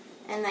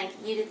 And like,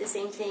 you did the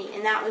same thing.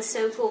 And that was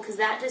so cool, because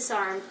that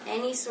disarmed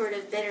any sort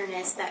of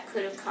bitterness that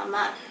could have come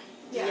up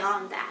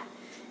beyond that.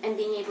 And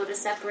being able to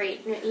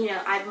separate, you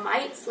know, I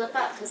might slip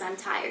up because I'm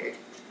tired.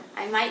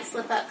 I might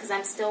slip up because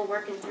I'm still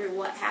working through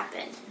what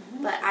happened.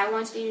 Mm-hmm. But I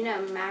want you to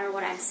know, no matter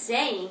what I'm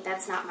saying,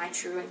 that's not my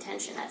true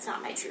intention. That's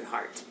not my true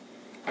heart.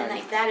 And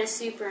like, that is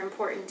super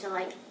important to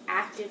like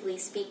actively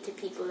speak to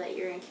people that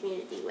you're in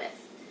community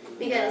with,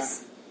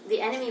 because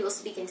the enemy will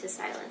speak into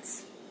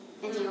silence,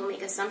 and he will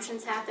make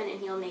assumptions happen, and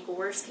he'll make a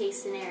worst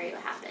case scenario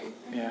happen.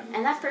 Yeah.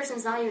 And that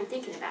person's not even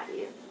thinking about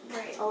you,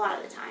 a lot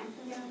of the time.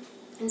 Yeah.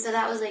 And so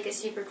that was like a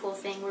super cool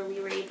thing where we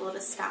were able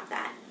to stop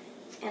that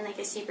in like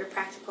a super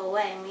practical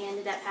way, and we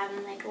ended up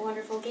having like a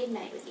wonderful game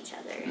night with each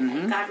other.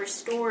 And like, God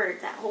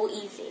restored that whole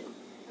evening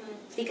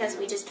because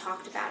we just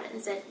talked about it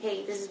and said,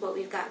 "Hey, this is what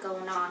we've got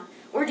going on.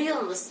 We're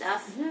dealing with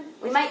stuff.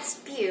 We might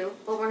spew,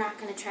 but we're not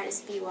going to try to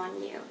spew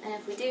on you. And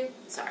if we do,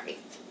 sorry."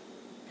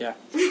 Yeah.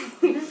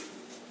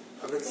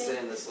 I've been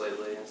saying this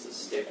lately, and this is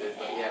stupid,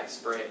 but yeah,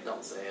 spray it,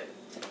 don't say it.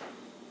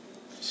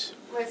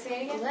 What,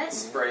 say it again? What?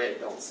 Spray it,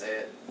 don't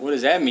say it. What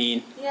does that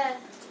mean? Yeah.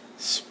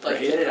 Spray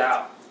Like, get it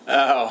out.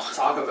 Oh.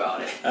 Talk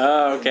about it.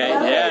 Oh, okay.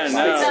 Yeah,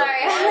 no.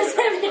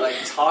 Sorry.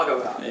 Like, talk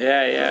about it.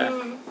 Yeah.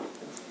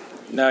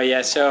 No,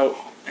 yeah. So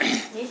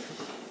I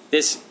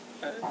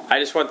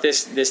just want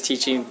this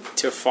teaching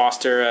to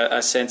foster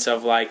a sense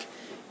of like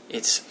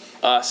it's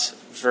us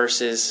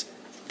versus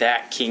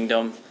that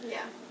kingdom.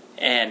 Yeah.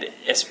 And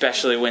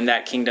especially when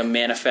that kingdom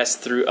manifests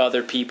through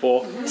other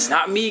people, it's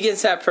not me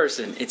against that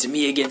person. It's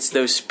me against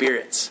those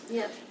spirits.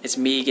 Yep. It's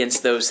me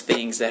against those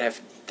things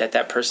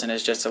that person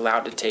has just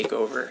allowed to take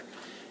over.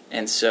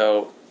 And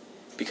so,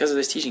 because of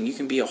this teaching, you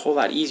can be a whole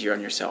lot easier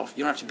on yourself.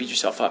 You don't have to beat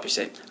yourself up. You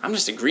say, I'm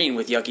just agreeing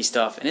with yucky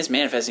stuff, and it's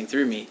manifesting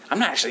through me. I'm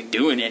not actually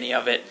doing any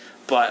of it,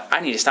 but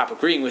I need to stop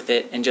agreeing with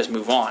it and just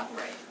move on.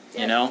 Right.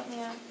 You know?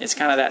 Yeah. It's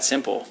kind of that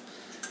simple.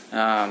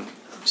 Do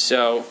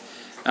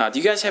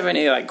you guys have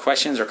any like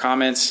questions or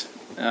comments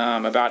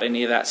about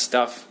any of that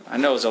stuff? I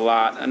know it's a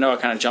lot. I know I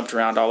kind of jumped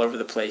around all over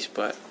the place,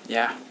 but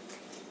yeah.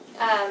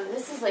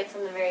 This is like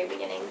from the very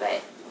beginning,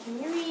 but can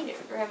you read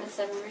Romans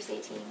 7 verse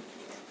 18?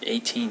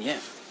 18, yeah.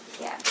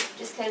 Yeah,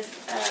 just because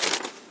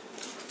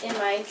in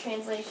my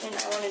translation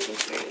I wanted to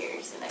hear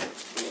yours and I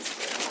missed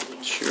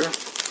it. Sure.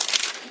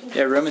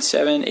 Yeah, Romans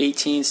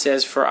 7:18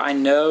 says, "For I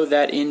know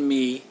that in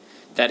me,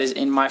 that is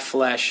in my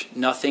flesh,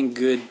 nothing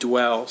good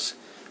dwells.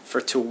 For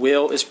to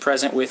will is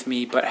present with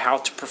me, but how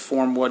to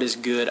perform what is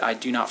good I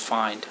do not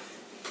find."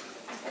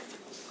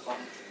 Cool.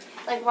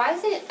 Like, why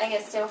is it, I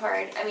guess, so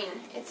hard? I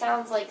mean, it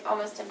sounds like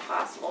almost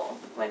impossible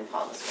when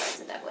Paul describes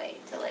it that way,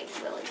 to, like,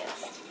 will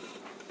against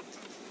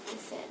the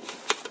sin.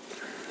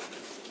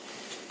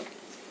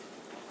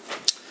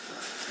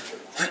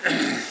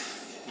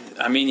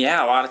 I mean,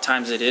 yeah, a lot of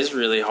times it is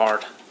really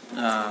hard.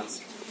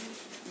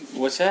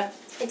 What's that?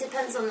 It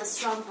depends on the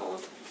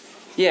stronghold.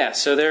 Yeah,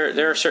 so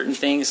there are certain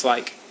things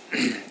like,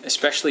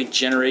 especially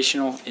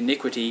generational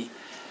iniquity.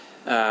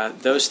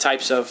 Those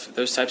types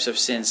of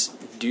sins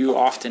do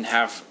often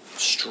have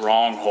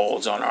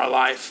strongholds on our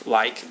life.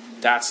 Like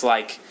that's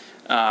like,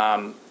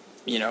 a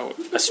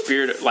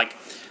spirit. Like,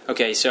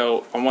 okay,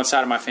 so on one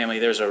side of my family,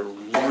 there's a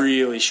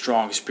really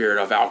strong spirit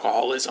of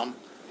alcoholism,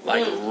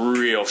 like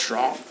real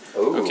strong.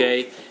 Ooh.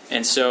 Okay.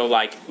 And so,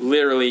 like,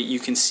 literally, you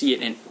can see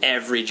it in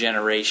every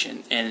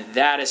generation. And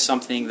that is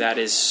something that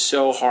is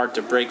so hard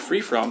to break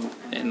free from.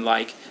 And,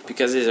 like,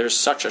 because there's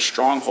such a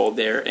stronghold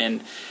there.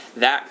 And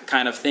that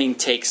kind of thing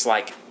takes,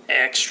 like,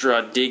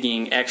 extra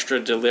digging, extra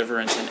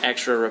deliverance, and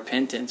extra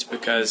repentance.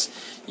 Because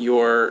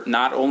you're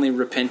not only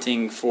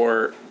repenting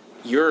for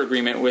your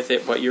agreement with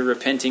it, but you're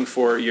repenting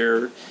for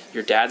your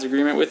dad's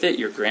agreement with it,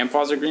 your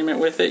grandpa's agreement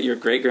with it, your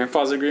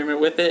great-grandpa's agreement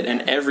with it.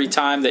 And every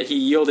time that he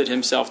yielded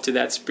himself to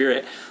that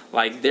spirit,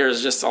 like,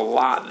 there's just a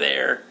lot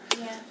there.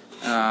 Yeah.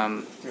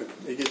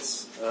 It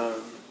gets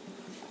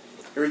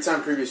every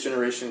time previous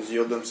generations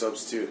yield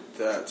themselves to it,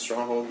 that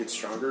stronghold gets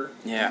stronger.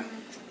 Yeah.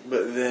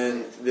 But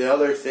then the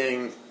other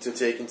thing to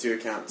take into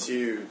account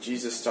too,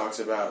 Jesus talks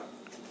about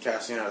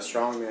casting out a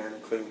strong man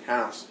and cleaning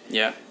house.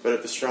 Yeah. But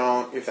if the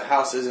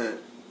house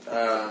isn't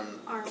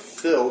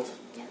filled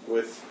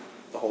with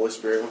the Holy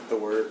Spirit, with the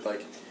Word,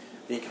 like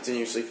being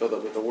continuously filled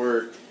up with the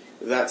Word,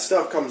 that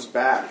stuff comes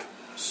back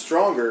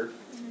stronger.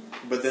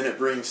 But then it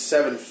brings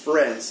 7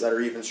 friends that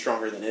are even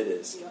stronger than it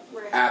is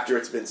after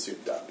it's been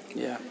souped up.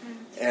 Yeah.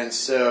 And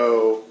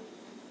so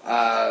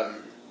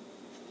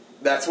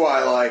that's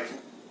why, like,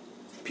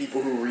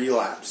 people who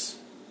relapse,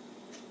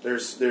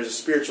 there's a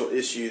spiritual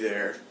issue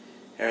there,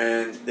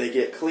 and they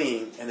get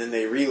clean, and then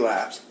they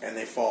relapse, and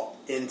they fall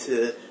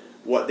into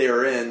what they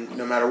were in,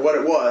 no matter what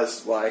it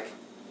was, like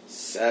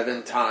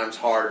 7 times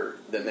harder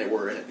than they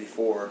were in it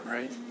before.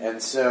 Right.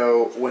 And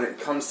so when it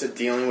comes to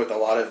dealing with a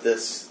lot of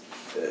this,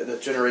 the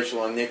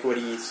generational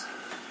iniquities,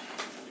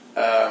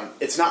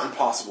 it's not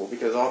impossible,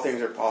 because all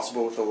things are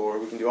possible with the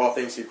Lord. We can do all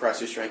things through Christ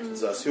who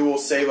strengthens us. Who will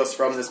save us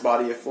from this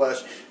body of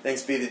flesh?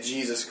 Thanks be to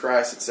Jesus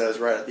Christ, it says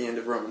right at the end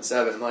of Romans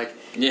 7. Like,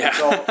 yeah.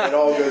 it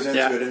all goes into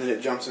Yeah. it, and then it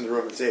jumps into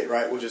Romans 8,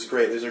 right? Which is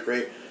great. Those are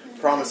great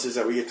promises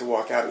that we get to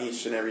walk out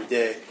each and every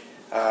day.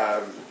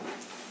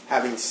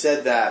 Having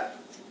said that,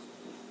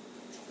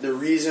 the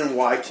reason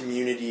why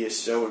community is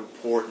so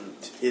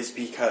important is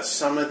because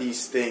some of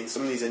these things,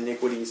 some of these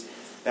iniquities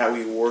that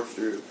we work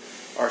through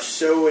are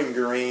so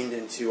ingrained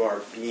into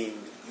our being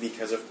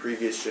because of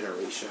previous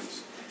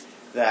generations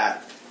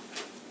that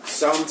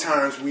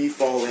sometimes we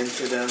fall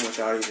into them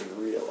without even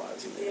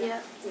realizing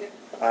it.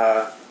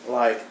 Yeah.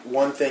 Like,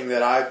 one thing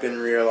that I've been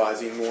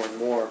realizing more and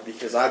more,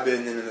 because I've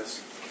been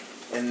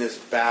in this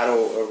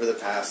battle over the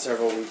past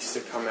several weeks to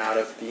come out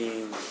of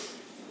being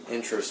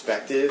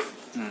introspective.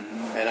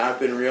 Mm-hmm. And I've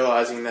been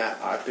realizing that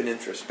I've been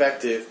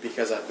introspective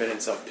because I've been in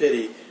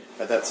self-pity,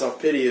 that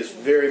self-pity is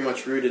very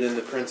much rooted in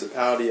the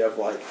principality of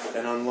like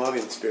an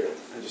unloving spirit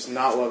and just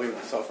not loving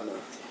myself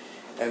enough.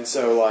 And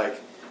so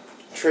like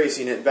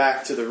tracing it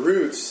back to the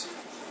roots,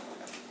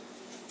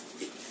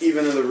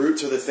 even though the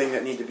roots are the thing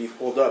that need to be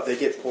pulled up, they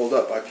get pulled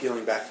up by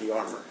peeling back the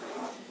armor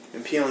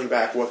and peeling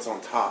back what's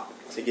on top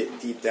to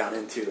get deep down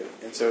into it.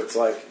 And so it's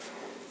like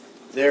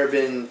there have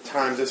been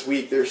times this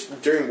week,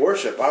 during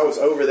worship, I was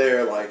over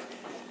there like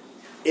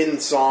in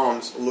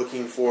Psalms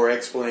looking for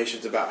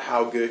explanations about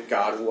how good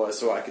God was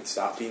so I could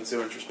stop being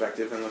so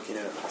introspective and looking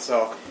at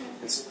myself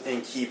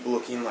and keep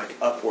looking like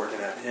upward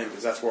and at Him,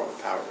 because that's where all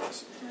the power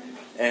is.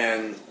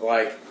 And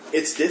like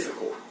it's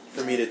difficult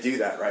for me to do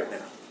that right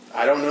now.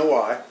 I don't know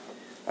why.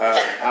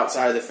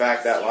 Outside of the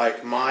fact that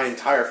like my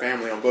entire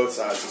family on both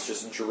sides is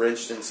just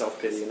drenched in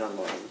self-pity and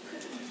unloving.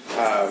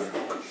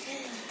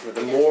 But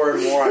the more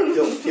and more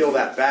I peel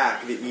that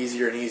back, the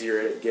easier and easier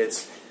it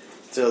gets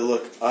to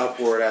look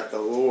upward at the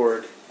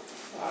Lord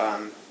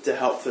to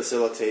help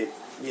facilitate,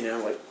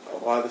 like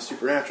a lot of the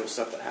supernatural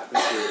stuff that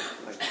happens here.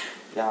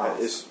 Like,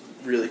 is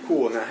really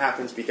cool, and that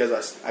happens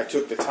because I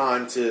took the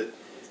time to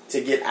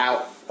get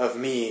out of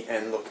me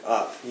and look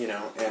up,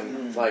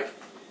 and like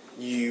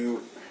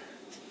you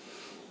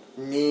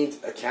need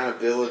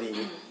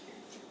accountability,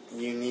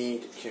 you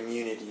need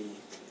community,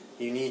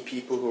 you need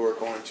people who are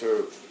going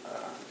to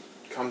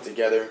come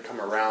together and come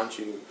around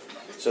you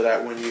so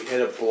that when you hit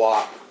a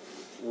block,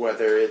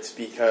 whether it's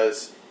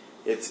because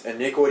it's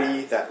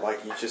iniquity that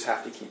like you just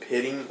have to keep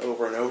hitting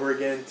over and over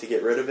again to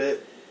get rid of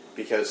it,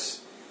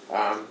 because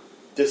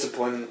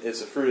discipline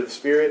is a fruit of the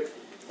Spirit,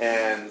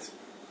 and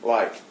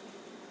like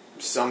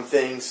some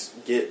things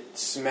get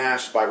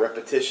smashed by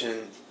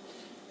repetition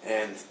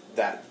and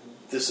that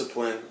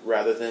discipline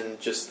rather than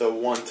just the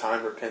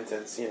one-time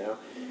repentance,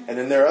 And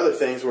then there are other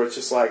things where it's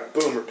just like,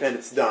 boom, repent,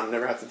 it's done,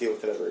 never have to deal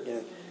with it ever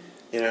again.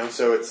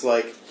 So it's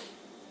like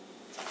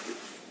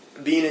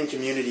being in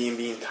community and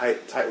being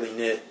tightly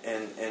knit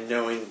and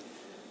knowing,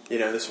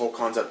 this whole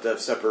concept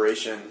of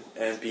separation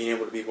and being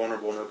able to be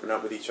vulnerable and open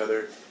up with each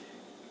other.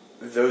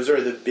 Those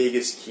are the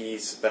biggest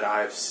keys that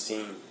I've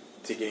seen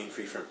to getting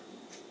free from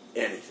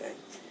anything.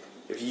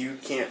 If you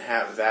can't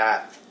have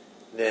that,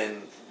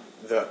 then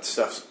the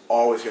stuff's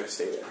always going to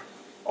stay there.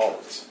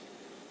 Always.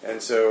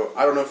 And so,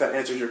 I don't know if that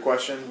answers your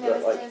question,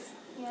 but like,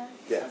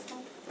 yeah.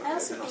 I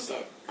also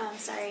think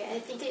I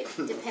think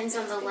it depends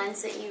on the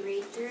lens that you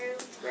read through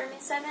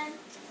Romans 7.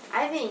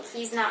 I think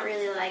he's not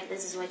really like,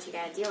 this is what you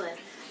gotta deal with.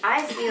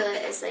 I feel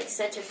it as like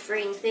such a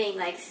freeing thing,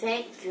 like,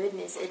 thank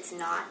goodness it's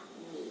not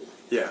me.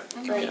 Yeah.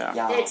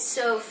 Like, it's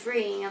so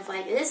freeing of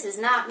like, this is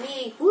not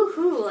me,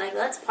 woohoo, like,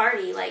 let's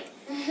party, like,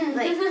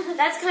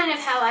 that's kind of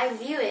how I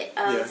view it,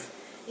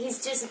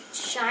 he's just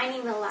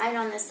shining the light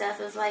on this stuff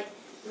of like,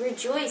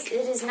 rejoice,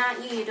 it is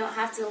not you. You don't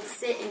have to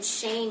sit in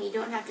shame. You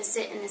don't have to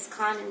sit in this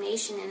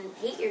condemnation and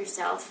hate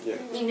yourself. Yeah.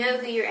 You know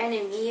who your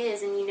enemy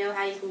is, and you know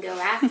how you can go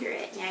after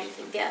it. Now you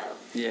can go.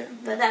 Yeah.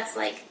 But that's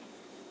like,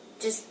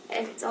 just,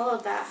 it's all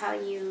about how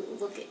you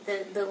look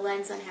at the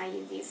lens on how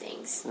you view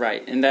things.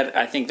 Right, and that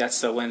I think that's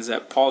the lens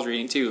that Paul's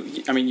reading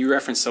too. I mean, you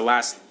referenced the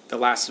last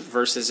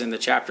verses in the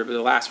chapter, but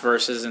the last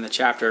verses in the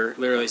chapter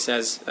literally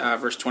says,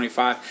 verse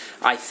 25,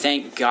 I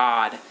thank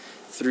God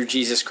through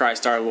Jesus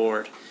Christ our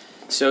Lord.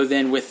 So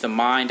then with the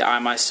mind I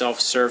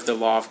myself serve the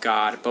law of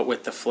God, but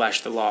with the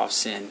flesh the law of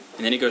sin.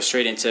 And then he goes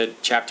straight into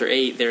chapter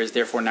 8, there is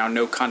therefore now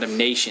no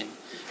condemnation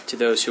to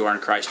those who are in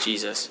Christ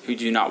Jesus, who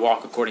do not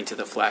walk according to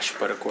the flesh,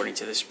 but according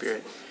to the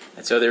Spirit.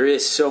 And so there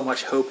is so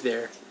much hope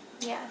there.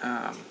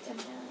 Yeah,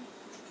 definitely.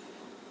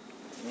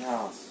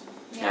 Yes.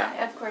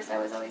 Yeah, of course I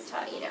was always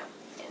taught, in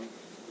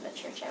the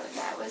church I was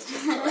at, was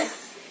just like,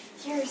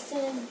 you're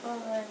sinful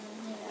and,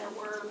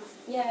 worm.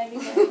 Yeah,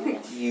 exactly.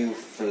 You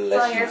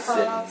fleshy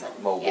sin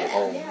mobile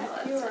home.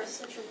 Yeah, you are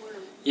such a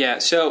worm. Yeah,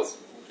 so...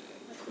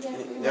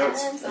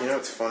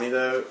 what's funny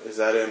though, is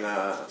that in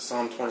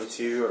Psalm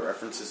 22 it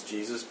references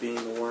Jesus being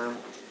the worm,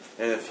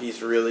 and if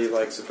he's really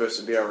like supposed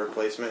to be our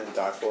replacement and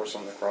die for us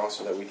on the cross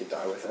so that we could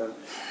die with him,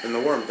 then the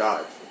worm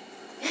died.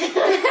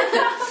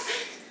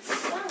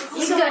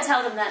 You can go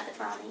tell them that,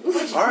 Ronnie.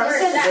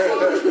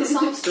 Alright.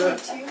 Psalms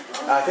 22?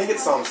 I think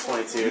it's Psalms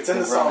 22. It's in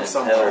the Psalm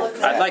somewhere.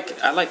 I'd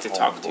like to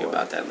talk to you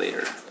about that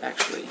later,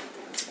 actually.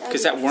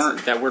 Because that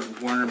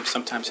word worm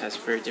sometimes has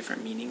very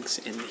different meanings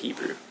in the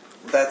Hebrew.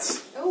 That's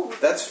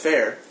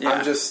fair. Yeah.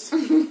 I'm just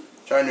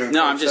trying to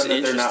I'm just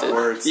that they're not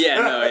words.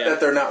 Yeah, that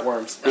they're not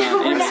worms. We're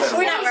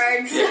not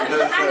birds.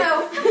 I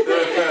know.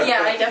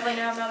 Yeah, I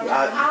definitely know I'm not a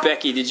worm.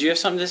 Becky, did you have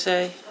something to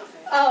say?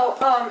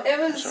 It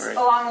was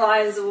along the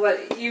lines of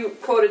what you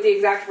quoted, the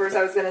exact verse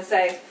I was going to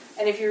say.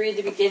 And if you read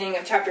the beginning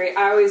of chapter 8,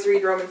 I always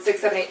read Romans 6,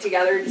 7, 8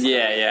 together.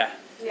 Yeah.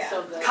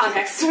 So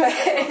context to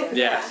it.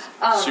 Yeah,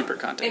 super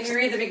context. If you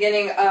read the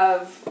beginning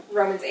of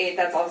Romans 8,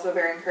 that's also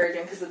very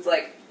encouraging because it's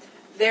like,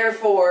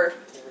 therefore,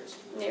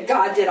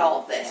 God did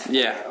all of this.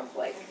 Yeah.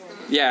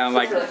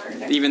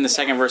 Even the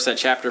second verse of that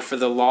chapter, for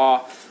the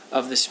law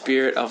of the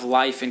Spirit of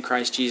life in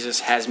Christ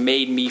Jesus has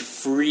made me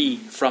free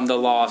from the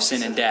law of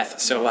sin and death.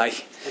 So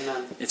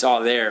man. It's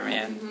all there,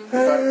 man.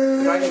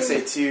 If I can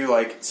say too,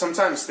 like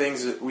sometimes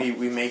things we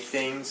make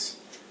things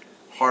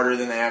harder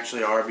than they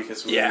actually are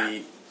because we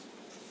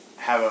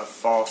have a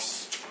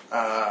false.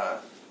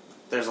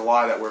 There's a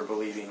lie that we're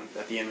believing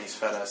that the enemy's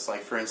fed us.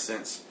 Like for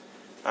instance,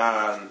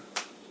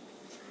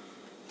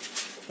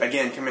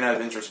 again coming out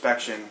of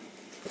introspection.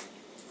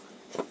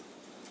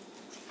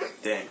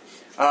 Dang.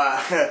 All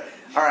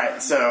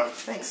right. So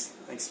thanks.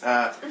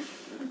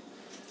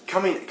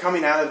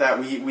 Coming out of that,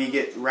 we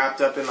get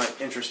wrapped up in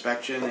like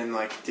introspection and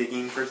like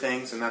digging for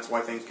things, and that's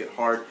why things get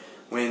hard.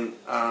 When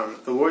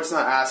the Lord's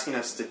not asking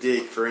us to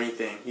dig for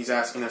anything, He's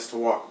asking us to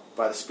walk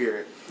by the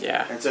Spirit.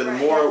 Yeah. And so the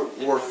more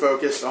we're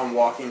focused on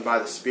walking by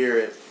the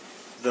Spirit,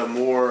 the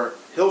more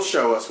He'll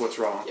show us what's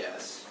wrong.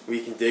 Yes. We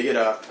can dig it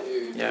up,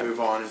 move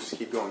on, and just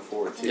keep going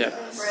forward too. Yeah.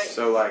 Right.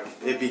 So like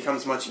it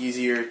becomes much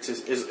easier to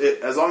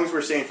as long as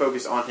we're staying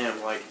focused on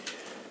Him. Like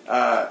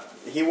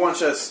He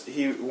wants us.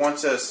 He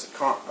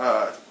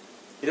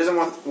doesn't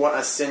want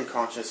us sin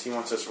conscious. He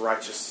wants us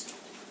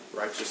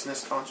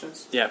righteousness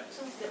conscious. Yeah.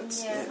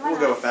 We'll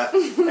go with that.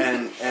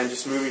 and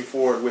just moving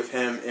forward with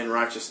Him in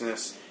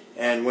righteousness.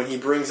 And when He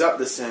brings up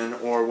the sin,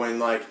 or when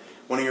like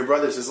one of your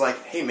brothers is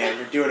like, "Hey man,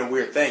 you're doing a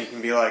weird thing," you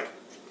can be like,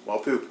 "Well,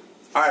 poop.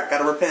 All right,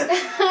 gotta repent."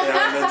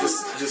 And then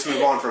just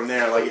move on from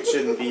there. Like it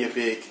shouldn't be a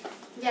big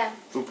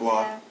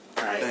hoopla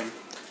thing.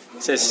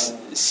 It says,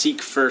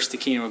 "Seek first the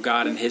kingdom of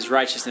God and His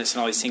righteousness,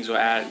 and all these things will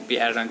be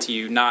added unto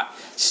you." Not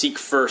seek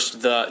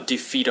first the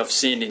defeat of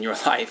sin in your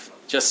life.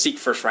 Just seek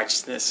first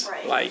righteousness.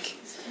 Right. Like,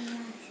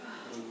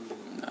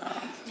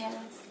 Yeah,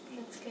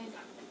 that's good.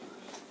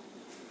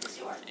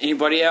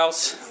 anybody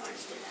else?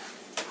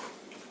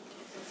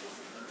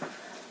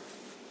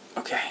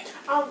 Okay.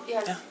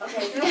 Yes.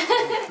 Okay.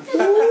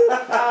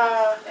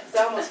 I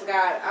almost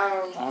forgot.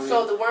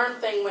 So the worm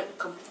thing went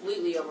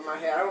completely over my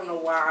head. I don't know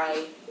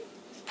why.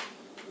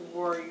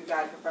 Were you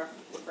guys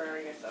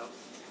referring yourself?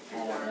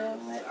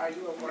 Are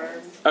you a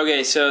worm?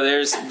 Okay, so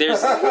there's okay,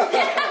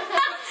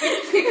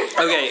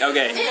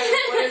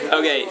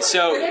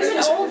 so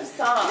There's an old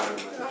song.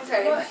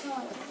 Okay. What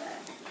song is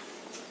that?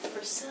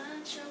 For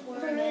such a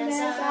worm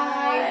as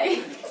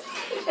I.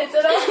 It's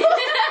an old.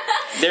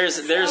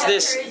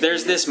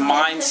 there's this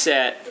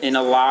mindset in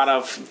a lot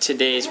of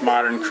today's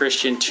modern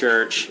Christian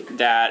church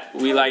that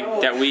we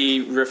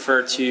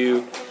refer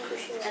to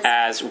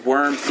as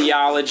worm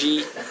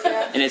theology,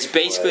 and it's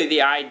basically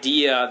the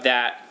idea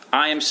that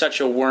I am such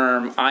a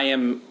worm, I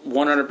am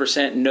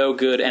 100% no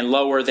good and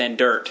lower than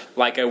dirt,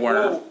 like a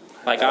worm.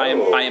 Like I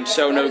am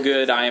so no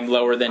good, I am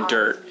lower than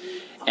dirt.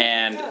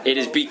 And it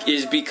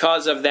is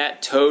because of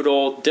that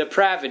total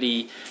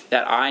depravity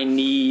that I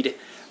need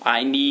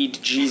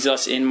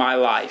Jesus in my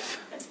life.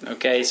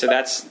 Okay, so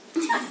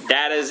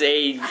that is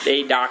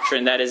a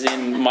doctrine that is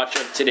in much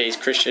of today's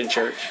Christian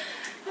church.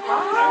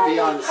 I'm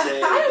beyond to say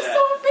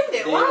that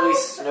they at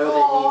least know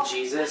they need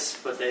Jesus,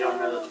 but they don't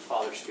know that the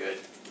Father's good.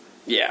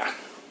 Yeah.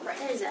 Right.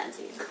 That is that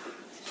too.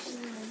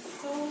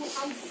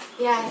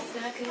 Yeah, it's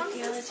not good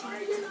theology.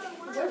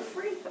 We're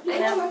free. I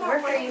know, we're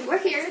free. We're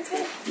here. It's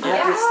good. I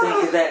just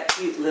think of that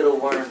cute little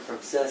worm from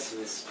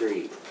Sesame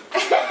Street.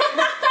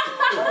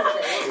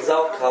 He's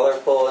all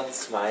colorful and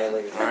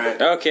smiling. All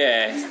right.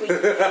 Okay.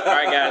 All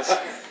right, guys.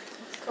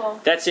 Cool.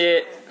 That's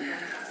it.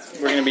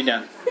 We're going to be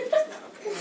done.